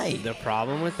to play. the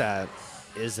problem with that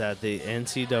is that the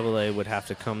NCAA would have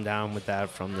to come down with that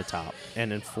from the top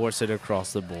and enforce it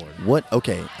across the board. What?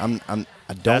 Okay, I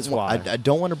That's don't. why. I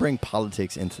don't want to bring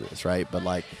politics into this, right? But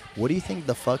like, what do you think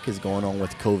the fuck is going on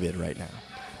with COVID right now?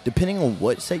 Depending on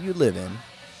what state you live in,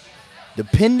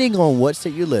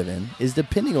 is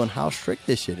depending on how strict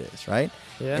this shit is, right?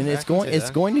 Yeah, and I it's can going see it's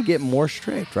that. going to get more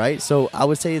strict, right? So I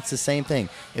would say it's the same thing.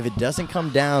 If it doesn't come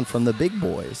down from the big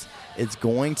boys, it's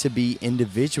going to be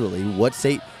individually. What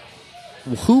state?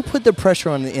 Who put the pressure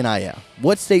on the NIL?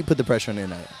 What state put the pressure on the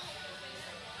NIL?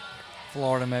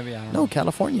 Florida, maybe. I don't No, know.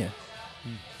 California.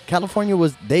 California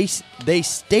was they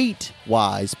state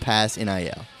wise passed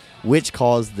NIL, which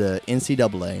caused the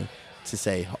NCAA to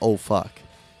say, "Oh fuck,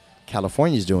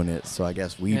 California's doing it, so I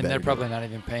guess we And better." they're do probably it." not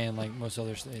even paying like most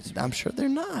other states. I'm sure they're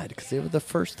not because they were the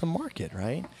first to market,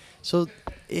 right? So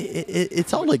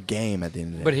it's all a game at the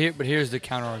end of the day. But here's the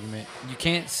counter argument. You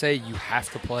can't say you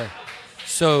have to play.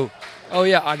 So, oh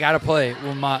yeah, I gotta play.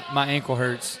 Well, my ankle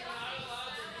hurts.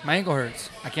 My ankle hurts.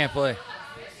 I can't play.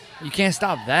 You can't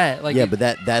stop that. Like Yeah, but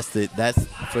that's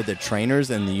for the trainers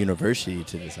and the university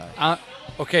to decide.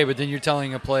 Okay, but then you're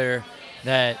telling a player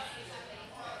that,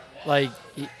 like,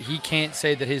 he can't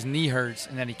say that his knee hurts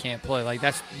and that he can't play. Like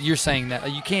you're saying that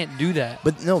like, you can't do that.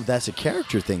 But no, that's a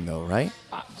character thing, though, right?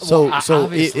 Well, So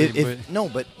obviously, if no,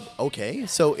 but okay.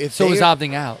 So if so is they're-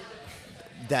 opting out.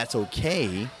 that's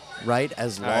okay, right?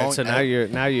 As All long right, so as,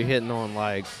 now you're hitting on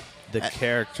like the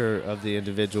character of the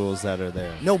individuals that are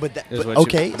there. no, but, that, is but what you-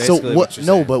 okay. So basically what you're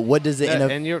no, saying. but what does the Yeah,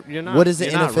 NFL? and you're not. what does the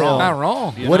you're not NFL wrong. Not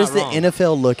wrong. You're what not does the wrong.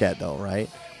 NFL look at though, right?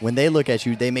 When they look at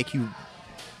you, they make you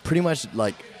pretty much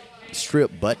like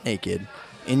strip butt naked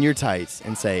in your tights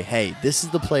and say, "Hey, this is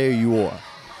the player you are,"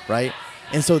 right?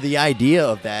 And so the idea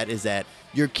of that is that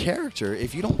your character,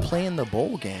 if you don't play in the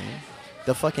bowl game,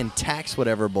 the fucking tax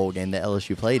whatever bowl game that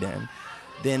LSU played in,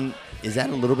 then is that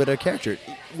a little bit of character?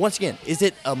 Once again, is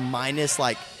it a minus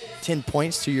like 10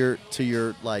 points to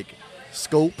your like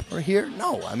scope or here?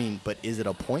 No, I mean, but is it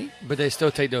a point? But they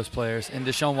still take those players. And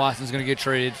Deshaun Watson's going to get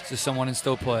traded to someone and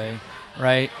still play,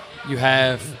 right? You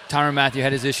have Tyrann Mathieu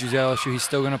had his issues at LSU. He's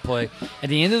still going to play. At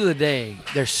the end of the day,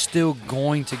 they're still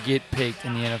going to get picked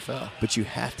in the NFL. But you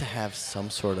have to have some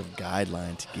sort of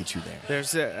guideline to get you there.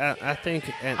 There's, I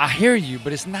think, and I hear you,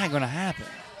 but it's not going to happen.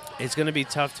 it's going to be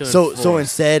tough to So enforce.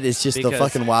 instead, it's just the Because-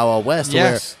 fucking Wild Wild West.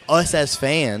 Yes. Where us as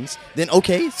fans, then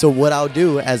okay. So what I'll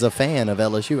do as a fan of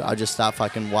LSU, I'll just stop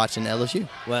fucking watching LSU.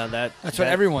 Well, That's what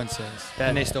everyone says,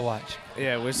 and they still watch.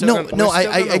 Yeah, we're still No, gonna, no, we're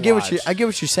still I gonna get watch. I get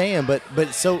what you're saying, but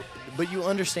you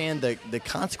understand the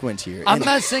consequence here. I'm And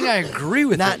not saying I agree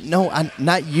with not it. no,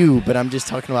 not you, but I'm just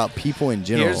talking about people in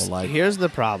general. Here's the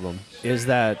problem: is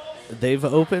that they've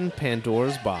opened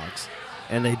Pandora's box,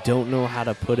 and they don't know how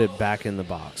to put it back in the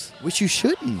box. which you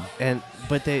shouldn't.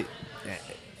 But they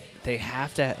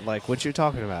have to, like what you're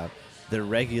talking about, the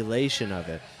regulation of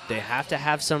it. They have to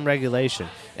have some regulation,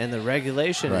 and the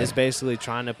regulation Right. is basically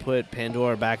trying to put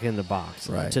Pandora back in the box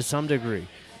Right. to some degree.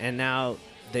 And now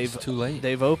they've It's too late.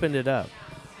 They've opened it up.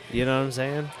 You know what I'm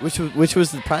saying? Which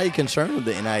was probably the concern of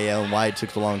the NIL and why it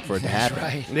took so long for it to That's happen.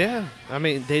 right. Yeah, I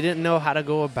mean, they didn't know how to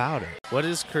go about it. What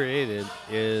is created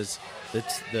is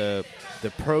the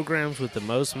programs with the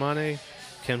most money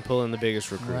can pull in the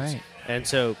biggest recruits, Right. and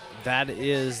so that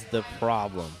is the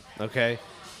problem. Okay,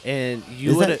 and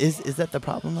you Is that the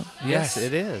problem though? yes, Yes.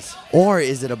 it is. Or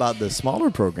is it about the smaller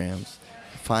programs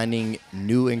finding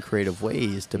new and creative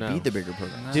ways to No. beat the bigger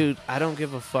programs? Dude, I don't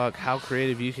give a fuck how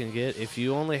creative you can get. If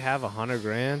you only have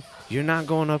 $100,000, you're not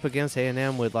going up against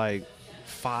A&M with like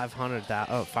 500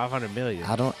 million.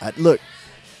 Look,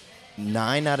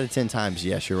 9 out of 10 times,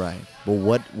 yes, you're right. But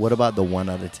what about the 1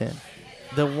 out of 10?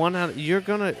 The one out,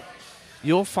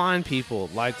 you'll find people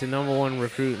like the number one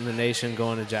recruit in the nation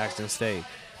going to Jackson State,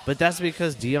 but that's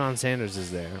because Deion Sanders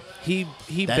is there. He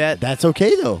bet, That's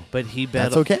okay though. but he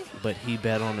bet. That's okay. But he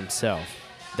bet on himself.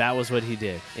 That was what he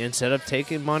did. Instead of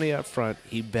taking money up front,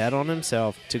 he bet on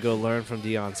himself to go learn from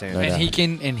Deion Sanders. Right.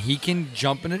 And he can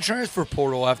jump in the transfer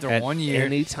portal after At 1 year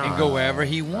any and time. go wherever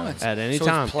he wants. At any so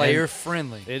time. It's player And-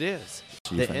 friendly. It is.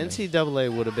 Gee, The friendly. NCAA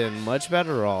would have been much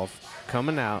better off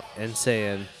coming out and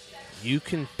saying, you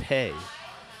can pay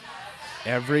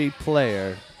every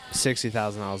player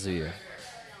 $60,000 a year.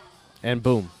 And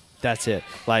boom, that's it.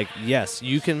 Like, yes,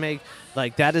 you can make,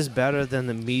 like, that is better than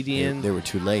the median. They were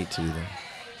too late to do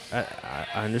that.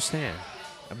 I understand.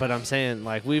 But I'm saying,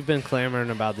 like, we've been clamoring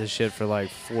about this shit for like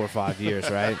 4 or 5 years,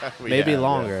 right? We Maybe have,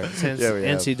 longer yeah. since Yeah, we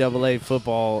have. NCAA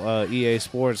football, EA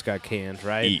Sports got canned,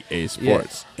 right? EA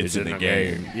Sports, it's in the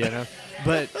game, you know.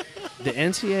 But the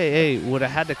NCAA would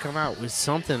have had to come out with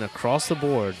something across the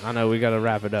board. I know we got to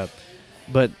wrap it up,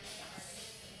 but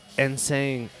and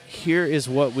saying here is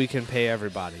what we can pay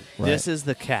everybody. Right. This is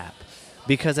the cap.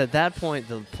 Because at that point,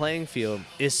 the playing field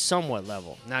is somewhat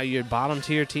level. Now, your bottom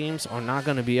tier teams are not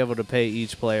going to be able to pay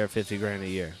each player $50,000 a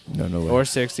year, No way. or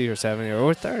 60, or 70,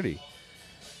 or 30.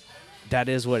 That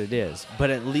is what it is. But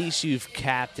at least you've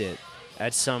capped it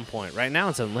at some point. Right now,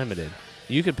 it's unlimited.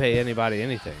 You could pay anybody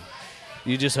anything.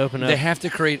 You just open up. They have to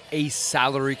create a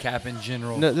salary cap in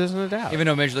general, No, there's no doubt. even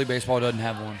though Major League Baseball doesn't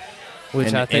have one. Which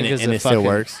and, I think and, is and a it fucking, still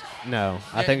works. No,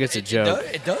 I think it's a joke.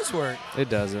 It does work. It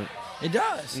doesn't. It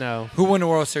does. No. Who won the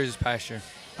World Series this past year?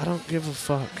 I don't give a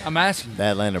fuck. I'm asking you. The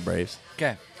Atlanta Braves.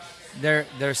 Okay. Their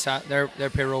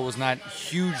payroll was not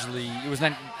hugely. It was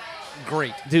not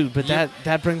great. Dude, but You-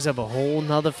 that brings up a whole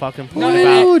nother fucking point No,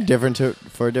 about Ooh, different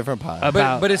for a different pot.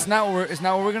 But it's not what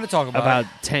we're going to talk about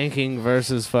tanking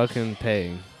versus fucking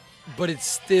paying. But it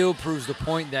still proves the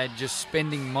point that just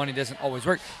spending money doesn't always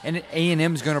work. And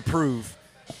A&M's going to prove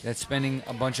that spending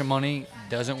a bunch of money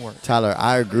doesn't work. Tyler,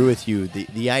 I agree with you.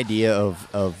 The idea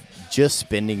of just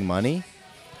spending money,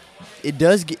 it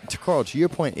does get to Carl. To your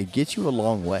point, it gets you a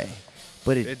long way,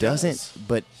 but it doesn't. does.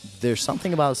 But there's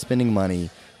something about spending money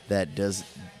that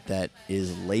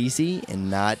is lazy and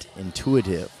not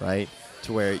intuitive, right?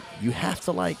 To where you have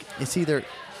to like it's either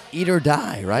eat or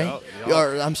die, right?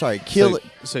 Or I'm sorry, kill it.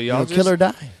 So You y'all know, just, kill or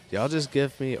die. y'all just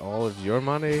give me all of your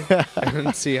money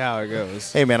and see how it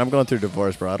goes. Hey man, I'm going through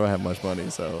divorce, bro. I don't have much money,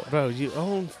 so Bro, you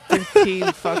own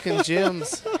 15 fucking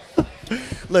gyms.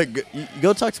 look.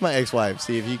 Go talk to my ex-wife.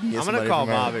 See if you can get. I'm gonna somebody call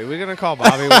from her. Bobby. We're gonna call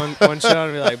Bobby one show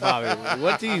and be like, Bobby,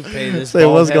 what do you pay this? Say,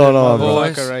 what's bald-headed going on, bro?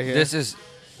 motherfucker Boys, right here? this is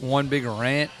one big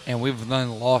rant, and we've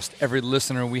done lost every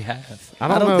listener we have. I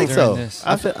don't think during so. this.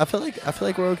 I feel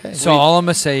like we're okay. So all I'm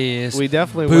gonna say is we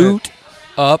definitely boot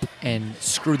up and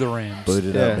screw the Rams. Boot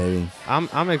it Yeah. up, baby.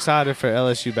 I'm excited for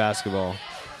LSU basketball.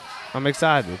 I'm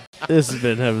excited. This has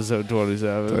been episode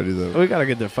 27. 27. We gotta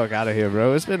get the fuck out of here,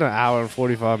 bro. It's been an hour and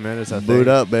 45 minutes. I think. Boot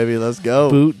up, baby. Let's go.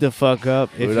 Boot the fuck up.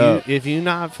 Boot up. If you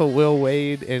not for Will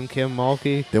Wade and Kim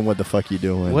Mulkey, Then what the fuck you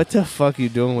doing? what the fuck you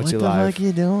doing with What your the life? fuck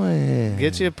you doing?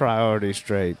 Get your priorities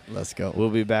straight. Let's go. We'll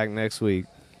be back next week.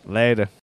 Later.